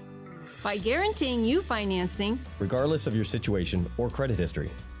warranty. By guaranteeing you financing, regardless of your situation or credit history.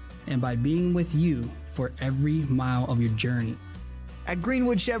 And by being with you for every mile of your journey. At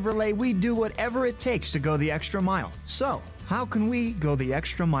Greenwood Chevrolet, we do whatever it takes to go the extra mile. So, how can we go the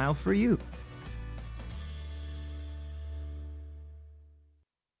extra mile for you?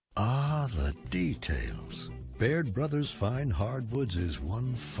 Ah, the details. Baird Brothers Fine Hardwoods is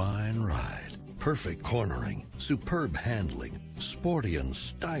one fine ride. Perfect cornering, superb handling, sporty and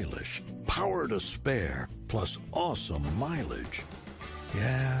stylish, power to spare, plus awesome mileage.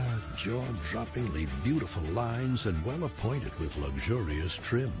 Yeah, jaw-droppingly beautiful lines and well appointed with luxurious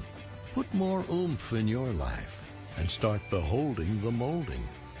trim. Put more oomph in your life and start beholding the molding.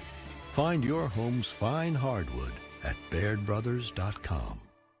 Find your home's fine hardwood at BairdBrothers.com.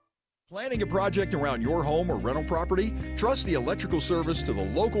 Planning a project around your home or rental property? Trust the electrical service to the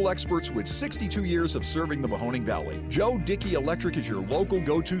local experts with 62 years of serving the Mahoning Valley. Joe Dickey Electric is your local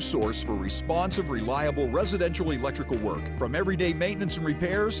go-to source for responsive, reliable residential electrical work. From everyday maintenance and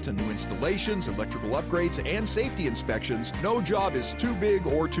repairs to new installations, electrical upgrades, and safety inspections, no job is too big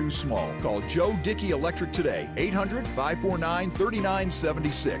or too small. Call Joe Dickey Electric today,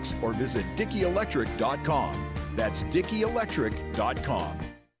 800-549-3976, or visit DickeyElectric.com. That's DickeyElectric.com.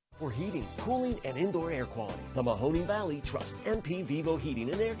 For heating, cooling, and indoor air quality, the Mahoning Valley trusts MP Vivo Heating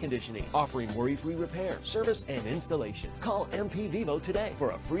and Air Conditioning, offering worry-free repair, service, and installation. Call MP Vivo today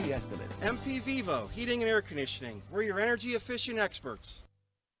for a free estimate. MP Vivo Heating and Air Conditioning. We're your energy-efficient experts.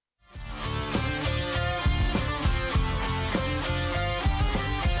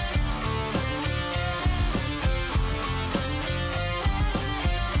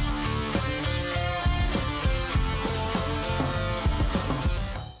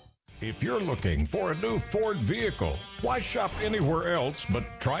 If you're looking for a new Ford vehicle, why shop anywhere else but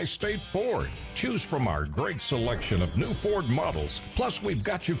Tri-State Ford? Choose from our great selection of new Ford models. Plus, we've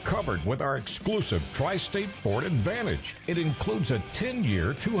got you covered with our exclusive Tri-State Ford Advantage. It includes a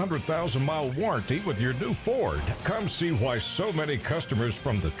 10-year, 200,000-mile warranty with your new Ford. Come see why so many customers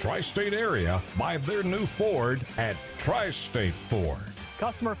from the Tri-State area buy their new Ford at Tri-State Ford.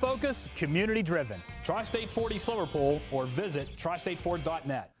 Customer focus, community driven. Tri-State Ford East Liverpool or visit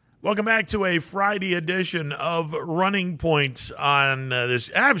tristateford.net. Welcome back to a Friday edition of Running Points on this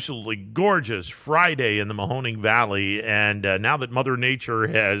absolutely gorgeous Friday in the Mahoning Valley. And now that Mother Nature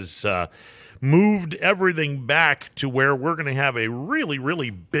has moved everything back to where we're going to have a really, really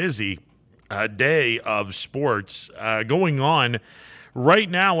busy day of sports going on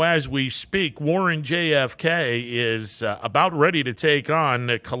right now as we speak. Warren JFK is about ready to take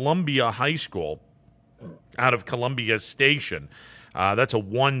on Columbia High School out of Columbia Station. That's a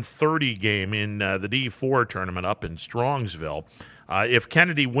 1:30 game in the D4 tournament up in Strongsville. If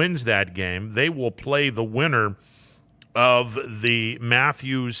Kennedy wins that game, they will play the winner of the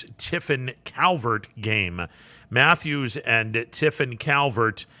Matthews-Tiffin-Calvert game. Matthews and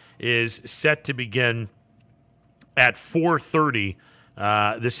Tiffin-Calvert is set to begin at 4:30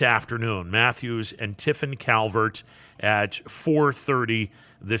 this afternoon. Matthews and Tiffin-Calvert at 4:30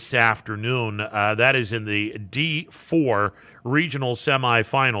 this afternoon. That is in the D4 regional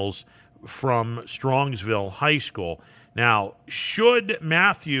semifinals from Strongsville High School. Now, should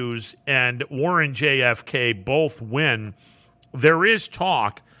Matthews and Warren JFK both win, there is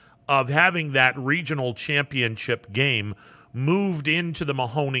talk of having that regional championship game moved into the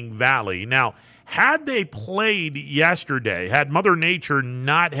Mahoning Valley. Now, had they played yesterday, had Mother Nature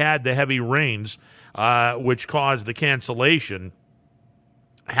not had the heavy rains, which caused the cancellation,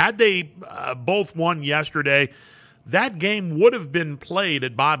 had they both won yesterday, that game would have been played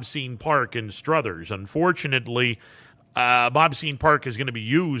at Bob Scene Park in Struthers. Unfortunately, Bob Scene Park is going to be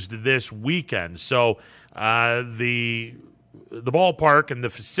used this weekend. So the ballpark and the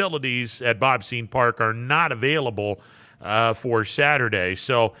facilities at Bob Scene Park are not available for Saturday.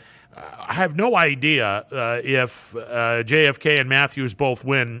 So I have no idea if JFK and Matthews both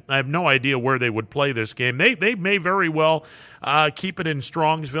win. I have no idea where they would play this game. They may very well keep it in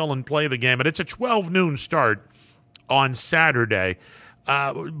Strongsville and play the game. And it's a 12 noon start on Saturday.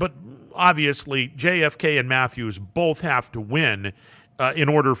 But obviously, JFK and Matthews both have to win in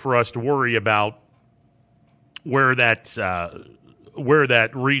order for us to worry about where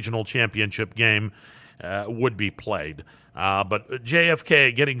that regional championship game would be played. But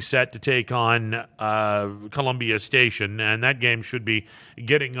JFK getting set to take on Columbia Station, and that game should be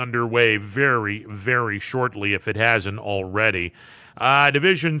getting underway very, very shortly if it hasn't already.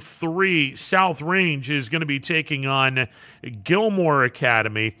 Division III, South Range is going to be taking on Gilmore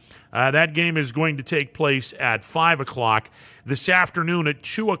Academy. That game is going to take place at 5 o'clock. This afternoon at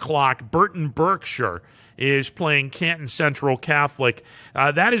 2 o'clock, Burton Berkshire is playing Canton Central Catholic.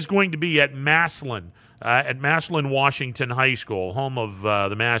 That is going to be at Massillon. At Massillon Washington High School, home of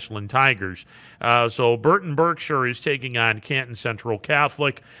the Massillon Tigers. So Burton Berkshire is taking on Canton Central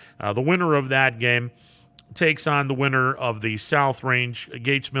Catholic. The winner of that game takes on the winner of the South Range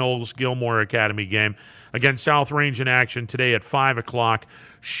Gates Mills Gilmore Academy game. Again, South Range in action today at 5 o'clock.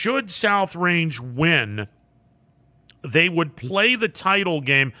 Should South Range win, they would play the title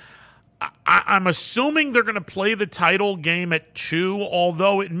game. I'm assuming they're going to play the title game at 2,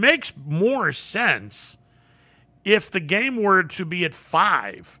 although it makes more sense if the game were to be at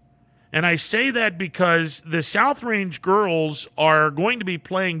 5. And I say that because the South Range girls are going to be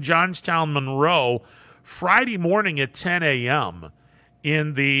playing Johnstown Monroe Friday morning at 10 a.m.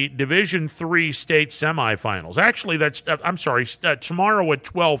 in the Division III state semifinals. Actually, tomorrow at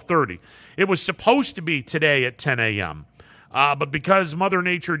 12:30. It was supposed to be today at 10 a.m., but because Mother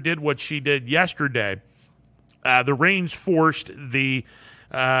Nature did what she did yesterday, the Range forced the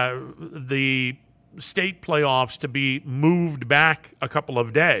state playoffs to be moved back a couple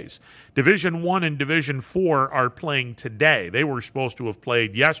of days. Division I and Division IV are playing today. They were supposed to have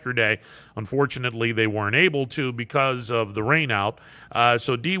played yesterday. Unfortunately, they weren't able to because of the rain out.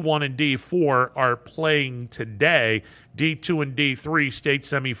 So D1 and D4 are playing today. D2 and D3 state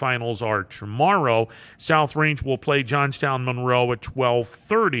semifinals are tomorrow. South Range will play Johnstown Monroe at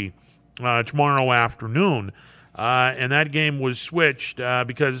 12:30 tomorrow afternoon. And that game was switched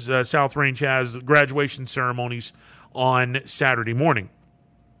because South Range has graduation ceremonies on Saturday morning.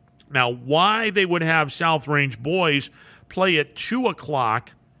 Now, why they would have South Range boys play at 2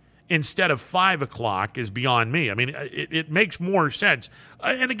 o'clock instead of 5 o'clock is beyond me. I mean, it makes more sense.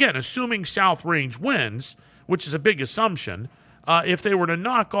 And again, assuming South Range wins, which is a big assumption, if they were to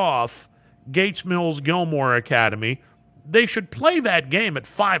knock off Gates Mills Gilmore Academy, they should play that game at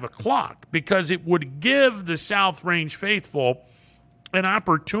 5 o'clock because it would give the South Range faithful an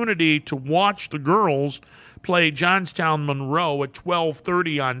opportunity to watch the girls play Johnstown Monroe at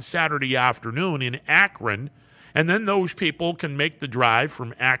 12:30 on Saturday afternoon in Akron, and then those people can make the drive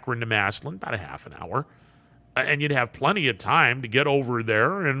from Akron to Massillon, about a half an hour, and you'd have plenty of time to get over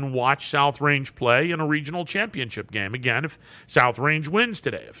there and watch South Range play in a regional championship game. Again, if South Range wins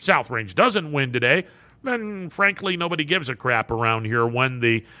today. If South Range doesn't win today, then frankly nobody gives a crap around here when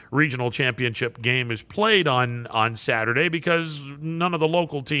the regional championship game is played on Saturday because none of the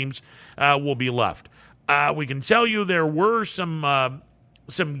local teams will be left. We can tell you there were some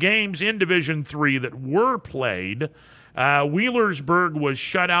games in Division III that were played. Wheelersburg was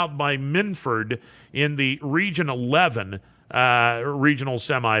shut out by Minford in the Region 11 regional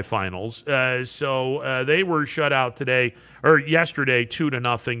semifinals. So they were shut out yesterday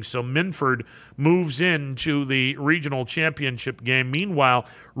 2-0. So Minford moves into the regional championship game. Meanwhile,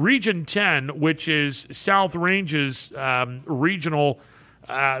 Region 10, which is South Range's regional,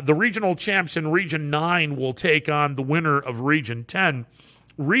 the regional champs in Region 9 will take on the winner of Region 10.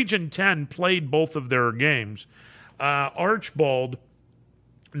 Region 10 played both of their games. Archbold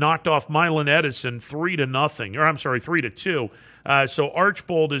knocked off Milan Edison 3-2. So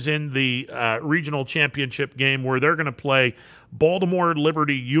Archbold is in the regional championship game where they're going to play Baltimore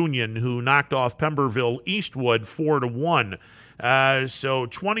Liberty Union, who knocked off Pemberville Eastwood 4-1. So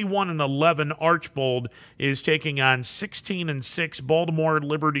 21-11 Archbold is taking on 16-6 Baltimore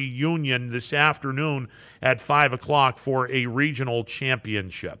Liberty Union this afternoon at 5 o'clock for a regional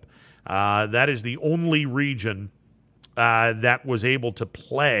championship. That is the only region that was able to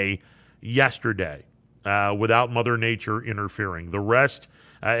play yesterday without Mother Nature interfering. The rest,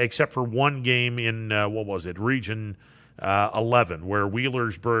 except for one game in, Region 11, where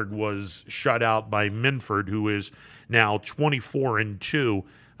Wheelersburg was shut out by Minford, who is now 24-2.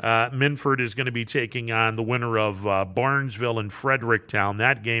 Minford is going to be taking on the winner of Barnesville and Fredericktown.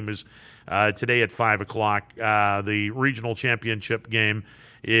 That game is today at 5 o'clock. The regional championship game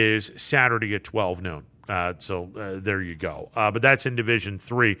is Saturday at 12 noon. So there you go. But that's in Division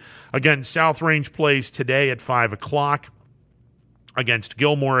III. Again, South Range plays today at 5 o'clock against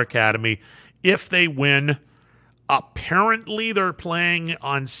Gilmore Academy. If they win, apparently they're playing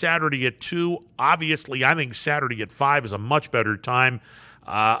on Saturday at 2. Obviously, I think Saturday at 5 is a much better time.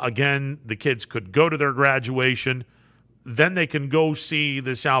 Again, the kids could go to their graduation. Then they can go see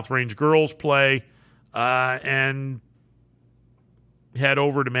the South Range girls play and head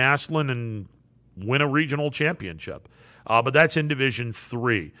over to Massillon and win a regional championship. But that's in Division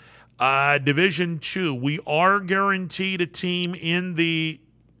III. Division II, we are guaranteed a team in the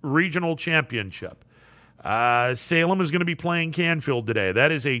regional championship. Salem is going to be playing Canfield today.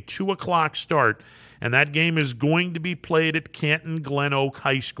 That is a 2 o'clock start, and that game is going to be played at Canton Glen Oak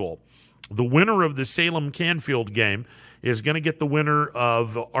High School. The winner of the Salem-Canfield game is going to get the winner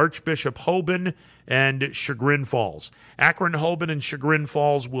of Archbishop Hoban and Chagrin Falls. Akron, Hoban, and Chagrin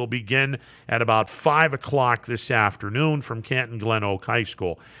Falls will begin at about 5 o'clock this afternoon from Canton Glen Oak High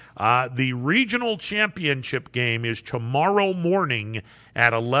School. The regional championship game is tomorrow morning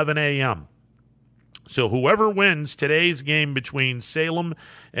at 11 a.m. So whoever wins today's game between Salem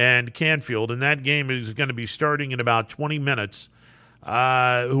and Canfield, and that game is going to be starting in about 20 minutes,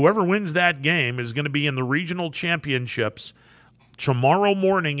 whoever wins that game is going to be in the regional championships tomorrow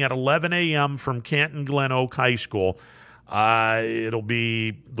morning at 11 a.m. from Canton Glen Oak High School. It'll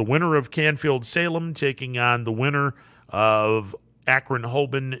be the winner of Canfield-Salem taking on the winner of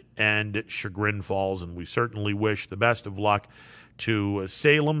Akron-Hoban and Chagrin Falls, and we certainly wish the best of luck to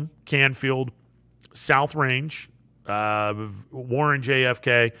Salem, Canfield, South Range, Warren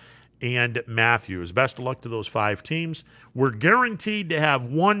JFK, and Matthews. Best of luck to those 5 teams. We're guaranteed to have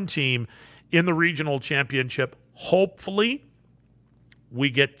one team in the regional championship. Hopefully, we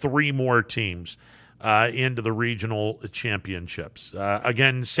get 3 more teams into the regional championships.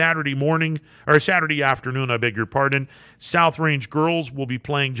 Again, Saturday afternoon, I beg your pardon, South Range girls will be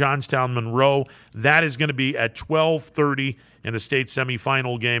playing Johnstown Monroe. That is going to be at 12:30 in the state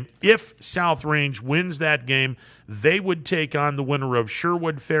semifinal game. If South Range wins that game, they would take on the winner of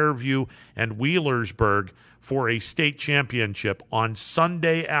Sherwood, Fairview, and Wheelersburg for a state championship on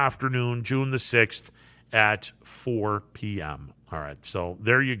Sunday afternoon, June the 6th at 4 p.m. All right, so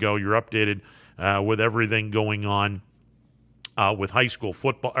there you go. You're updated with everything going on with high school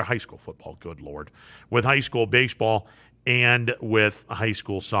football, good Lord, with high school baseball and with high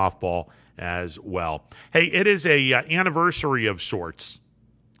school softball as well. Hey, it is a anniversary of sorts.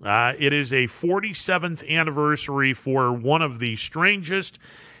 It is a 47th anniversary for one of the strangest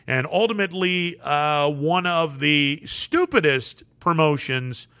and ultimately one of the stupidest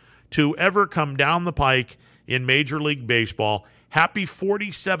promotions to ever come down the pike in Major League Baseball. Happy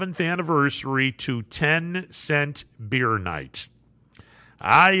 47th anniversary to 10-cent beer night.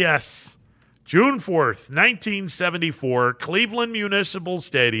 Ah, yes. June 4th, 1974, Cleveland Municipal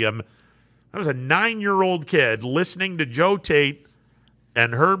Stadium. I was a 9-year-old kid listening to Joe Tate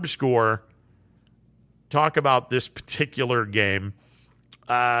and Herb Score talk about this particular game.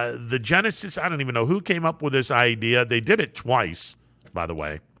 The genesis, I don't even know who came up with this idea. They did it twice, by the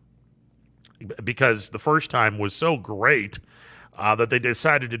way, because the first time was so great that they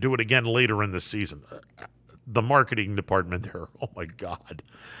decided to do it again later in the season. The marketing department there, oh my God.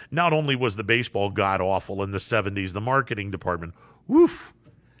 Not only was the baseball god-awful in the 70s, the marketing department, woof,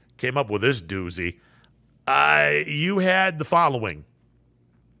 came up with this doozy. You had the following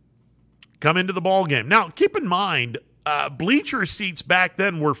come into the ball game. Now, keep in mind, bleacher seats back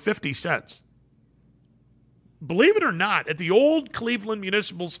then were 50 cents. Believe it or not, at the old Cleveland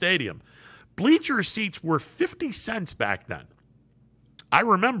Municipal Stadium, bleacher seats were 50 cents back then. I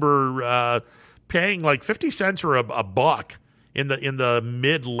remember paying like 50 cents or a buck in the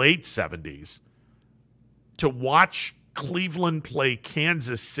mid-late 70s to watch Cleveland play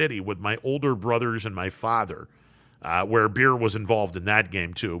Kansas City with my older brothers and my father, where beer was involved in that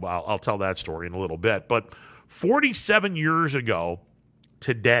game too. I'll tell that story in a little bit. But 47 years ago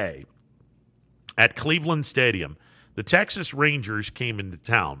today at Cleveland Stadium, the Texas Rangers came into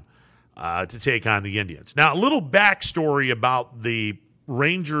town to take on the Indians. Now, a little backstory about the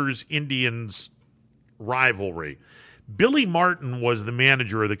Rangers-Indians rivalry. Billy Martin was the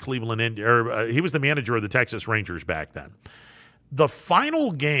manager of the he was the manager of the Texas Rangers back then. The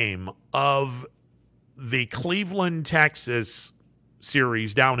final game of the Cleveland-Texas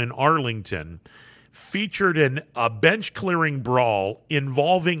series down in Arlington featured a bench-clearing brawl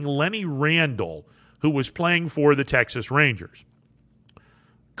involving Lenny Randle, who was playing for the Texas Rangers.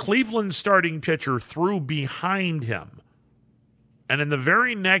 Cleveland's starting pitcher threw behind him. And in the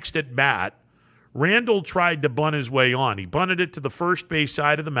very next at bat, Randle tried to bunt his way on. He bunted it to the first base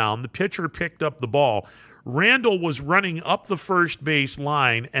side of the mound. The pitcher picked up the ball. Randle was running up the first base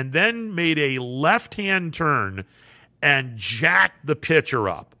line and then made a left-hand turn and jacked the pitcher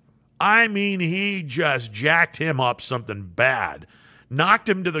up. I mean, he just jacked him up something bad. Knocked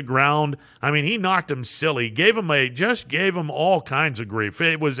him to the ground. I mean, he knocked him silly. Gave him all kinds of grief.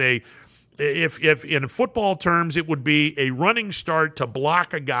 It was if in football terms, it would be a running start to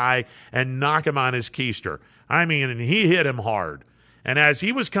block a guy and knock him on his keister. I mean, and he hit him hard. And as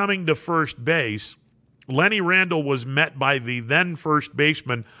he was coming to first base, Lenny Randle was met by the then first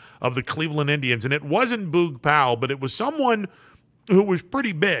baseman of the Cleveland Indians. And it wasn't Boog Powell, but it was someone who was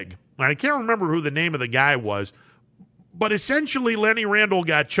pretty big. I can't remember who the name of the guy was, but essentially Lenny Randle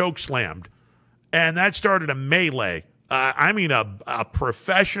got choke slammed. And that started a melee. A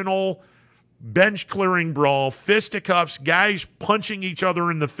professional bench-clearing brawl, fisticuffs, guys punching each other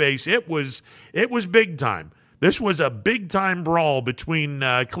in the face. It was big time. This was a big-time brawl between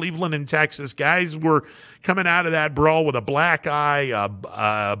Cleveland and Texas. Guys were coming out of that brawl with a black eye,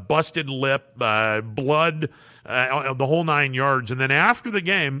 a busted lip, blood, the whole 9 yards. And then after the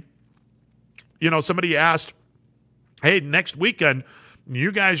game, somebody asked, hey, next weekend,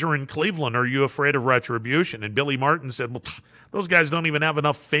 you guys are in Cleveland. Are you afraid of retribution? And Billy Martin said, well, those guys don't even have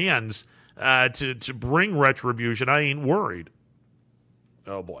enough fans to bring retribution. I ain't worried.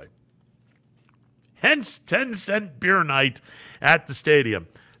 Oh, boy. Hence 10-cent beer night at the stadium.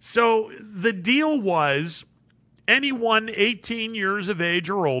 So the deal was anyone 18 years of age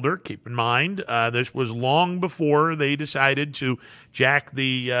or older, keep in mind, this was long before they decided to jack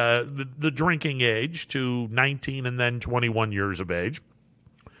the drinking age to 19 and then 21 years of age.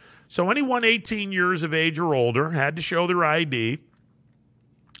 So anyone 18 years of age or older had to show their ID.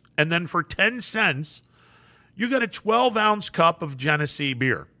 And then for 10 cents, you got a 12-ounce cup of Genesee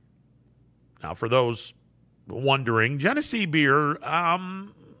beer. Now, for those wondering, Genesee beer,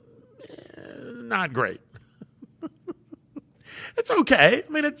 not great. It's okay.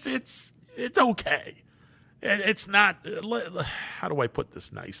 I mean, it's okay. It's not, how do I put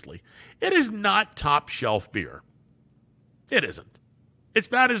this nicely? It is not top shelf beer. It isn't.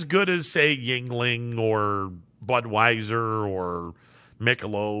 It's not as good as, say, Yuengling or Budweiser or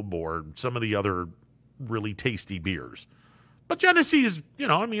Michelob or some of the other really tasty beers. But Genesee is,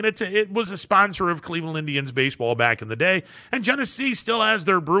 it was a sponsor of Cleveland Indians baseball back in the day, and Genesee still has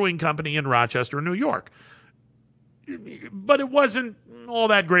their brewing company in Rochester, New York. But it wasn't all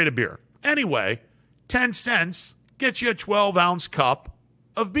that great a beer. Anyway, 10 cents gets you a 12-ounce cup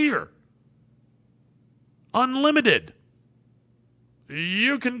of beer. Unlimited.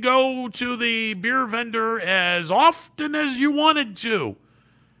 You can go to the beer vendor as often as you wanted to,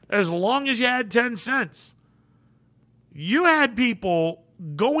 as long as you had 10 cents. You had people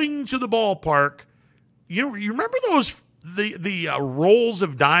going to the ballpark. You remember those the rolls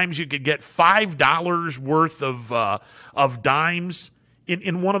of dimes? You could get $5 worth of dimes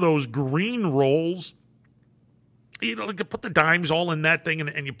in one of those green rolls. You put the dimes all in that thing,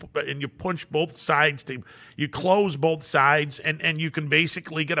 and you punch both sides. You close both sides, and you can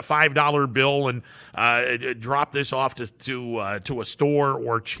basically get a $5 bill and drop this off to a store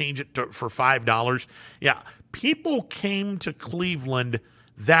or change it for $5. Yeah, people came to Cleveland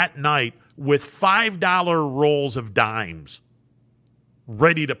that night with $5 rolls of dimes,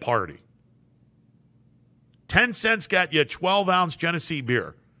 ready to party. 10 cents got you a 12-ounce Genesee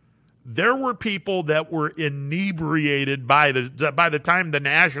beer. There were people that were inebriated by the time the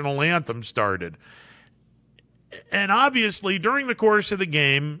national anthem started. And obviously, during the course of the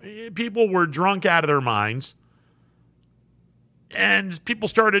game, people were drunk out of their minds, and people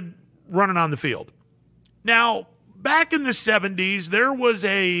started running on the field. Now, back in the 70s, there was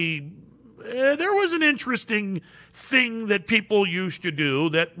an interesting thing that people used to do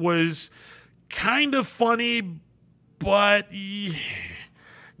that was kind of funny, but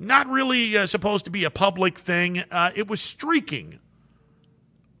not really supposed to be a public thing. It was streaking.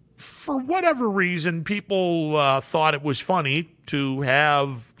 For whatever reason, people thought it was funny to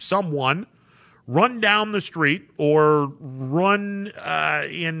have someone run down the street or run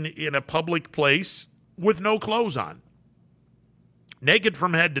in a public place with no clothes on, naked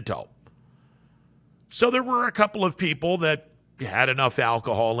from head to toe. So there were a couple of people that had enough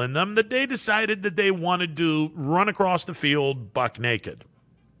alcohol in them that they decided that they wanted to run across the field buck naked.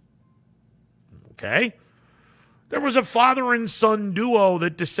 Okay? There was a father and son duo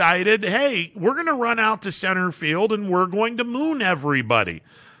that decided, hey, we're going to run out to center field and we're going to moon everybody.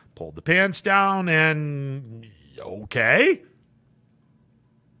 Pulled the pants down and okay.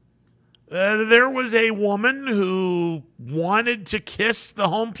 There was a woman who wanted to kiss the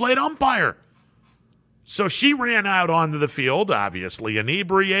home plate umpire. So she ran out onto the field, obviously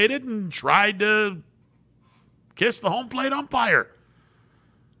inebriated, and tried to kiss the home plate umpire.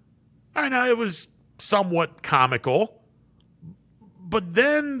 I know it was somewhat comical, but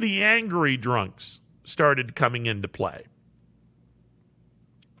then the angry drunks started coming into play.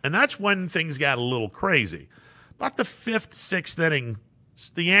 And that's when things got a little crazy. About the 5th, 6th inning,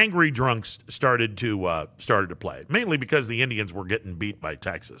 the angry drunks started to play, mainly because the Indians were getting beat by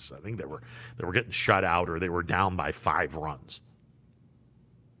Texas. I think they were getting shut out, or they were down by 5 runs.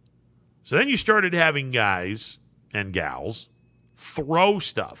 So then you started having guys and gals throw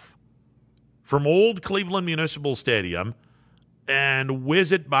stuff from old Cleveland Municipal Stadium and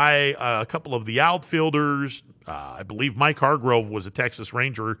whiz it by a couple of the outfielders. I believe Mike Hargrove was a Texas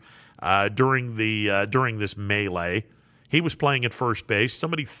Ranger during this melee. He was playing at first base.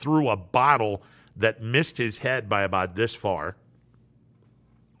 Somebody threw a bottle that missed his head by about this far.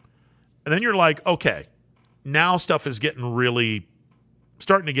 And then you're like, okay, now stuff is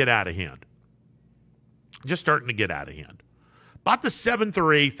starting to get out of hand. Just starting to get out of hand. About the 7th or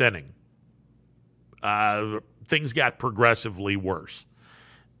 8th inning, things got progressively worse.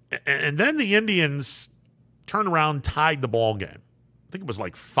 And then the Indians turned around, tied the ball game. I think it was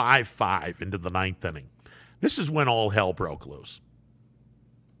like 5-5 into the 9th inning. This is when all hell broke loose.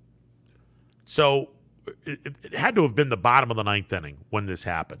 So it had to have been the bottom of the ninth inning when this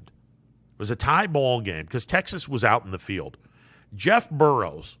happened. It was a tie ball game because Texas was out in the field. Jeff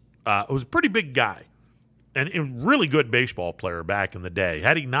Burroughs was a pretty big guy and a really good baseball player back in the day.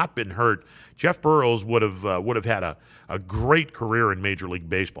 Had he not been hurt, Jeff Burroughs would have had a great career in Major League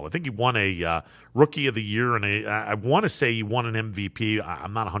Baseball. I think he won a Rookie of the Year, and I want to say he won an MVP.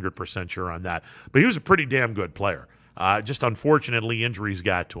 I'm not 100% sure on that, but he was a pretty damn good player. Just unfortunately, injuries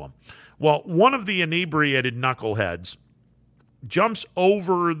got to him. Well, one of the inebriated knuckleheads jumps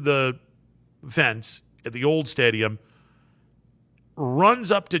over the fence at the old stadium,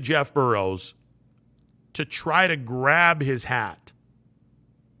 runs up to Jeff Burroughs to try to grab his hat.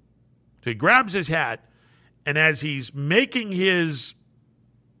 So he grabs his hat, and as he's making his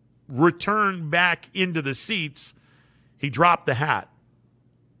return back into the seats, he dropped the hat.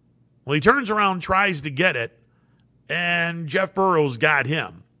 Well, he turns around, tries to get it, and Jeff Burroughs got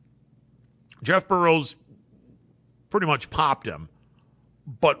him. Jeff Burroughs pretty much popped him,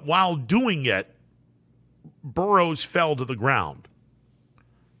 but while doing it, Burroughs fell to the ground.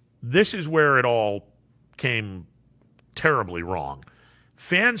 This is where it all came terribly wrong.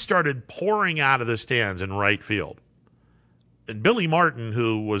 Fans started pouring out of the stands in right field. And Billy Martin,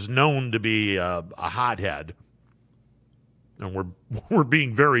 who was known to be a hothead, and we're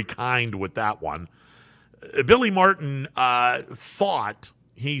being very kind with that one, Billy Martin thought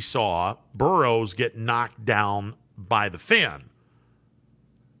he saw Burroughs get knocked down by the fan.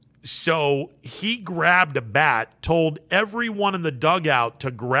 So he grabbed a bat, told everyone in the dugout to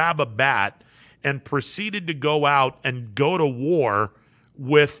grab a bat, and proceeded to go out and go to war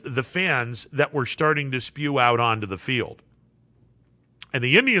with the fans that were starting to spew out onto the field. And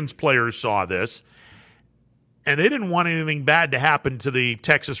the Indians players saw this, and they didn't want anything bad to happen to the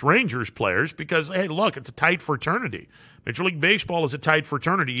Texas Rangers players because, hey, look, it's a tight fraternity. Major League Baseball is a tight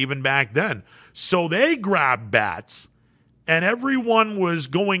fraternity even back then. So they grabbed bats, and everyone was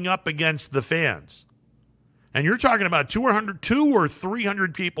going up against the fans. And you're talking about 200 or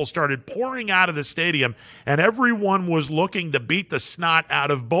 300 people started pouring out of the stadium, and everyone was looking to beat the snot out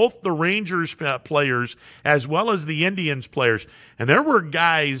of both the Rangers players as well as the Indians players. And there were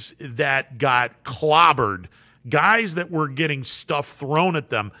guys that got clobbered, guys that were getting stuff thrown at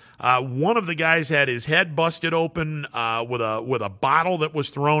them. One of the guys had his head busted open with a bottle that was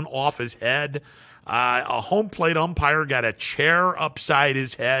thrown off his head. A home plate umpire got a chair upside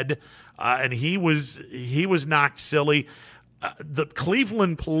his head. And he was knocked silly. The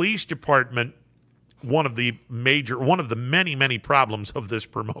Cleveland Police Department, one of the many problems of this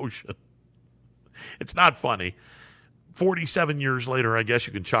promotion. It's not funny. 47 years later, I guess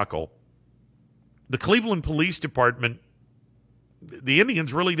you can chuckle. The Cleveland Police Department, the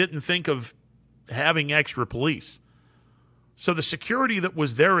Indians really didn't think of having extra police. So the security that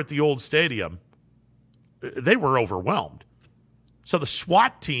was there at the old stadium, they were overwhelmed. So the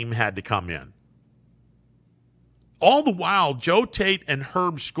SWAT team had to come in. All the while, Joe Tate and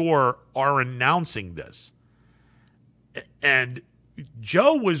Herb Score are announcing this. And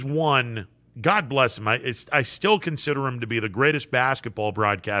Joe was one, God bless him, I still consider him to be the greatest basketball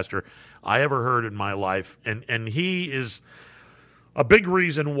broadcaster I ever heard in my life. And he is a big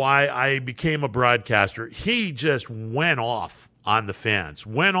reason why I became a broadcaster. He just went off on the fans,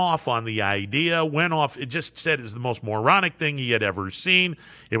 went off on the idea, went off. It just said it's the most moronic thing he had ever seen.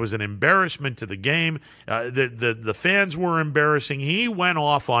 It was an embarrassment to the game. The fans were embarrassing. He went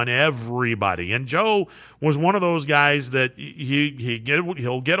off on everybody. And Joe was one of those guys that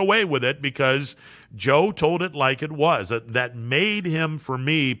he'll get away with it because Joe told it like it was. That made him, for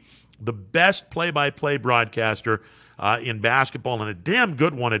me, the best play-by-play broadcaster in basketball, and a damn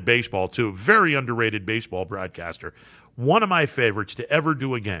good one at baseball, too. Very underrated baseball broadcaster. One of my favorites to ever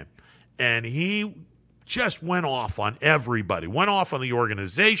do a game. And he just went off on everybody, went off on the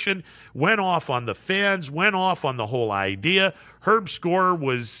organization, went off on the fans, went off on the whole idea. Herb Score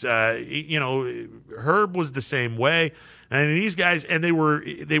was, Herb was the same way. And these guys, and they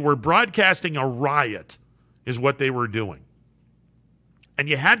were broadcasting a riot is what they were doing. And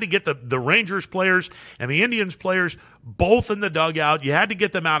you had to get the Rangers players and the Indians players both in the dugout. You had to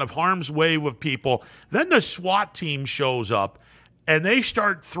get them out of harm's way with people. Then the SWAT team shows up, and they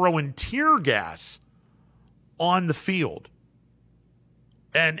start throwing tear gas on the field.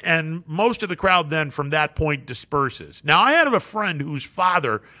 And most of the crowd then from that point disperses. Now, I had a friend whose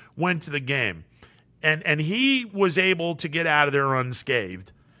father went to the game, and he was able to get out of there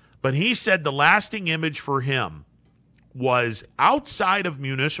unscathed. But he said the lasting image for him was outside of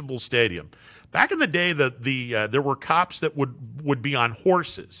Municipal Stadium. Back in the day, there were cops that would be on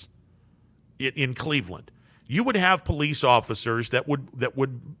horses in Cleveland. You would have police officers that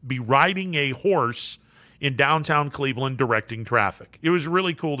would be riding a horse in downtown Cleveland directing traffic. It was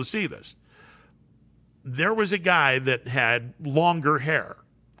really cool to see this. There was a guy that had longer hair.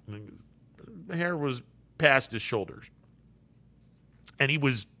 The hair was past his shoulders. And he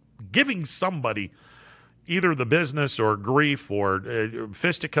was giving somebody either the business or grief or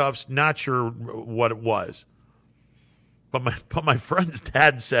fisticuffs, not sure what it was. But my friend's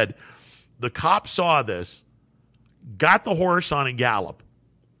dad said the cop saw this, got the horse on a gallop,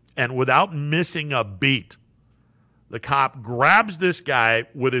 and without missing a beat, the cop grabs this guy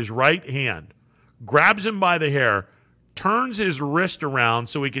with his right hand, grabs him by the hair, turns his wrist around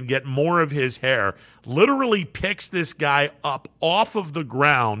so he can get more of his hair, literally picks this guy up off of the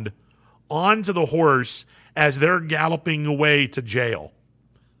ground onto the horse as they're galloping away to jail.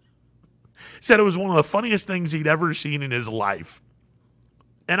 Said it was one of the funniest things he'd ever seen in his life.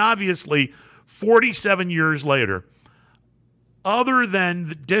 And obviously, 47 years later, other than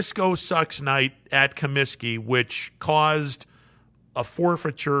the Disco Sucks night at Comiskey, which caused a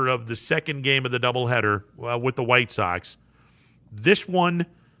forfeiture of the second game of the doubleheader with the White Sox. This one,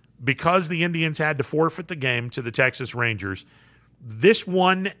 because the Indians had to forfeit the game to the Texas Rangers, this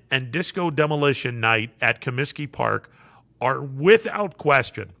one and Disco Demolition Night at Comiskey Park are without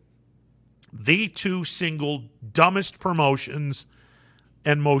question the two single dumbest promotions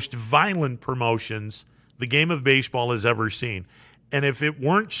and most violent promotions the game of baseball has ever seen. And if it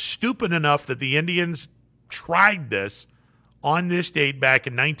weren't stupid enough that the Indians tried this on this date back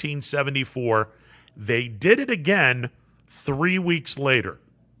in 1974, they did it again 3 weeks later.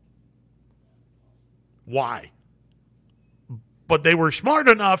 Why? But they were smart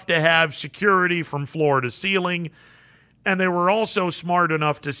enough to have security from floor to ceiling, and they were also smart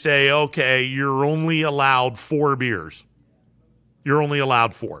enough to say, okay, you're only allowed 4 beers. You're only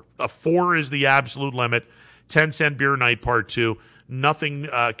allowed 4. 4 is the absolute limit. 10-cent beer night part 2. Nothing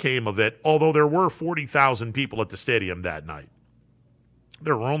came of it, although there were 40,000 people at the stadium that night.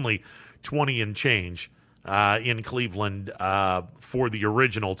 There were only 20 and change in Cleveland for the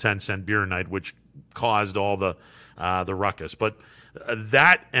original 10-cent beer night, which caused all the ruckus. But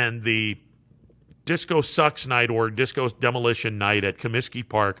that and the Disco Sucks night or Disco Demolition night at Comiskey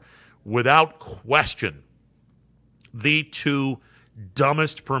Park, without question, the two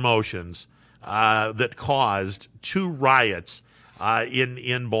dumbest promotions that caused 2 riots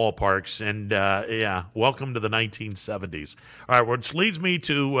in ballparks. And, welcome to the 1970s. All right, which leads me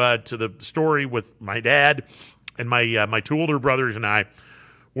to the story with my dad and my 2 older brothers and I.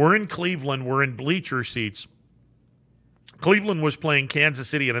 We're in Cleveland. We're in bleacher seats. Cleveland was playing Kansas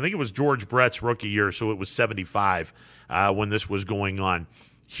City, and I think it was George Brett's rookie year, so it was 75 when this was going on.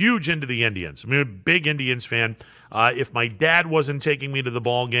 Huge into the Indians. I mean, a big Indians fan. If my dad wasn't taking me to the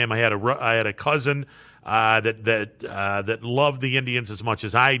ball game, I had a cousin that loved the Indians as much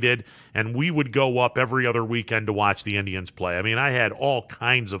as I did, and we would go up every other weekend to watch the Indians play. I mean, I had all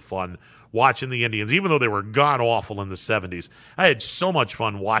kinds of fun watching the Indians, even though they were god-awful in the 70s. I had so much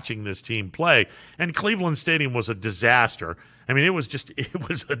fun watching this team play, and Cleveland Stadium was a disaster. I mean, it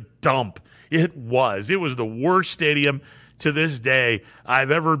was a dump. It was the worst stadium to this day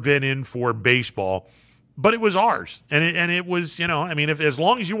I've ever been in for baseball. But it was ours, and it was, as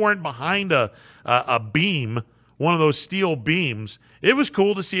long as you weren't behind a beam, one of those steel beams, it was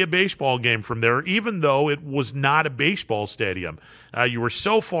cool to see a baseball game from there, even though it was not a baseball stadium. You were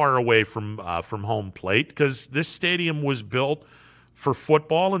so far away from home plate because this stadium was built for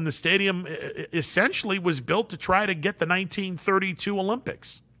football, and the stadium essentially was built to try to get the 1932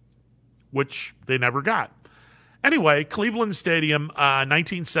 Olympics, which they never got. Anyway, Cleveland Stadium,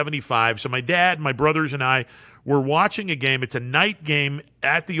 1975. So my dad, my brothers, and I were watching a game. It's a night game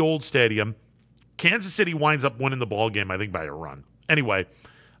at the old stadium. Kansas City winds up winning the ball game, I think, by a run. Anyway,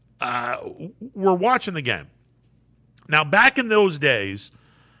 we're watching the game. Now, back in those days,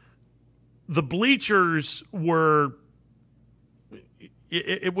 the bleachers were –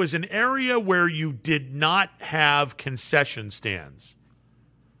 it was an area where you did not have concession stands.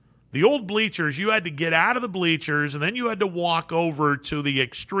 The old bleachers, you had to get out of the bleachers, and then you had to walk over to the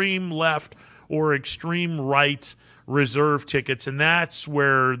extreme left or extreme right reserve tickets, and that's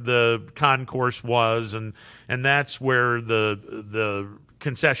where the concourse was, and that's where the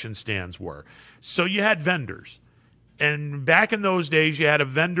concession stands were. So you had vendors. And back in those days, you had a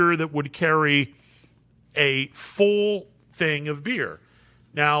vendor that would carry a full thing of beer.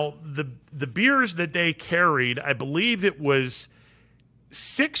 Now, the beers that they carried, I believe it was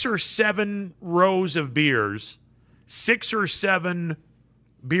 6 or 7 rows of beers, 6 or 7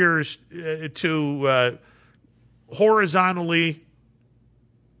 beers to horizontally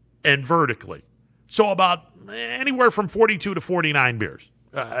and vertically. So about anywhere from 42 to 49 beers.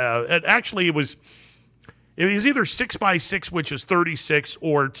 Actually, it was It was either 6x6, which is 36,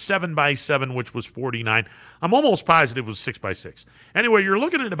 or 7x7, which was 49. I'm almost positive it was 6x6. Anyway, you're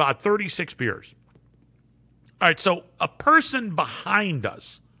looking at about 36 beers. All right, so a person behind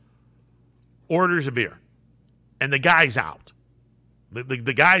us orders a beer, and the guy's out.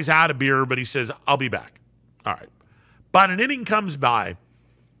 The guy's out of beer, but he says, I'll be back. All right. About an inning goes by,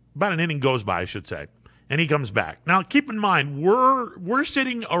 I should say, and he comes back. Now, keep in mind, we're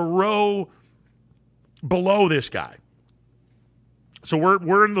sitting a row below this guy. So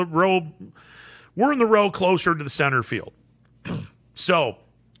we're in the row closer to the center field. So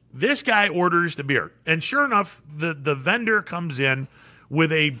this guy orders the beer, and sure enough, the vendor comes in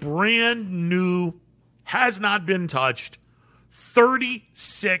with a brand new, has not been touched,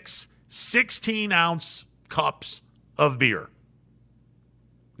 36 16-ounce cups of beer.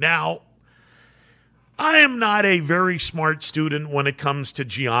 Now, I am not a very smart student when it comes to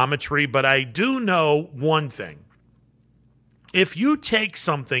geometry, but I do know one thing. If you take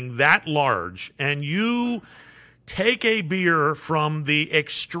something that large and you take a beer from the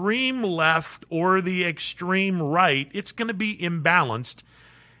extreme left or the extreme right, it's going to be imbalanced.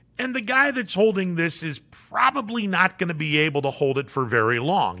 And the guy that's holding this is probably not going to be able to hold it for very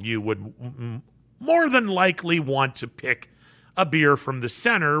long. You would more than likely want to pick a beer from the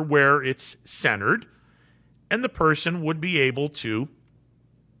center where it's centered, and the person would be able to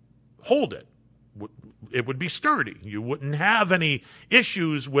hold it. It would be sturdy. You wouldn't have any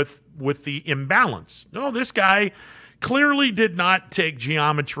issues with the imbalance. No, this guy clearly did not take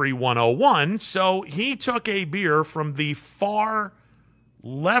Geometry 101, so he took a beer from the far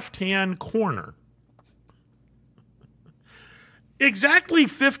left-hand corner. Exactly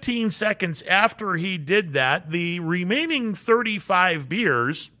 15 seconds after he did that, the remaining 35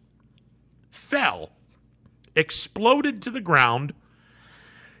 beers fell, exploded to the ground,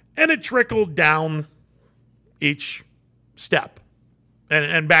 and it trickled down each step.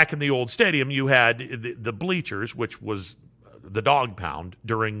 And back in the old stadium, you had the bleachers, which was the dog pound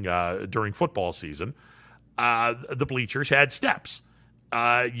during football season. The bleachers had steps.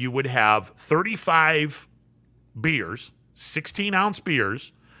 You would have 35 beers, 16-ounce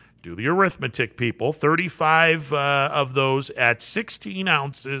beers. Do the arithmetic, people. 35 of those at 16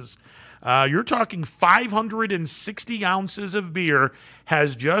 ounces. You're talking 560 ounces of beer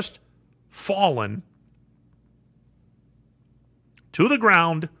has just fallen to the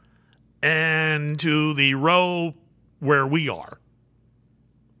ground and to the row where we are.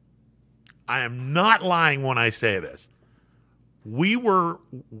 I am not lying when I say this. We were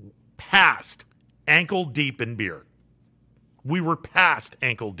past ankle deep in beer. We were past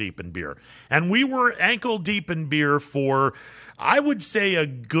ankle deep in beer. And we were ankle deep in beer for, I would say, a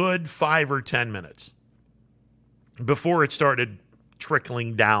good 5 or 10 minutes before it started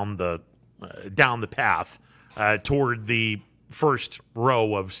trickling down the path toward the first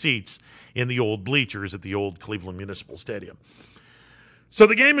row of seats in the old bleachers at the old Cleveland Municipal Stadium. So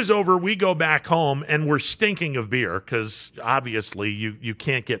the game is over. We go back home, and we're stinking of beer because obviously you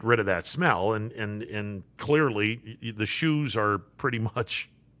can't get rid of that smell, and clearly the shoes are pretty much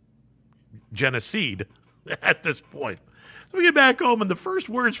Genesee at this point. So we get back home, and the first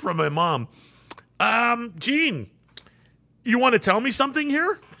words from my mom, Gene, you want to tell me something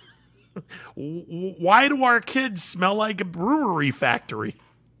here? Why do our kids smell like a brewery factory?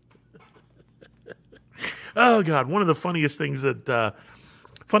 Oh, God, one of the funniest things that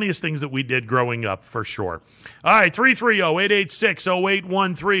we did growing up, for sure. All right,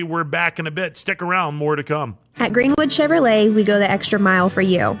 330-886-0813. We're back in a bit. Stick around. More to come. At Greenwood Chevrolet, we go the extra mile for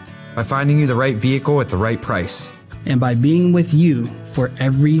you. By finding you the right vehicle at the right price. And by being with you for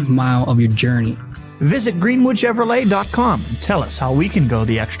every mile of your journey. Visit greenwoodchevrolet.com and tell us how we can go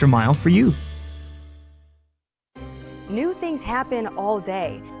the extra mile for you. New things happen all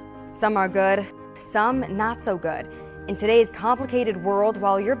day. Some are good, some not so good. In today's complicated world,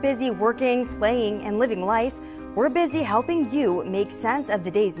 while you're busy working, playing, and living life, we're busy helping you make sense of the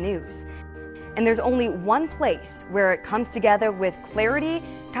day's news. And there's only one place where it comes together with clarity,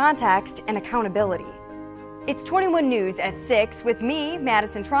 context, and accountability. It's 21 News at 6 with me,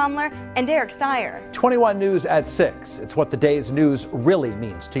 Madison Tromler, and Derek Steyer. 21 News at 6. It's what the day's news really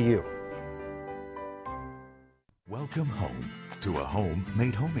means to you. Welcome home to a home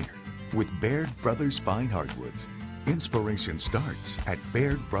made homier with Baird Brothers Fine Hardwoods. Inspiration starts at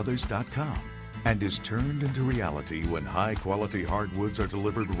BairdBrothers.com and is turned into reality when high-quality hardwoods are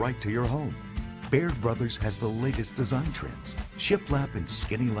delivered right to your home. Baird Brothers has the latest design trends, shiplap and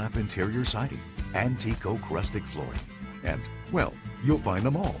skinny lap interior siding, antique oak rustic flooring, and, well, you'll find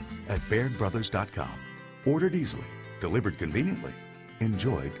them all at BairdBrothers.com. Ordered easily, delivered conveniently,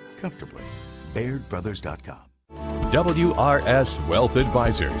 enjoyed comfortably. BairdBrothers.com. WRS Wealth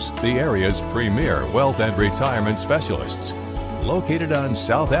Advisors, the area's premier wealth and retirement specialists. Located on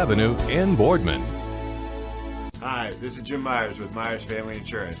South Avenue in Boardman. Hi, this is Jim Myers with Myers Family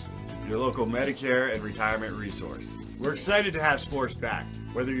Insurance, your local Medicare and retirement resource. We're excited to have sports back.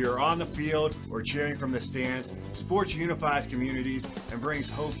 Whether you're on the field or cheering from the stands, sports unifies communities and brings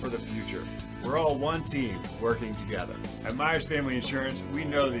hope for the future. We're all one team working together. At Myers Family Insurance, we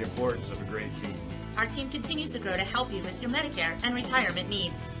know the importance of a great team. Our team continues to grow to help you with your Medicare and retirement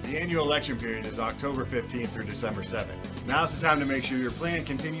needs. The annual election period is October 15th through December 7th. Now's the time to make sure your plan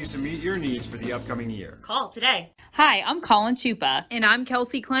continues to meet your needs for the upcoming year. Call today. Hi, I'm Colin Chupa. And I'm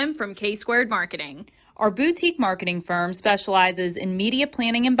Kelsey Clem from K-Squared Marketing. Our boutique marketing firm specializes in media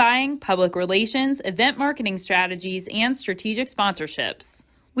planning and buying, public relations, event marketing strategies, and strategic sponsorships.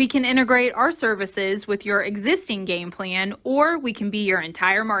 We can integrate our services with your existing game plan, or we can be your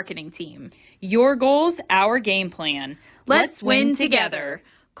entire marketing team. Your goals, our game plan. Let's win together.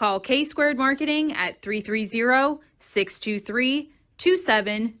 Call K-Squared Marketing at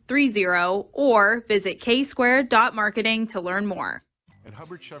 330-623-2730 or visit ksquared.marketing to learn more. At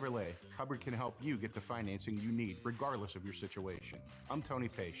Hubbard Chevrolet, Hubbard can help you get the financing you need regardless of your situation. I'm Tony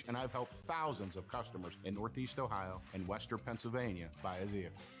Page, and I've helped thousands of customers in Northeast Ohio and Western Pennsylvania buy a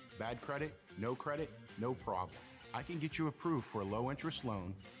vehicle. Bad credit, no problem. I can get you approved for a low-interest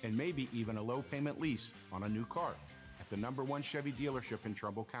loan and maybe even a low-payment lease on a new car at the #1 Chevy dealership in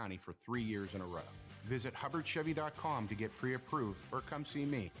Trumbull County for 3 years in a row. Visit HubbardChevy.com to get pre-approved or come see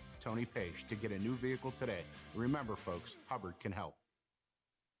me, Tony Page, to get a new vehicle today. Remember, folks, Hubbard can help.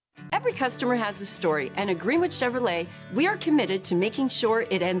 Every customer has a story, and at Greenwood Chevrolet, we are committed to making sure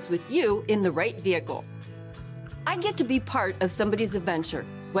it ends with you in the right vehicle. I get to be part of somebody's adventure,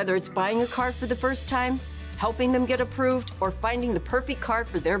 whether it's buying a car for the first time, helping them get approved, or finding the perfect car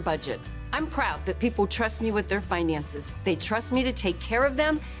for their budget. I'm proud that people trust me with their finances. They trust me to take care of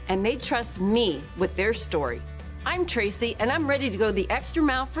them, and they trust me with their story. I'm Tracy, and I'm ready to go the extra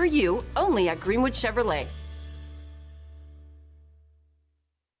mile for you, only at Greenwood Chevrolet.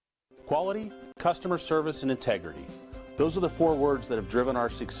 Quality, customer service, and integrity. Those are the 4 words that have driven our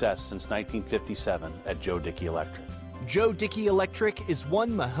success since 1957 at Joe Dickey Electric. Joe Dickey Electric is one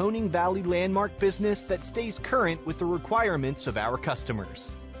Mahoning Valley landmark business that stays current with the requirements of our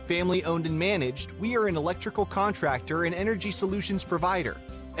customers. Family owned and managed, we are an electrical contractor and energy solutions provider.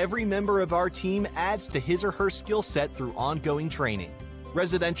 Every member of our team adds to his or her skill set through ongoing training.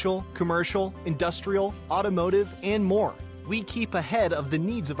 Residential, commercial, industrial, automotive, and more. We keep ahead of the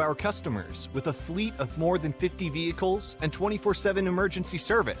needs of our customers with a fleet of more than 50 vehicles and 24/7 emergency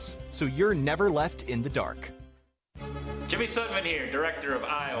service, so you're never left in the dark. Jimmy Sudman here, Director of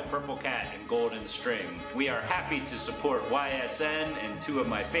Isle, Purple Cat, and Golden String. We are happy to support YSN and 2 of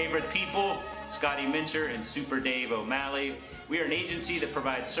my favorite people, Scotty Mincher and Super Dave O'Malley. We are an agency that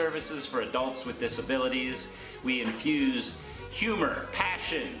provides services for adults with disabilities. We infuse humor,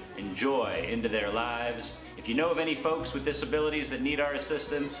 passion, and joy into their lives. If you know of any folks with disabilities that need our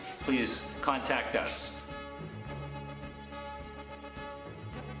assistance, please contact us.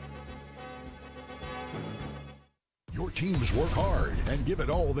 Your teams work hard and give it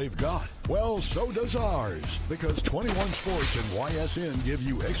all they've got. Well, so does ours, because 21 Sports and YSN give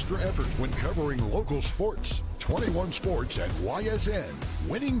you extra effort when covering local sports. 21 Sports and YSN,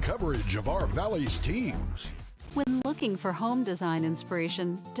 winning coverage of our Valley's teams. When looking for home design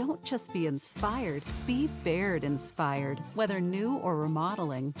inspiration, don't just be inspired, be Baird inspired. Whether new or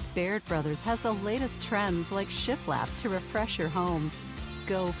remodeling, Baird Brothers has the latest trends like shiplap to refresh your home.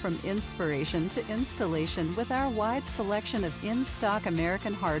 Go from inspiration to installation with our wide selection of in-stock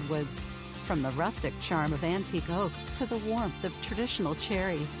American hardwoods. From the rustic charm of antique oak to the warmth of traditional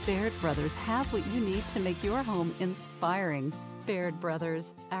cherry, Baird Brothers has what you need to make your home inspiring. Baird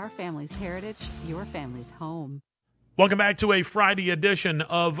Brothers, our family's heritage, your family's home. Welcome back to a Friday edition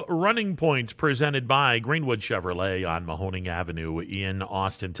of Running Points presented by Greenwood Chevrolet on Mahoning Avenue in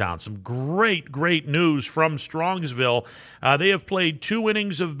Austintown. Some great news from Strongsville. They have played 2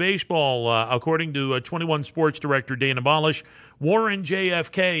 innings of baseball, according to 21 Sports Director Dana Balish. Warren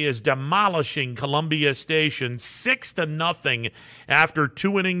JFK is demolishing Columbia Station 6-0 after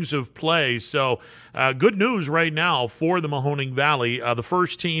 2 innings of play. So good news right now for the Mahoning Valley. The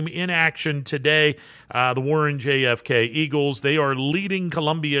first team in action today, the Warren JFK Eagles. They are leading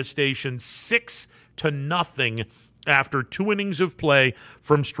Columbia Station 6-0 after 2 innings of play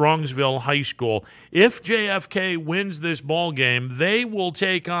from Strongsville High School. If JFK wins this ball game, they will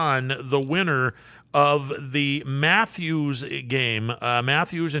take on the winner of the Matthews game,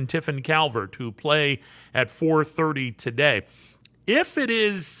 Matthews and Tiffin Calvert, who play at 4:30 today. If it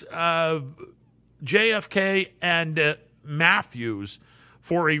is JFK and Matthews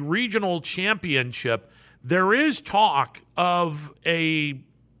for a regional championship, there is talk of a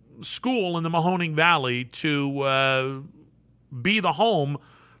school in the Mahoning Valley to be the home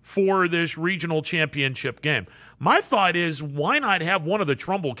for this regional championship game. My thought is, why not have one of the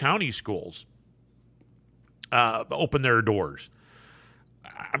Trumbull County schools open their doors?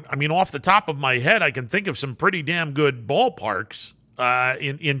 I mean, off the top of my head, I can think of some pretty damn good ballparks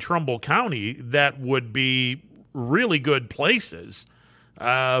in Trumbull County that would be really good places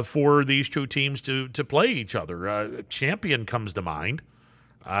for these two teams to play each other. Champion comes to mind.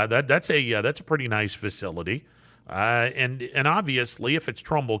 That's a pretty nice facility. And obviously, if it's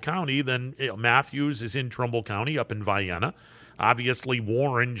Trumbull County, then Matthews is in Trumbull County up in Vienna. Obviously,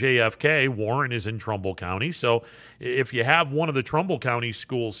 Warren, JFK, Warren is in Trumbull County. So if you have one of the Trumbull County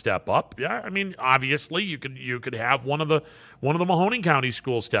schools step up, yeah, I mean, obviously you could have one of the Mahoning County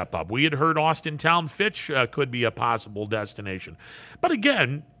schools step up. We had heard Austintown Fitch could be a possible destination. But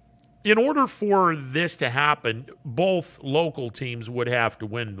again, in order for this to happen, both local teams would have to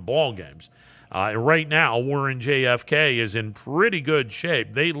win the ball games. Right now, Warren JFK is in pretty good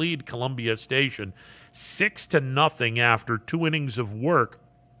shape. They lead Columbia Station 6-0 after 2 innings of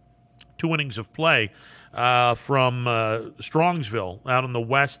play from Strongsville out on the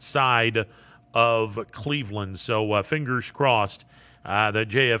west side of Cleveland. So fingers crossed that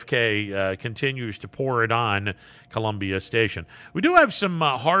JFK continues to pour it on Columbia Station. We do have some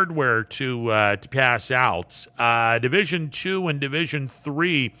hardware to pass out. Division II and Division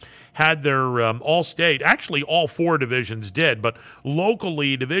III had their all-state. Actually, all 4 divisions did, but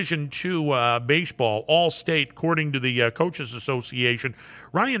locally, Division II baseball, all-state, according to the Coaches Association,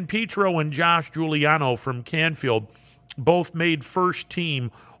 Ryan Petro and Josh Giuliano from Canfield both made first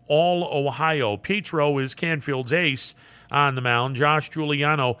team All-Ohio. Petro is Canfield's ace on the mound. Josh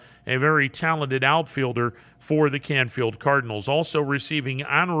Giuliano, a very talented outfielder for the Canfield Cardinals. Also receiving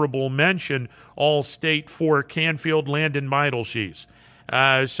honorable mention All-State for Canfield, Landon Beidelshees.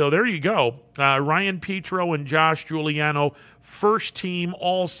 So there you go. Ryan Petro and Josh Giuliano, first team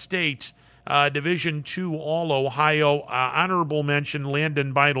All-State, Division II All-Ohio. Honorable mention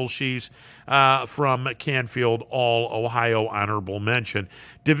Landon Beidelshees from Canfield, All-Ohio, honorable mention.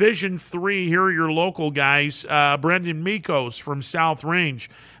 Division III, here are your local guys. Brendan Mikos from South Range.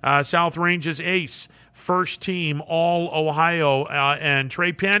 South Range's ace, first team All-Ohio, and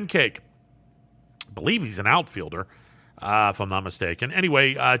Trey Pancake. I believe he's an outfielder, if I'm not mistaken.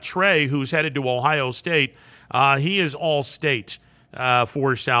 Anyway, Trey, who's headed to Ohio State, he is All-State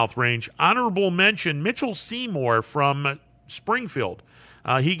for South Range. Honorable mention, Mitchell Seymour from Springfield.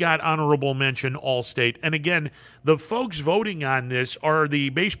 He got honorable mention All-State. And again, the folks voting on this are the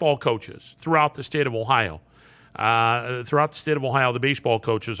baseball coaches throughout the state of Ohio. Throughout the state of Ohio, the baseball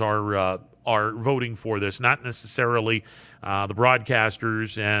coaches are voting for this, not necessarily the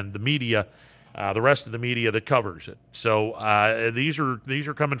broadcasters and the media, the rest of the media that covers it. So these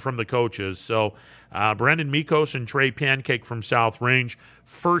are coming from the coaches. So Brendan Mikos and Trey Pancake from South Range,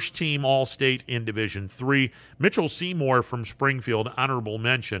 first team All-State in Division III. Mitchell Seymour from Springfield, honorable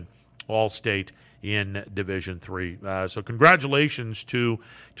mention All-State in Division III. So congratulations to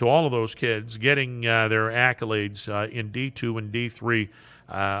all of those kids getting their accolades in D2 and D3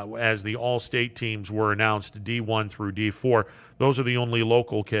 as the All-State teams were announced, D1 through D4. Those are the only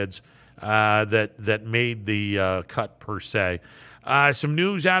local kids that made the cut per se. Some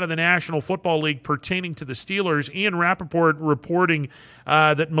news out of the National Football League pertaining to the Steelers. Ian Rappaport reporting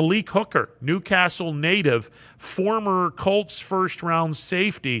that Malik Hooker, Newcastle native, former Colts first-round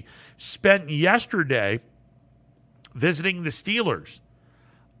safety, spent yesterday visiting the Steelers.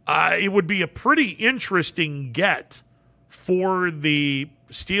 It would be a pretty interesting get for the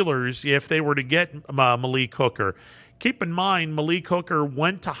Steelers if they were to get Malik Hooker. Keep in mind, Malik Hooker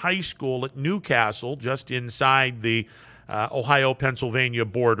went to high school at Newcastle, just inside the Ohio-Pennsylvania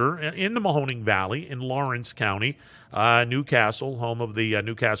border, in the Mahoning Valley in Lawrence County. Newcastle, home of the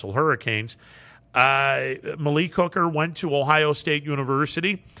Newcastle Hurricanes. Malik Hooker went to Ohio State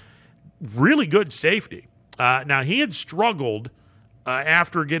University. Really good safety. Now, he had struggled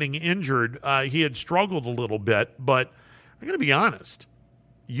after getting injured. He had struggled a little bit, but I'm going to be honest.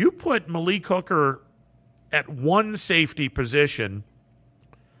 You put Malik Hooker at one safety position,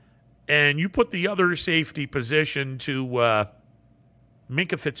 and you put the other safety position to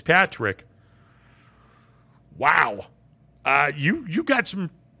Minkah Fitzpatrick. Wow, you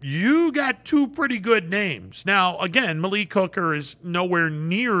got two pretty good names. Now, again, Malik Hooker is nowhere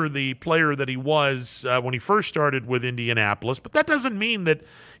near the player that he was when he first started with Indianapolis, but that doesn't mean that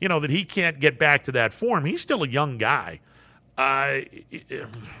that he can't get back to that form. He's still a young guy.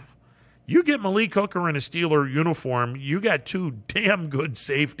 You get Malik Hooker in a Steeler uniform, you got two damn good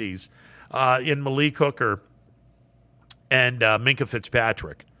safeties in Malik Hooker and Minkah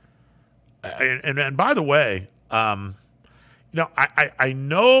Fitzpatrick. And by the way, I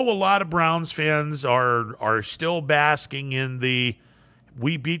know a lot of Browns fans are still basking in the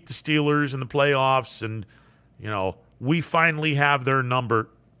we beat the Steelers in the playoffs and, we finally have their number.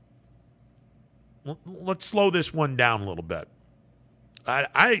 Let's slow this one down a little bit.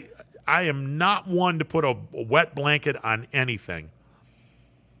 I am not one to put a wet blanket on anything.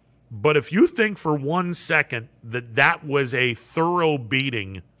 But if you think for 1 second that was a thorough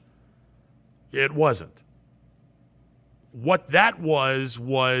beating, it wasn't. What that was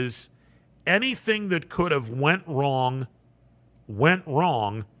anything that could have went wrong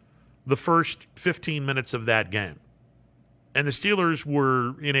the first 15 minutes of that game. And the Steelers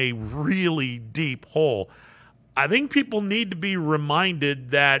were in a really deep hole. I think people need to be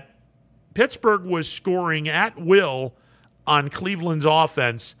reminded that Pittsburgh was scoring at will on Cleveland's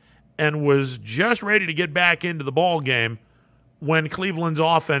offense and was just ready to get back into the ball game when Cleveland's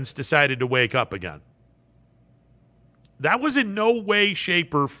offense decided to wake up again. That was in no way,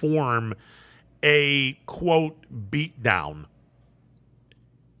 shape, or form a, quote, beatdown.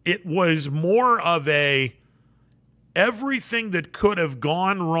 It was more of a everything that could have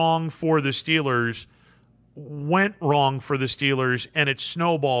gone wrong for the Steelers went wrong for the Steelers, and it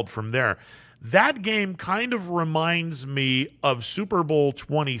snowballed from there. That game kind of reminds me of Super Bowl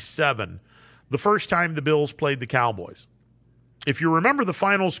 27, the first time the Bills played the Cowboys. If you remember, the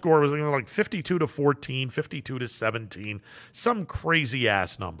final score was like 52-14, 52-17, some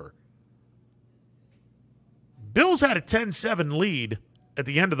crazy-ass number. Bills had a 10-7 lead at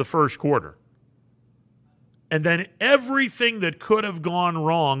the end of the first quarter. And then everything that could have gone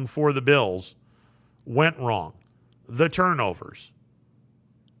wrong for the Bills went wrong. The turnovers,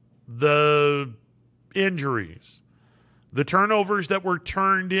 the injuries, the turnovers that were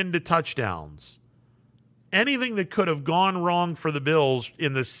turned into touchdowns. Anything that could have gone wrong for the Bills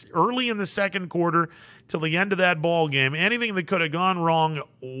early in the second quarter till the end of that ball game, anything that could have gone wrong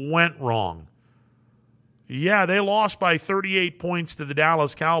went wrong. Yeah, they lost by 38 points to the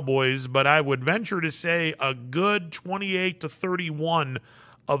Dallas Cowboys, but I would venture to say a good 28-31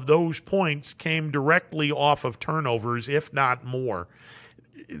 of those points came directly off of turnovers, if not more.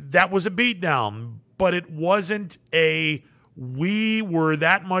 That was a beatdown, but it wasn't a we were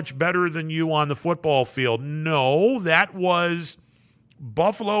that much better than you on the football field. No, that was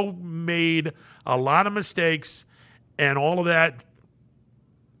Buffalo made a lot of mistakes, and all of that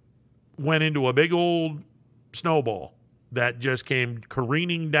went into a big old snowball that just came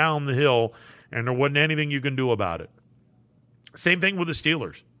careening down the hill, and there wasn't anything you can do about it. Same thing with the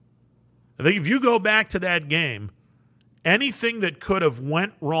Steelers. I think if you go back to that game, anything that could have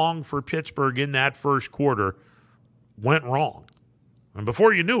went wrong for Pittsburgh in that first quarter went wrong. And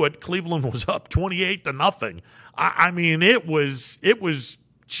before you knew it, Cleveland was up 28-0. I mean, it was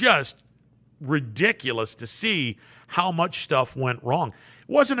just ridiculous to see how much stuff went wrong. It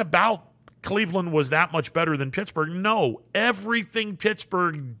wasn't about Cleveland was that much better than Pittsburgh. No, everything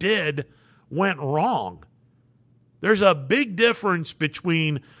Pittsburgh did went wrong. There's a big difference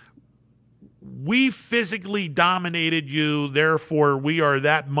between we physically dominated you, therefore we are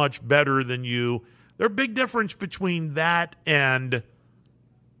that much better than you. There's a big difference between that and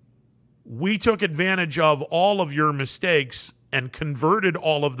we took advantage of all of your mistakes and converted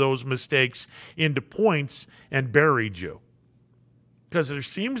all of those mistakes into points and buried you. Because there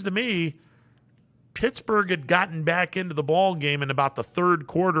seems to me Pittsburgh had gotten back into the ball game in about the third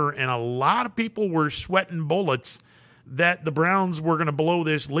quarter, and a lot of people were sweating bullets that the Browns were going to blow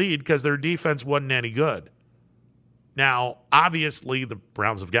this lead because their defense wasn't any good. Now, obviously, the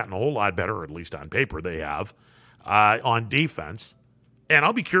Browns have gotten a whole lot better, or at least on paper they have, on defense. And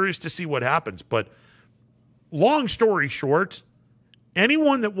I'll be curious to see what happens. But long story short,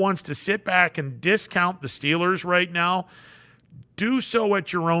 anyone that wants to sit back and discount the Steelers right now, do so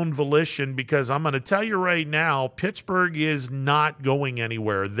at your own volition, because I'm going to tell you right now, Pittsburgh is not going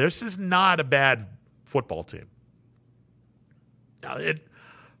anywhere. This is not a bad football team. Now, it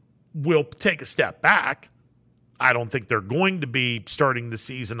will take a step back. I don't think they're going to be starting the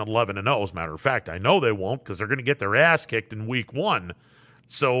season 11-0. As a matter of fact, I know they won't, because they're going to get their ass kicked in week 1.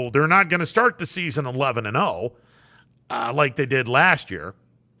 So they're not going to start the season 11-0 like they did last year.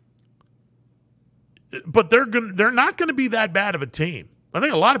 But they're not going to be that bad of a team. I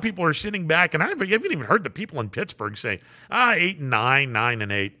think a lot of people are sitting back, and I haven't even heard the people in Pittsburgh say, 8-9,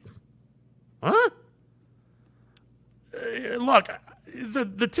 9-8. Huh? Look,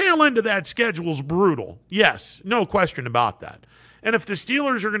 the tail end of that schedule is brutal. Yes, no question about that. And if the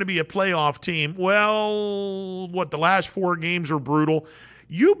Steelers are going to be a playoff team, well, the last 4 games are brutal.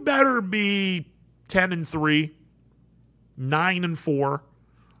 You better be 10-3, 9-4.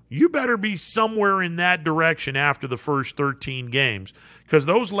 You better be somewhere in that direction after the first 13 games, because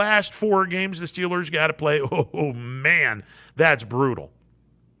those last 4 games the Steelers got to play, oh, man, that's brutal.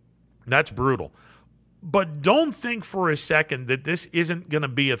 That's brutal. But don't think for a second that this isn't going to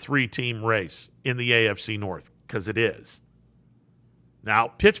be a 3-team race in the AFC North, because it is. Now,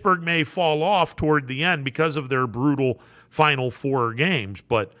 Pittsburgh may fall off toward the end because of their brutal final 4 games,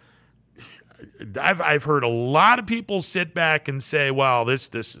 but I've heard a lot of people sit back and say, "Well, this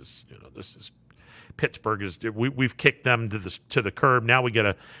is Pittsburgh is we've kicked them to the curb. Now we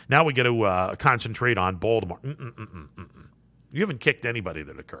got to concentrate on Baltimore." You haven't kicked anybody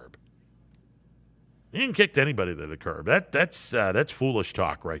to the curb. You haven't kicked anybody to the curb. That's foolish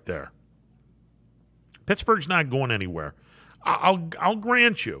talk right there. Pittsburgh's not going anywhere. I'll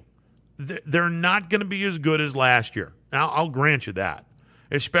grant you, they're not going to be as good as last year. Now, I'll grant you that,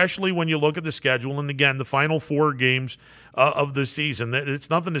 especially when you look at the schedule. And again, the final 4 games of the season,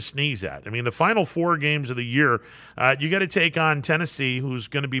 it's nothing to sneeze at. I mean, the final 4 games of the year, you got to take on Tennessee, who's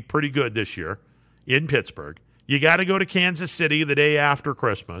going to be pretty good this year, in Pittsburgh. You got to go to Kansas City the day after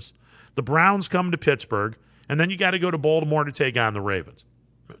Christmas. The Browns come to Pittsburgh, and then you got to go to Baltimore to take on the Ravens.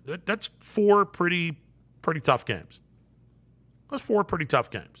 That's 4 pretty tough games. That's 4 pretty tough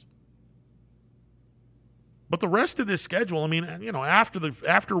games. But the rest of this schedule, I mean,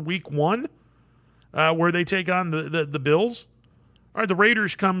 after week 1, where they take on the Bills, all right, the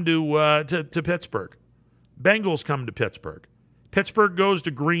Raiders come to Pittsburgh. Bengals come to Pittsburgh. Pittsburgh goes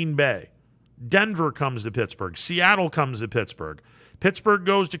to Green Bay. Denver comes to Pittsburgh. Seattle comes to Pittsburgh. Pittsburgh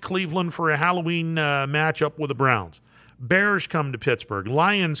goes to Cleveland for a Halloween matchup with the Browns. Bears come to Pittsburgh.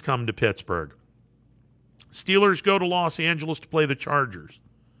 Lions come to Pittsburgh. Steelers go to Los Angeles to play the Chargers.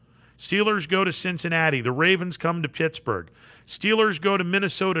 Steelers go to Cincinnati. The Ravens come to Pittsburgh. Steelers go to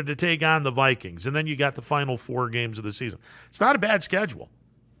Minnesota to take on the Vikings. And then you got the final 4 games of the season. It's not a bad schedule.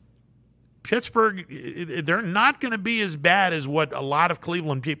 Pittsburgh, they're not going to be as bad as what a lot of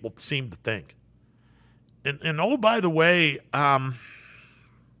Cleveland people seem to think. And oh, by the way,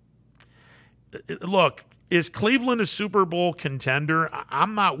 look, is Cleveland a Super Bowl contender?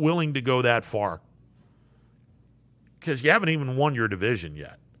 I'm not willing to go that far, because you haven't even won your division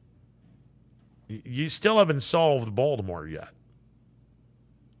yet. You still haven't solved Baltimore yet.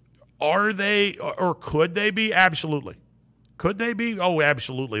 Are they, or could they be? Absolutely. Could they be? Oh,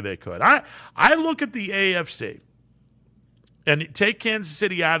 absolutely they could. I look at the AFC and take Kansas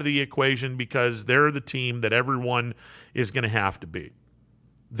City out of the equation because they're the team that everyone is going to have to beat.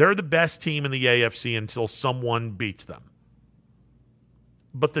 They're the best team in the AFC until someone beats them.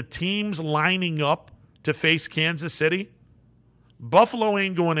 But the teams lining up to face Kansas City, Buffalo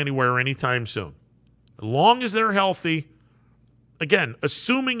ain't going anywhere anytime soon. As long as they're healthy, again,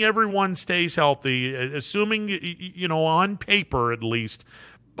 assuming everyone stays healthy, assuming, on paper at least,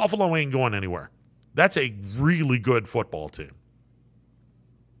 Buffalo ain't going anywhere. That's a really good football team.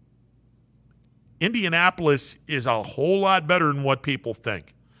 Indianapolis is a whole lot better than what people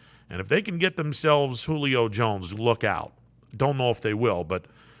think. And if they can get themselves Julio Jones, look out. Don't know if they will, but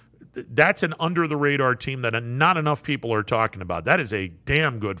that's an under-the-radar team that not enough people are talking about. That is a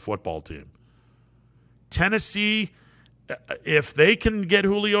damn good football team. Tennessee, if they can get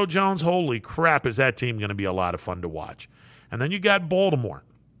Julio Jones, holy crap, is that team going to be a lot of fun to watch. And then you got Baltimore.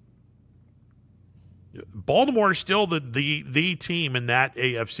 Baltimore is still the team in that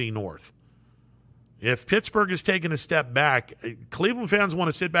AFC North. If Pittsburgh is taking a step back, Cleveland fans want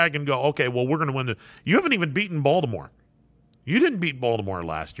to sit back and go, okay, well, we're going to win. You haven't even beaten Baltimore. You didn't beat Baltimore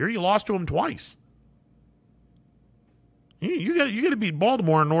last year. You lost to them twice. You got to beat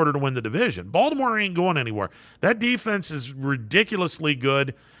Baltimore in order to win the division. Baltimore ain't going anywhere. That defense is ridiculously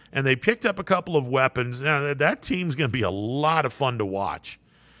good, and they picked up a couple of weapons. Now, that team's going to be a lot of fun to watch.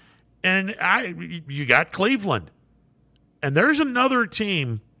 And you got Cleveland. And there's another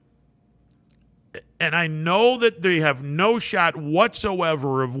team, and I know that they have no shot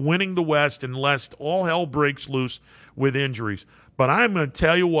whatsoever of winning the West unless all hell breaks loose with injuries. But I'm going to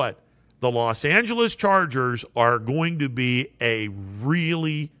tell you what. The Los Angeles Chargers are going to be a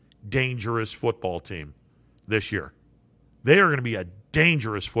really dangerous football team this year. They are going to be a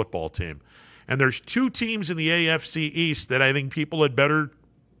dangerous football team. And there's 2 teams in the AFC East that I think people had better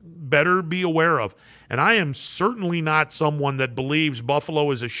be aware of. And I am certainly not someone that believes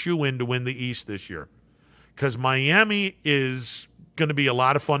Buffalo is a shoo-in to win the East this year, because Miami is going to be a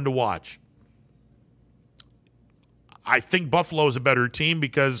lot of fun to watch. I think Buffalo is a better team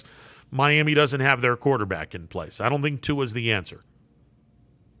because Miami doesn't have their quarterback in place. I don't think Tua is the answer.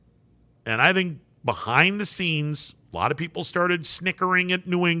 And I think behind the scenes, a lot of people started snickering at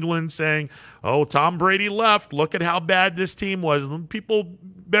New England saying, oh, Tom Brady left. Look at how bad this team was. People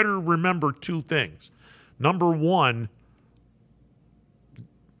better remember two things. Number one,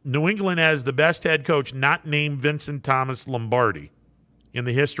 New England has the best head coach not named Vincent Thomas Lombardi in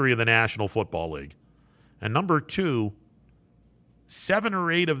the history of the National Football League. And number two, 7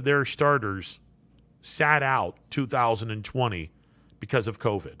 or 8 of their starters sat out 2020 because of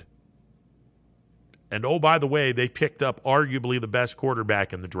COVID. And oh, by the way, they picked up arguably the best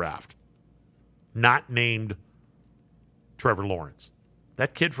quarterback in the draft, not named Trevor Lawrence.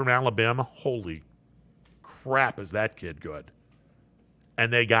 That kid from Alabama, holy crap, is that kid good.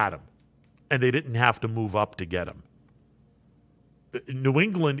 And they got him. And they didn't have to move up to get him. New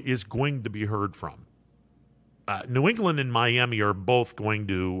England is going to be heard from. New England and Miami are both going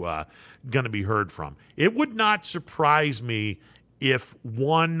to be heard from. It would not surprise me if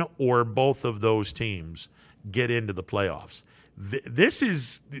one or both of those teams get into the playoffs. This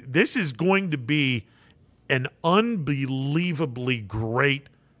is going to be an unbelievably great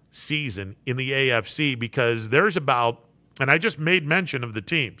season in the AFC because there's about, and I just made mention of the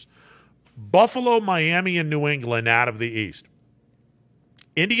teams, Buffalo, Miami, and New England out of the East.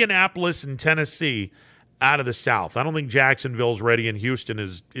 Indianapolis and Tennessee out of the South. I don't think Jacksonville's ready, and Houston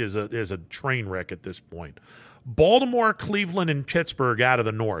is a train wreck at this point. Baltimore, Cleveland, and Pittsburgh out of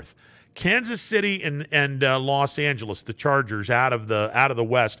the North. Kansas City and Los Angeles, the Chargers, out of the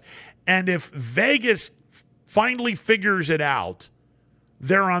West. And if Vegas finally figures it out,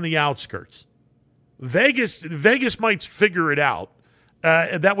 they're on the outskirts. Vegas might figure it out.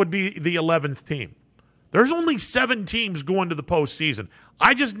 That would be the 11th team. There's only 7 teams going to the postseason.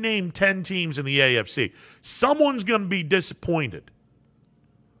 I just named 10 teams in the AFC. Someone's going to be disappointed.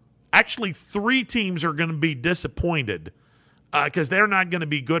 Actually, 3 teams are going to be disappointed because they're not going to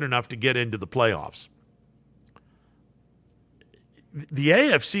be good enough to get into the playoffs. The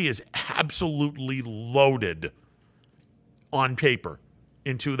AFC is absolutely loaded on paper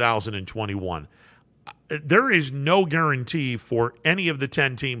in 2021. There is no guarantee for any of the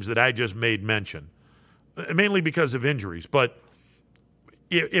 10 teams that I just made mention, mainly because of injuries. But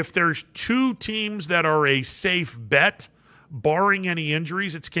if there's 2 teams that are a safe bet, barring any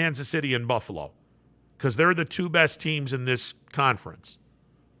injuries, it's Kansas City and Buffalo because they're the 2 best teams in this conference.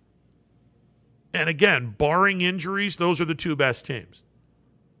 And again, barring injuries, those are the 2 best teams.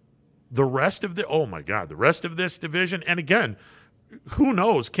 The rest of the rest of this division, and again, who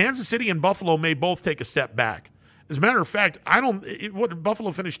knows? Kansas City and Buffalo may both take a step back. As a matter of fact,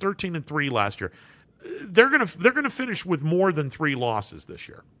 Buffalo finished 13-3 last year. They're gonna finish with more than 3 losses this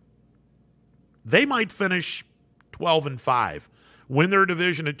year. They might finish 12-5, win their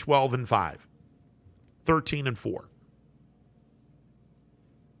division at 12-5, 13-4.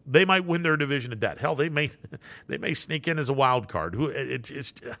 They might win their division at that. Hell, they may sneak in as a wild card.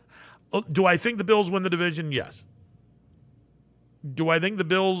 Do I think the Bills win the division? Yes. Do I think the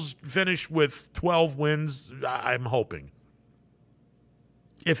Bills finish with 12 wins? I'm hoping.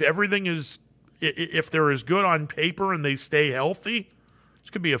 If they're as good on paper and they stay healthy, this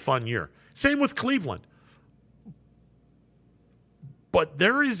could be a fun year. Same with Cleveland. But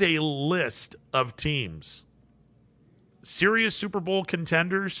there is a list of teams, serious Super Bowl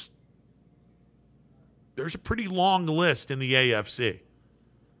contenders. There's a pretty long list in the AFC.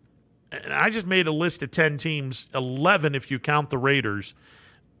 And I just made a list of 10 teams, 11 if you count the Raiders,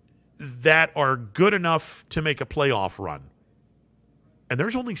 that are good enough to make a playoff run. And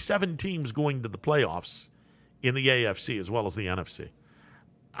there's only 7 teams going to the playoffs in the AFC as well as the NFC.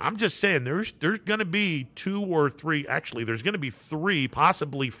 I'm just saying there's going to be 2 or 3, actually there's going to be 3,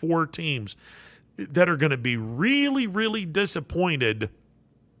 possibly 4 teams that are going to be really, really disappointed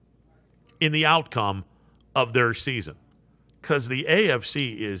in the outcome of their season. Because the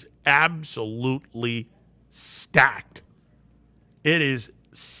AFC is absolutely stacked. It is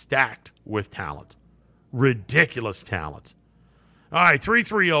stacked with talent. Ridiculous talent. All right,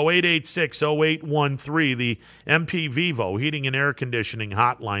 330-886-0813, the MP Vivo Heating and Air Conditioning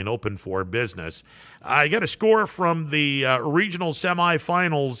Hotline open for business. I got a score from the regional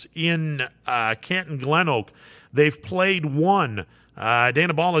semifinals in Canton Glen Oak. They've played one.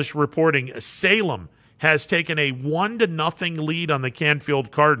 Dana Ballish reporting Salem has taken a 1-0 lead on the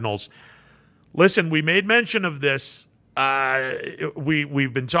Canfield Cardinals. Listen, we made mention of this.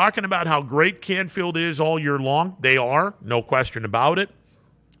 We've been talking about how great Canfield is all year long. They are, no question about it.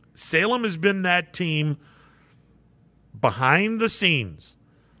 Salem has been that team behind the scenes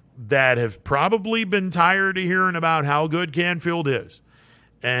that have probably been tired of hearing about how good Canfield is.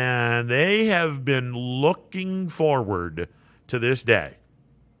 And they have been looking forward to this day.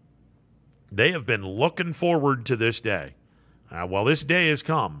 They have been looking forward to this day. Well, this day has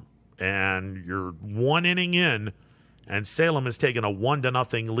come, and you're one inning in, and Salem has taken a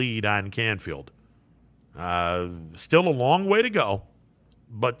 1-0 lead on Canfield. Still a long way to go,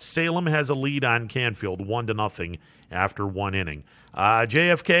 but Salem has a lead on Canfield, 1-0 after one inning.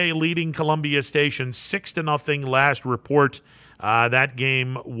 JFK leading Columbia Station 6-0 last report. That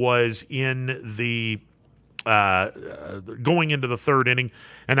game was in the going into the third inning,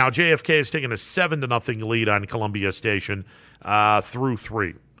 and now JFK has taken a 7-0 lead on Columbia Station through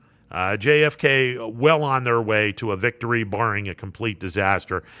three. JFK well on their way to a victory, barring a complete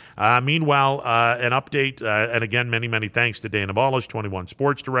disaster. Meanwhile, an update, and again, many thanks to Dana Balish, 21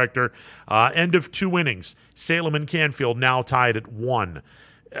 Sports Director. End of 2 innings. Salem and Canfield now tied at 1.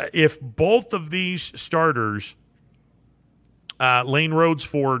 If both of these starters, Lane Rhodes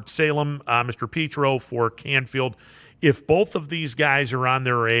for Salem, Mr. Petro for Canfield, if both of these guys are on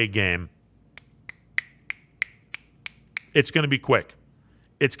their A game, it's going to be quick.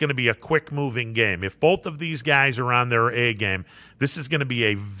 It's going to be a quick-moving game. If both of these guys are on their A game, this is going to be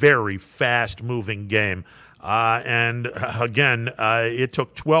a very fast-moving game. And again, it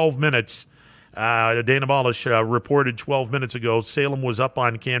took 12 minutes. Dana Balish reported 12 minutes ago, Salem was up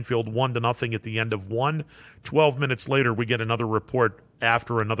on Canfield 1-0 at the end of 1. 12 minutes later, we get another report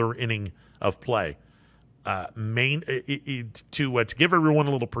after another inning of play. To give everyone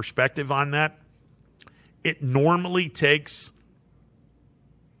a little perspective on that, it normally takes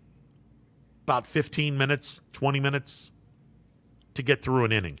about 15 minutes, 20 minutes to get through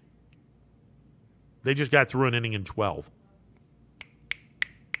an inning. They just got through an inning in 12.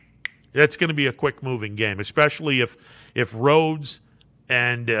 It's going to be a quick-moving game, especially if Rhodes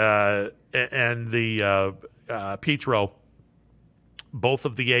and the Petro, both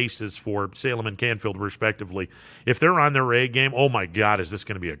of the aces for Salem and Canfield respectively, if they're on their A game, oh my God, is this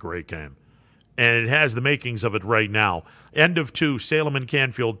going to be a great game. And it has the makings of it right now. End of 2, Salem and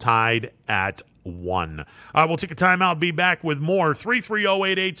Canfield tied at 1. We'll take a timeout, be back with more.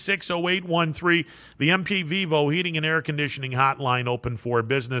 330-886-0813. The MP Vivo Heating and Air Conditioning Hotline open for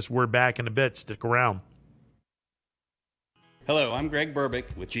business. We're back in a bit. Stick around. Hello, I'm Greg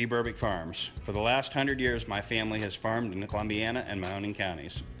Burbick with G. Burbick Farms. For the last 100 years, my family has farmed in Columbiana and Mahoning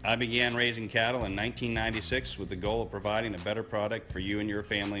counties. I began raising cattle in 1996 with the goal of providing a better product for you and your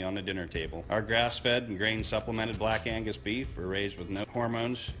family on the dinner table. Our grass-fed and grain-supplemented Black Angus beef are raised with no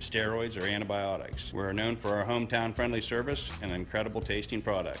hormones, steroids, or antibiotics. We're known for our hometown-friendly service and incredible tasting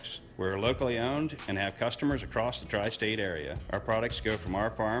products. We're locally owned and have customers across the tri-state area. Our products go from our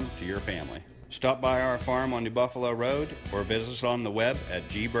farm to your family. Stop by our farm on New Buffalo Road or visit us on the web at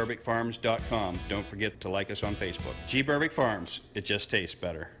gburbickfarms.com. Don't forget to like us on Facebook. G. Burbick Farms, it just tastes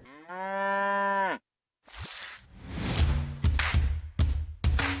better.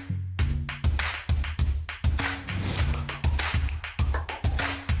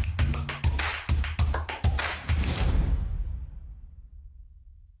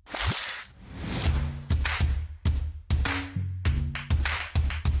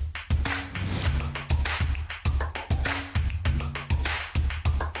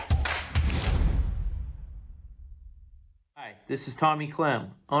 This is Tommy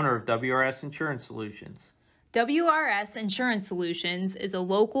Clem, owner of WRS Insurance Solutions. WRS Insurance Solutions is a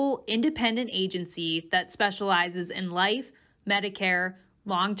local independent agency that specializes in life, Medicare,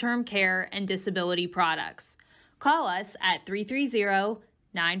 long-term care, and disability products. Call us at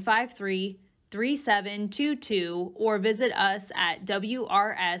 330-953-3722 or visit us at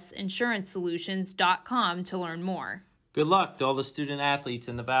wrsinsuranceSolutions.com to learn more. Good luck to all the student athletes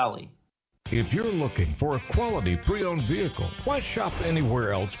in the Valley. If you're looking for a quality pre-owned vehicle, why shop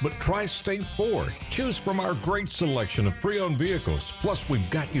anywhere else but Tri-State Ford? Choose from our great selection of pre-owned vehicles. Plus, we've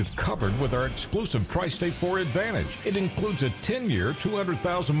got you covered with our exclusive Tri-State Ford Advantage. It includes a 10-year,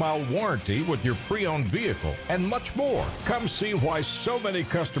 200,000-mile warranty with your pre-owned vehicle and much more. Come see why so many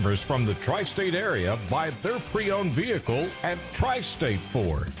customers from the Tri-State area buy their pre-owned vehicle at Tri-State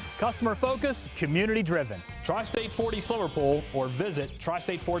Ford. Customer focus, community driven. Tri-State Ford East Liverpool or visit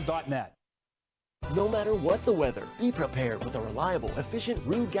tristateford.net. No matter what the weather, be prepared with a reliable, efficient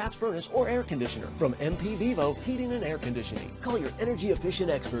Ruud gas furnace or air conditioner from MP Vivo Heating and Air Conditioning. Call your energy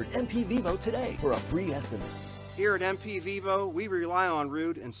efficient expert, MP Vivo, today for a free estimate. Here at MP Vivo, we rely on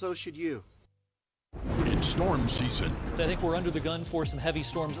Ruud, and so should you. It's storm season. I think we're under the gun for some heavy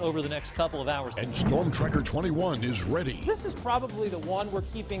storms over the next couple of hours. And Storm Tracker 21 is ready. This is probably the one we're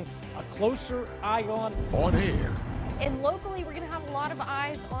keeping a closer eye on. On air And locally, we're going to have a lot of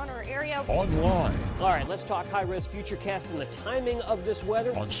eyes on our area. Online. All right, let's talk high-risk futurecast and the timing of this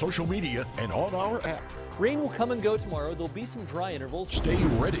weather. On social media and on our app. Rain will come and go tomorrow. There'll be some dry intervals. Stay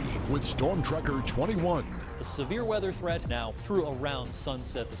ready with Storm Tracker 21. The severe weather threat now through around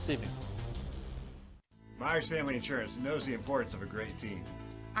sunset this evening. Myers Family Insurance knows the importance of a great team.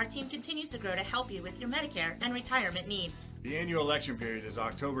 Our team continues to grow to help you with your Medicare and retirement needs. The annual election period is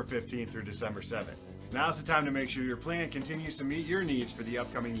October 15th through December 7th. Now's the time to make sure your plan continues to meet your needs for the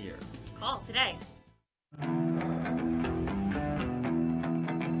upcoming year. Call today.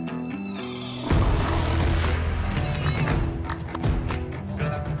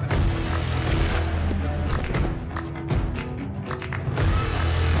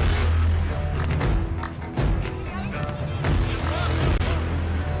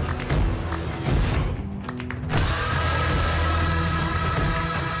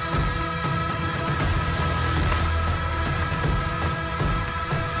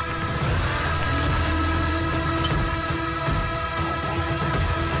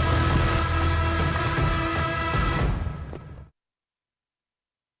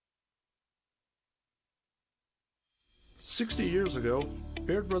 Years ago,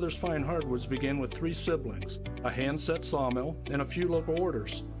 Baird Brothers Fine Hardwoods began with 3 siblings, a hand-set sawmill, and a few local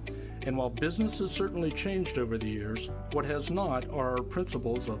orders. And while business has certainly changed over the years, what has not are our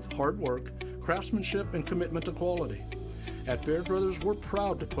principles of hard work, craftsmanship, and commitment to quality. At Baird Brothers, we're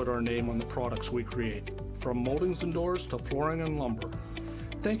proud to put our name on the products we create, from moldings and doors to flooring and lumber.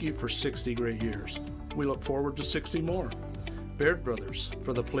 Thank you for 60 great years. We look forward to 60 more. Baird Brothers,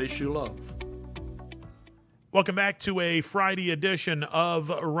 for the place you love. Welcome back to a Friday edition of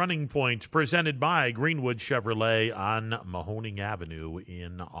Running Point, presented by Greenwood Chevrolet on Mahoning Avenue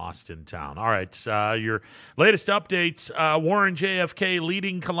in Austintown. All right, your latest updates. Warren JFK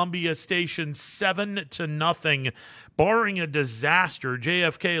leading Columbia Station 7-0. Barring a disaster,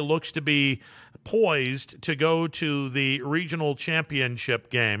 JFK looks to be poised to go to the regional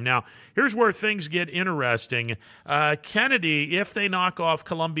championship game. Now, here's where things get interesting. Kennedy, if they knock off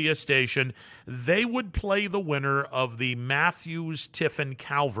Columbia Station, they would play the winner of the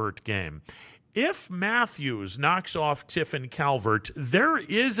Matthews-Tiffin-Calvert game. If Matthews knocks off Tiffin-Calvert, there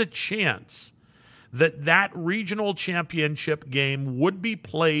is a chance that regional championship game would be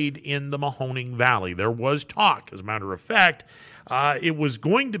played in the Mahoning Valley. There was talk, as a matter of fact, it was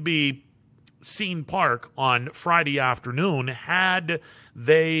going to be Scene Park on Friday afternoon had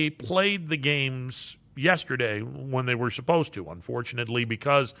they played the games yesterday when they were supposed to. Unfortunately,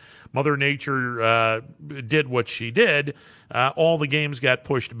 because Mother Nature did what she did, all the games got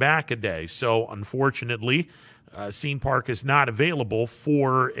pushed back a day. So unfortunately, Scene Park is not available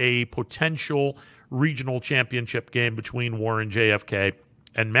for a potential regional championship game between Warren JFK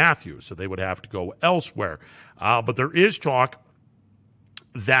and Matthews. So they would have to go elsewhere. But there is talk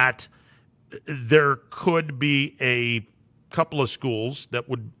that there could be a couple of schools that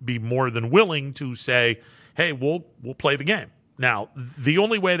would be more than willing to say, hey, we'll play the game. Now, the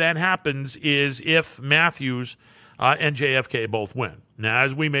only way that happens is if Matthews and JFK both win. Now,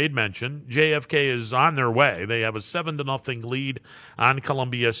 as we made mention, JFK is on their way. They have a 7-0 lead on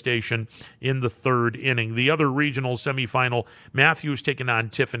Columbia Station in the third inning. The other regional semifinal, Matthews taking on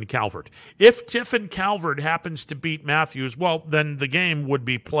Tiffin-Calvert. If Tiffin-Calvert happens to beat Matthews, well, then the game would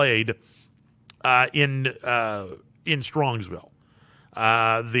be played in Strongsville.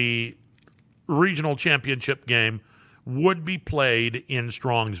 The regional championship game would be played in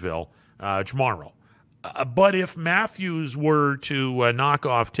Strongsville tomorrow. But if Matthews were to knock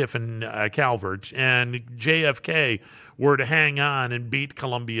off Tiffin-Calvert and JFK were to hang on and beat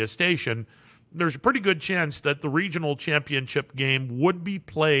Columbia Station, there's a pretty good chance that the regional championship game would be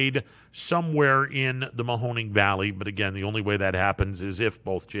played somewhere in the Mahoning Valley. But again, the only way that happens is if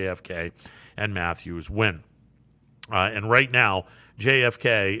both JFK and Matthews win. And right now,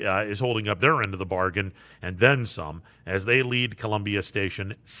 JFK is holding up their end of the bargain and then some as they lead Columbia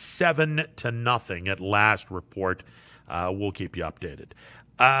Station 7-0 at last report. We'll keep you updated.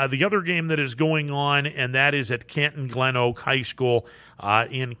 The other game that is going on, and that is at Canton Glen Oak High School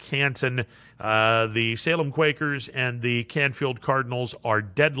in Canton. The Salem Quakers and the Canfield Cardinals are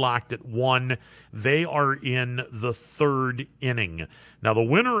deadlocked at 1. They are in the third inning. Now, the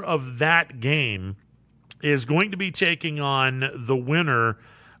winner of that game is going to be taking on the winner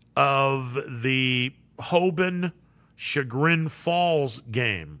of the Hoban-Chagrin Falls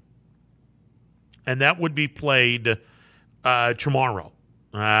game. And that would be played tomorrow.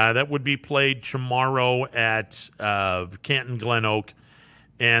 That would be played tomorrow at Canton Glen Oak,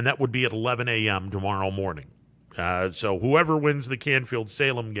 and that would be at 11 a.m. tomorrow morning. So whoever wins the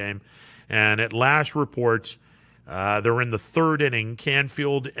Canfield-Salem game, and at last reports, They're in the third inning.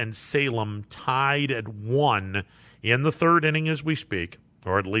 Canfield and Salem tied at 1 in the third inning as we speak,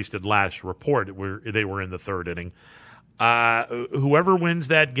 or at least at last report they were in the third inning. Whoever wins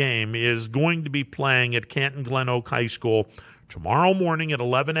that game is going to be playing at Canton Glen Oak High School tomorrow morning at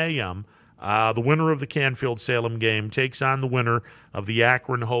 11 a.m. The winner of the Canfield-Salem game takes on the winner of the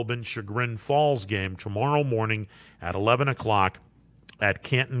Akron-Hoban-Chagrin Falls game tomorrow morning at 11 o'clock at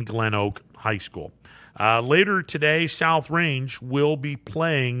Canton Glen Oak High School. Later today, South Range will be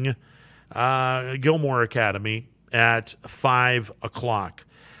playing Gilmore Academy at 5 o'clock.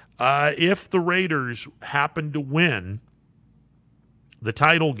 If the Raiders happen to win, the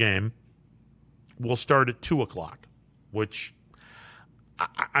title game will start at 2 o'clock, which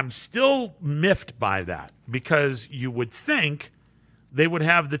I'm still miffed by that, because you would think they would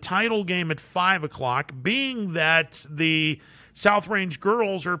have the title game at 5 o'clock, being that the South Range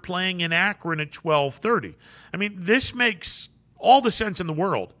girls are playing in Akron at 12:30. I mean, this makes all the sense in the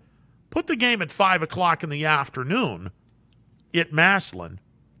world. Put the game at 5 o'clock in the afternoon at Massillon.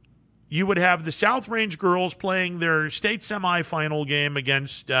 You would have the South Range girls playing their state semifinal game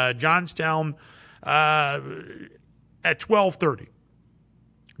against Johnstown at 12:30.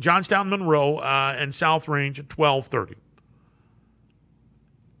 Johnstown Monroe and South Range at 12:30.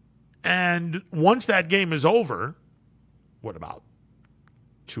 And once that game is over, what about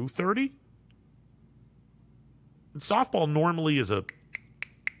 2:30? Softball normally is a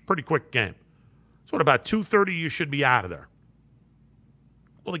pretty quick game. So what about 2:30? You should be out of there.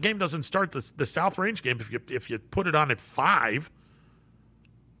 Well, the game doesn't start the South Range game if you put it on at 5.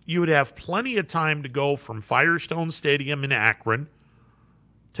 You would have plenty of time to go from Firestone Stadium in Akron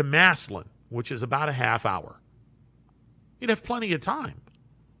to Massillon, which is about a half hour. You'd have plenty of time.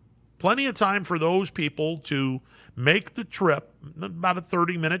 Plenty of time for those people to make the trip, about a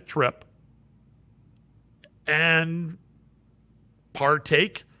 30-minute trip, and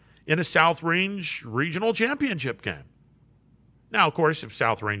partake in a South Range regional championship game. Now, of course, if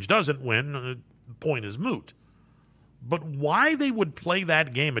South Range doesn't win, the point is moot. But why they would play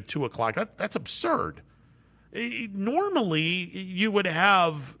that game at 2 o'clock, that's absurd. Normally, you would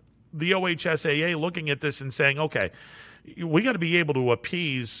have the OHSAA looking at this and saying, okay, we got to be able to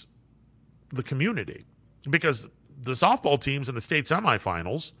appease the community, because the softball team's in the state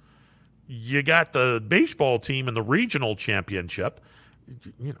semifinals. You got the baseball team in the regional championship.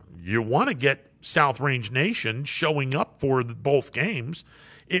 You know, you want to get South Range Nation showing up for both games.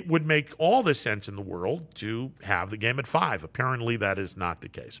 It would make all the sense in the world to have the game at 5. Apparently, that is not the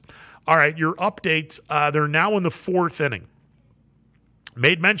case. All right, your updates. They're now in the 4th inning.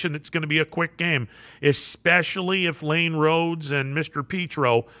 Made mention it's going to be a quick game, especially if Lane Rhodes and Mr.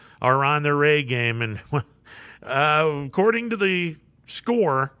 Petro are on their A game. And according to the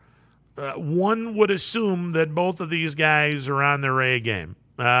score, one would assume that both of these guys are on their A game.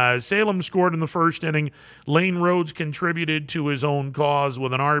 Salem scored in the first inning. Lane Rhodes contributed to his own cause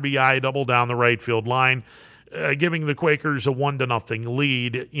with an RBI double down the right field line, giving the Quakers a 1-0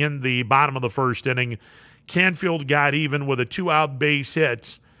 lead in the bottom of the first inning. Canfield got even with a 2-out base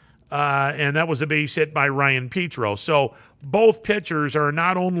hit, and that was a base hit by Ryan Petro. So both pitchers are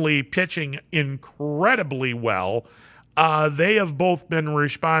not only pitching incredibly well, they have both been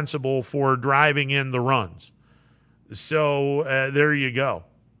responsible for driving in the runs. So there you go.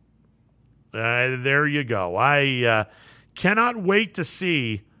 There you go. I cannot wait to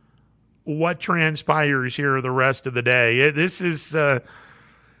see what transpires here the rest of the day. This is going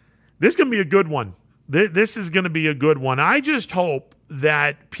to be a good one. This is going to be a good one. I just hope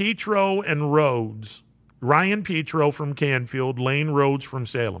that Petro and Rhodes, Ryan Petro from Canfield, Lane Rhodes from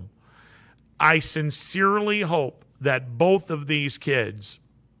Salem, I sincerely hope that both of these kids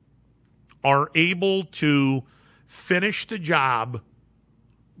are able to finish the job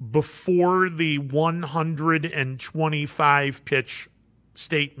before the 125 pitch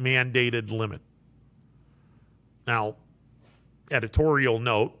state mandated limit. Now, editorial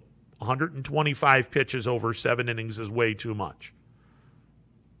note, 125 pitches over 7 innings is way too much.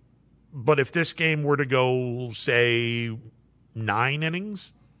 But if this game were to go, say, 9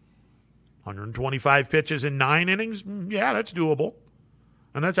 innings, 125 pitches in 9 innings, yeah, that's doable.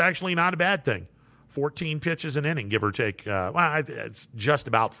 And that's actually not a bad thing. 14 pitches an inning, give or take. It's just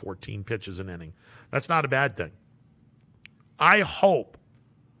about 14 pitches an inning. That's not a bad thing. I hope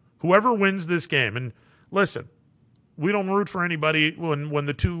whoever wins this game, and listen, we don't root for anybody when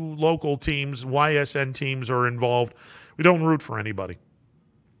the two local teams, YSN teams, are involved. We don't root for anybody.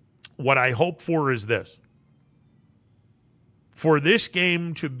 What I hope for is this. For this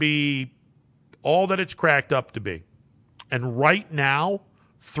game to be all that it's cracked up to be, and right now,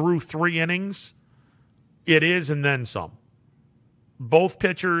 through 3 innings, It is, and then some. Both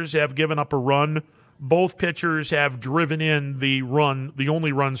pitchers have given up a run. Both pitchers have driven in the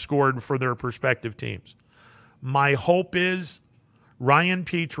only run scored for their respective teams. My hope is Ryan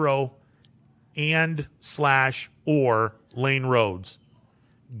Petro or Lane Rhodes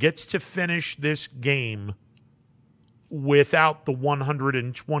gets to finish this game without the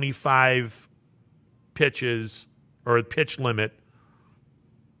 125 pitches or pitch limit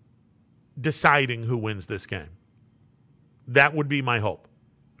deciding who wins this game. That would be my hope.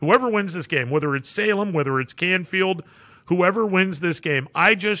 Whoever wins this game, whether it's Salem, whether it's Canfield, whoever wins this game,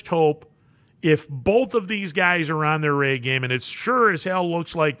 I just hope if both of these guys are on their A game, and it sure as hell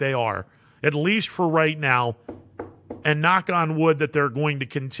looks like they are, at least for right now, and knock on wood that they're going to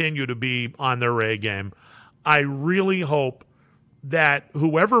continue to be on their A game, I really hope that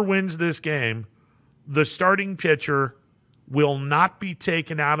whoever wins this game, the starting pitcher will not be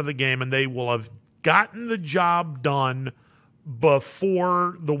taken out of the game, and they will have gotten the job done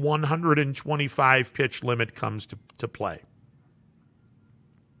before the 125 pitch limit comes to play.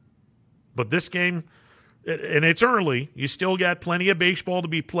 But this game, and it's early, you still got plenty of baseball to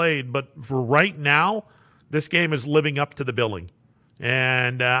be played, but for right now, this game is living up to the billing.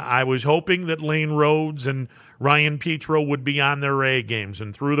 And I was hoping that Lane Rhodes and Ryan Petro would be on their A games.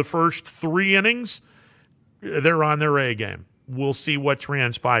 And through the first 3 innings, they're on their A game. We'll see what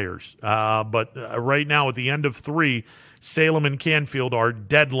transpires. But right now, at the end of 3, Salem and Canfield are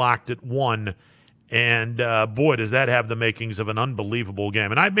deadlocked at 1. And, boy, does that have the makings of an unbelievable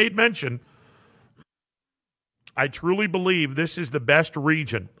game. And I made mention, I truly believe this is the best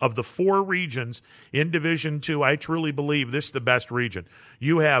region. Of the 4 regions in Division II, I truly believe this is the best region.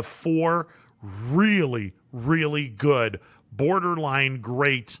 You have 4 really, really good, borderline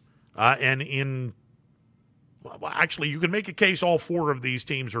great, actually, you can make a case all 4 of these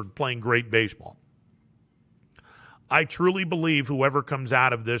teams are playing great baseball. I truly believe whoever comes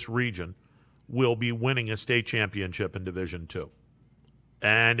out of this region will be winning a state championship in Division II.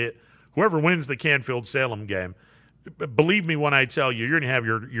 And whoever wins the Canfield-Salem game, believe me when I tell you, you're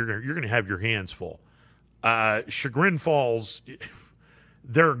going to have your hands full. Chagrin Falls,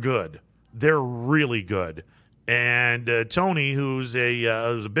 they're good. They're really good. And Tony, who's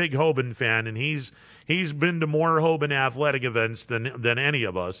a big Hoban fan, and he's been to more Hoban athletic events than any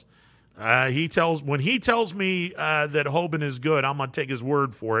of us. When he tells me that Hoban is good, I'm going to take his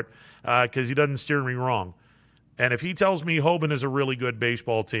word for it because he doesn't steer me wrong. And if he tells me Hoban is a really good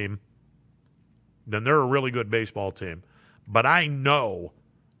baseball team, then they're a really good baseball team. But I know,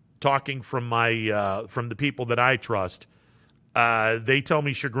 talking from the people that I trust, they tell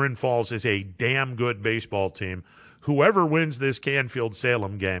me Chagrin Falls is a damn good baseball team. Whoever wins this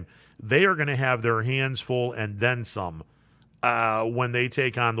Canfield-Salem game, they are going to have their hands full and then some when they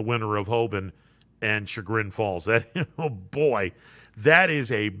take on the winner of Hoban and Chagrin Falls. That, oh boy, that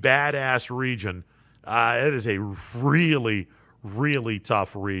is a badass region. It is a really, really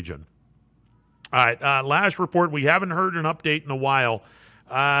tough region. All right, last report. We haven't heard an update in a while.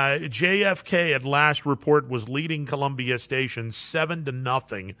 JFK at last report was leading Columbia Station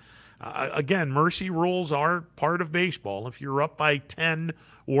 7-0. Again, mercy rules are part of baseball. If you're up by 10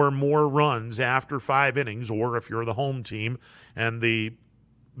 or more runs after 5 innings, or if you're the home team and the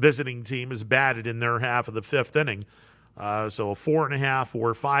visiting team is batted in their half of the 5th inning, so 4.5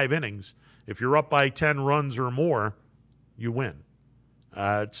 or 5 innings, if you're up by 10 runs or more, you win.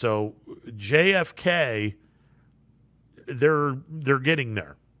 So JFK, they're getting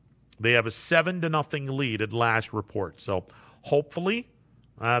there. They have a 7-0 lead at last report. So hopefully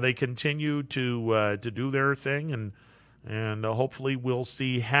they continue to do their thing, and hopefully we'll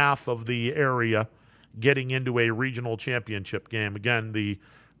see half of the area getting into a regional championship game. Again, the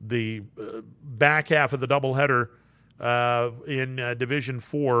back half of the doubleheader in Division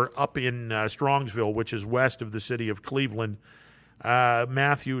IV up in Strongsville, which is west of the city of Cleveland,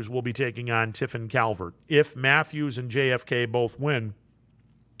 Matthews will be taking on Tiffin Calvert. If Matthews and JFK both win,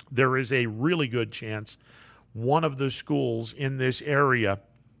 there is a really good chance one of the schools in this area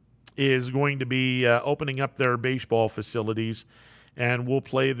is going to be opening up their baseball facilities, and we'll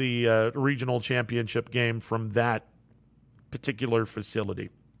play the regional championship game from that particular facility.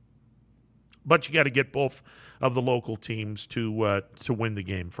 But you got to get both of the local teams to win the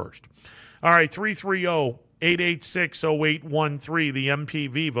game first. All right, 330-886-0813, the MP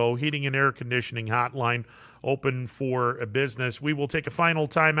Vivo Heating and Air Conditioning Hotline, open for business. We will take a final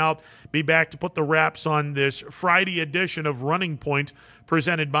timeout, be back to put the wraps on this Friday edition of Running Point,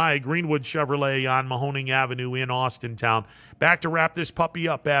 presented by Greenwood Chevrolet on Mahoning Avenue in Austintown. Back to wrap this puppy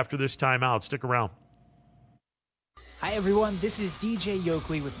up after this timeout. Stick around. Hi everyone, this is DJ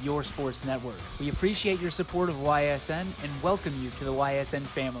Yoakley with Your Sports Network. We appreciate your support of YSN and welcome you to the YSN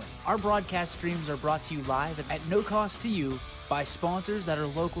family. Our broadcast streams are brought to you live at no cost to you by sponsors that are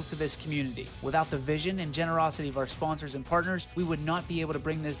local to this community. Without the vision and generosity of our sponsors and partners, we would not be able to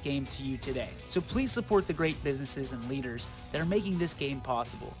bring this game to you today. So please support the great businesses and leaders that are making this game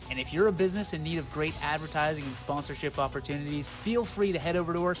possible. And if you're a business in need of great advertising and sponsorship opportunities, feel free to head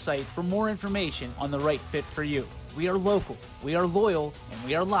over to our site for more information on the right fit for you. We are local, we are loyal, and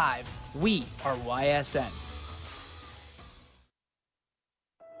we are live. We are YSN.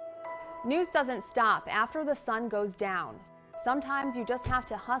 News doesn't stop after the sun goes down. Sometimes you just have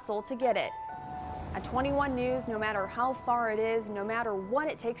to hustle to get it. At 21 News, no matter how far it is, no matter what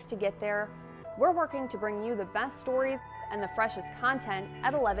it takes to get there, we're working to bring you the best stories and the freshest content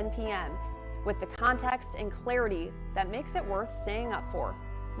at 11 p.m. with the context and clarity that makes it worth staying up for,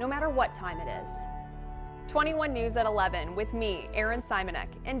 no matter what time it is. 21 News at 11 with me, Aaron Simonek,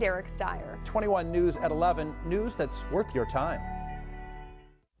 and Derek Steyer. 21 News at 11, news that's worth your time.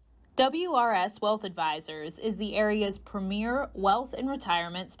 WRS Wealth Advisors is the area's premier wealth and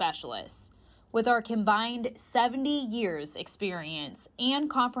retirement specialist. With our combined 70 years experience and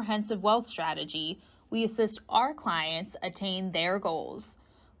comprehensive wealth strategy, we assist our clients attain their goals.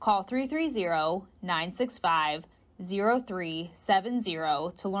 Call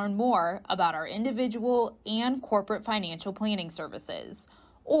 330-965-0370 to learn more about our individual and corporate financial planning services,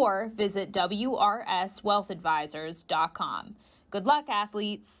 or visit WRSWealthAdvisors.com. Good luck,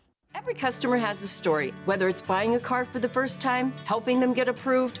 athletes. Every customer has a story, whether it's buying a car for the first time, helping them get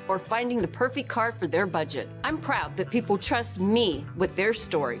approved, or finding the perfect car for their budget. I'm proud that people trust me with their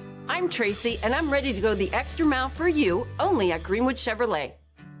story. I'm Tracy, and I'm ready to go the extra mile for you, only at Greenwood Chevrolet.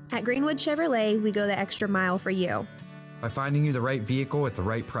 At Greenwood Chevrolet, we go the extra mile for you. By finding you the right vehicle at the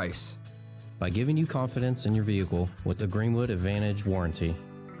right price. By giving you confidence in your vehicle with the Greenwood Advantage warranty.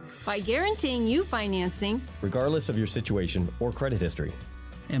 By guaranteeing you financing, regardless of your situation or credit history.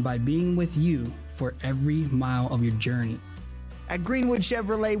 And by being with you for every mile of your journey. At Greenwood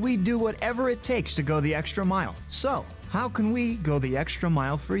Chevrolet, we do whatever it takes to go the extra mile. So, how can we go the extra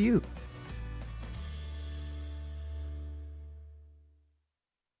mile for you?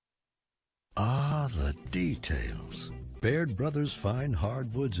 Ah, the details. Baird Brothers Fine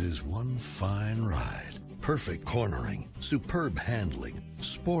Hardwoods is one fine ride. Perfect cornering, superb handling,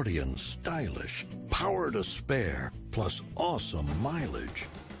 sporty and stylish, power to spare, plus awesome mileage.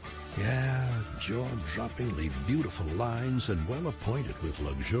 Yeah, jaw-droppingly beautiful lines and well appointed with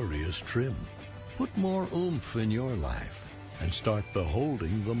luxurious trim. Put more oomph in your life and start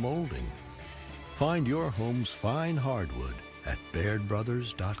beholding the molding. Find your home's fine hardwood at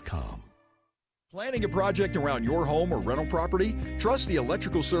BairdBrothers.com. Planning a project around your home or rental property? Trust the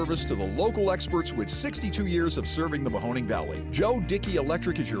electrical service to the local experts with 62 years of serving the Mahoning Valley. Joe Dickey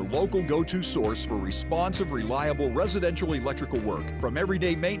Electric is your local go-to source for responsive, reliable residential electrical work. From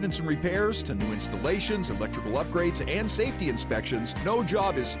everyday maintenance and repairs to new installations, electrical upgrades, and safety inspections, no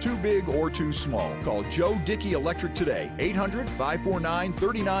job is too big or too small. Call Joe Dickey Electric today,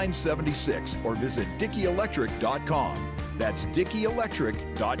 800-549-3976, or visit DickeyElectric.com. That's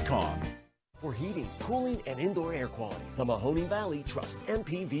DickeyElectric.com. For heating, cooling, and indoor air quality, the Mahoning Valley trusts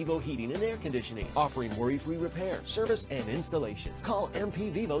MP Vivo Heating and Air Conditioning, offering worry-free repair, service, and installation. Call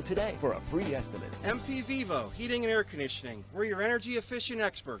MP Vivo today for a free estimate. MP Vivo Heating and Air Conditioning. We're your energy efficient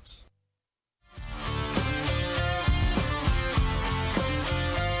experts.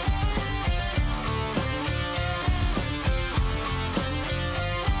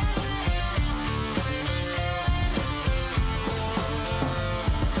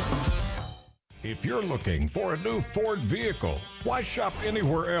 If you're looking for a new Ford vehicle, why shop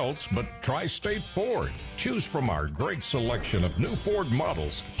anywhere else but Tri-State Ford? Choose from our great selection of new Ford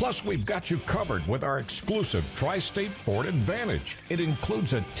models. Plus, we've got you covered with our exclusive Tri-State Ford Advantage. It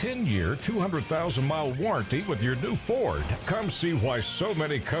includes a 10-year, 200,000-mile warranty with your new Ford. Come see why so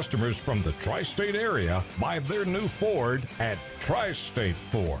many customers from the Tri-State area buy their new Ford at Tri-State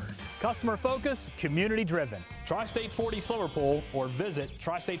Ford. Customer focus, community driven. Tri-State Ford East Liverpool or visit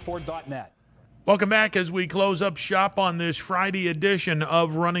tristateford.net. Welcome back as we close up shop on this Friday edition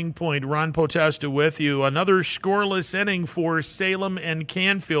of Running Point. Ron Potesta with you. Another scoreless inning for Salem and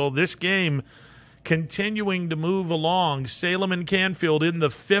Canfield. This game continuing to move along. Salem and Canfield in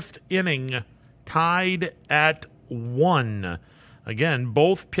the fifth inning, tied at 1. Again,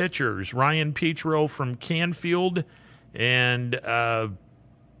 both pitchers, Ryan Petro from Canfield and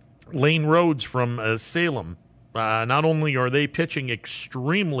Lane Rhodes from Salem. Not only are they pitching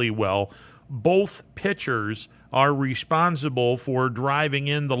extremely well, both pitchers are responsible for driving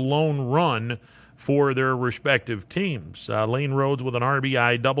in the lone run for their respective teams. Lane Rhodes with an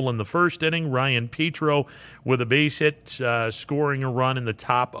RBI double in the first inning. Ryan Petro with a base hit, scoring a run in the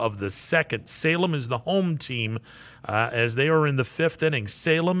top of the second. Salem is the home team as they are in the fifth inning.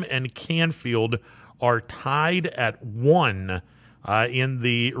 Salem and Canfield are tied at 1 in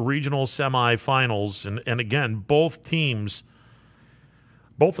the regional semifinals. And again, both teams,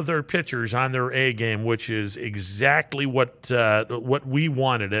 both of their pitchers on their A game, which is exactly what we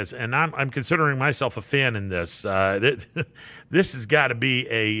wanted. And I'm considering myself a fan in this. This has got to be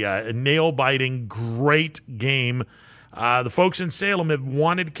a nail-biting, great game. The folks in Salem have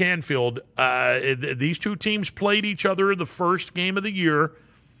wanted Canfield. These two teams played each other the first game of the year.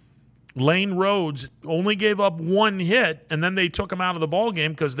 Lane Rhodes only gave up 1 hit, and then they took him out of the ball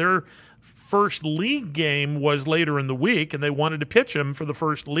game because their first league game was later in the week, and they wanted to pitch him for the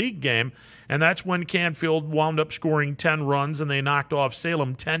first league game, and that's when Canfield wound up scoring 10 runs, and they knocked off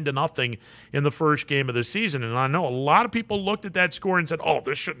Salem 10-0 in the first game of the season. And I know a lot of people looked at that score and said, oh,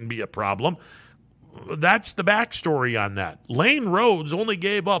 this shouldn't be a problem. That's the backstory on that. Lane Rhodes only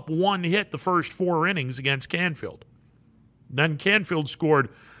gave up 1 hit the first 4 innings against Canfield. Then Canfield scored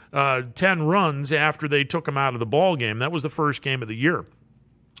 10 runs after they took him out of the ball game. That was the first game of the year.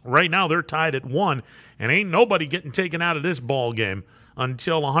 Right now they're tied at 1, and ain't nobody getting taken out of this ball game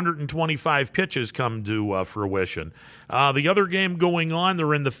until 125 pitches come to fruition. The other game going on,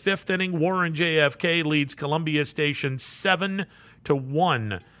 they're in the 5th inning. Warren JFK leads Columbia Station 7-1.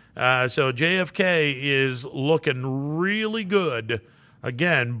 So JFK is looking really good.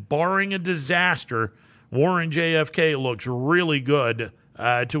 Again, barring a disaster, Warren JFK looks really good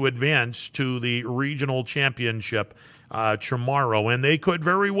to advance to the regional championship tomorrow. And they could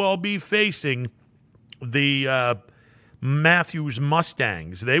very well be facing the Matthews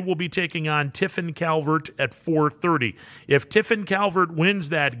Mustangs. They will be taking on Tiffin Calvert at 4:30. If Tiffin Calvert wins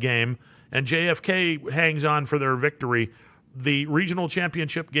that game and JFK hangs on for their victory, the regional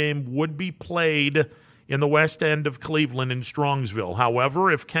championship game would be played in the west end of Cleveland in Strongsville.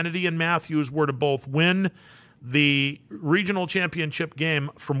 However, if Kennedy and Matthews were to both win the regional championship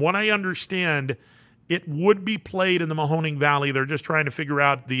game, from what I understand, it would be played in the Mahoning Valley. They're just trying to figure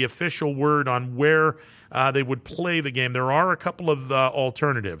out the official word on where they would play the game. There are a couple of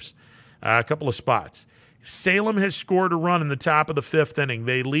alternatives, a couple of spots. Salem has scored a run in the top of the 5th inning.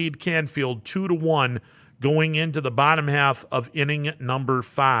 They lead Canfield 2-1 going into the bottom half of inning number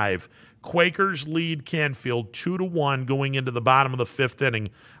 5. Quakers lead Canfield 2-1 going into the bottom of the 5th inning.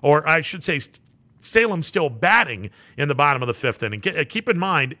 Or I should say Salem's still batting in the bottom of the 5th inning. Keep in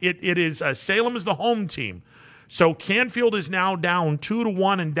mind, it is Salem is the home team. So Canfield is now down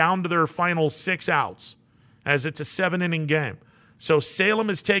 2-1 and down to their final 6 outs as it's a 7-inning game. So Salem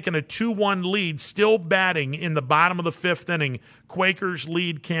has taken a 2-1 lead, still batting in the bottom of the 5th inning. Quakers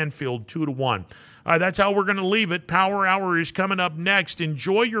lead Canfield 2-1. That's how we're going to leave it. Power Hour is coming up next.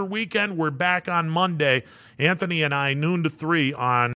 Enjoy your weekend. We're back on Monday. Anthony and I, noon to 3 on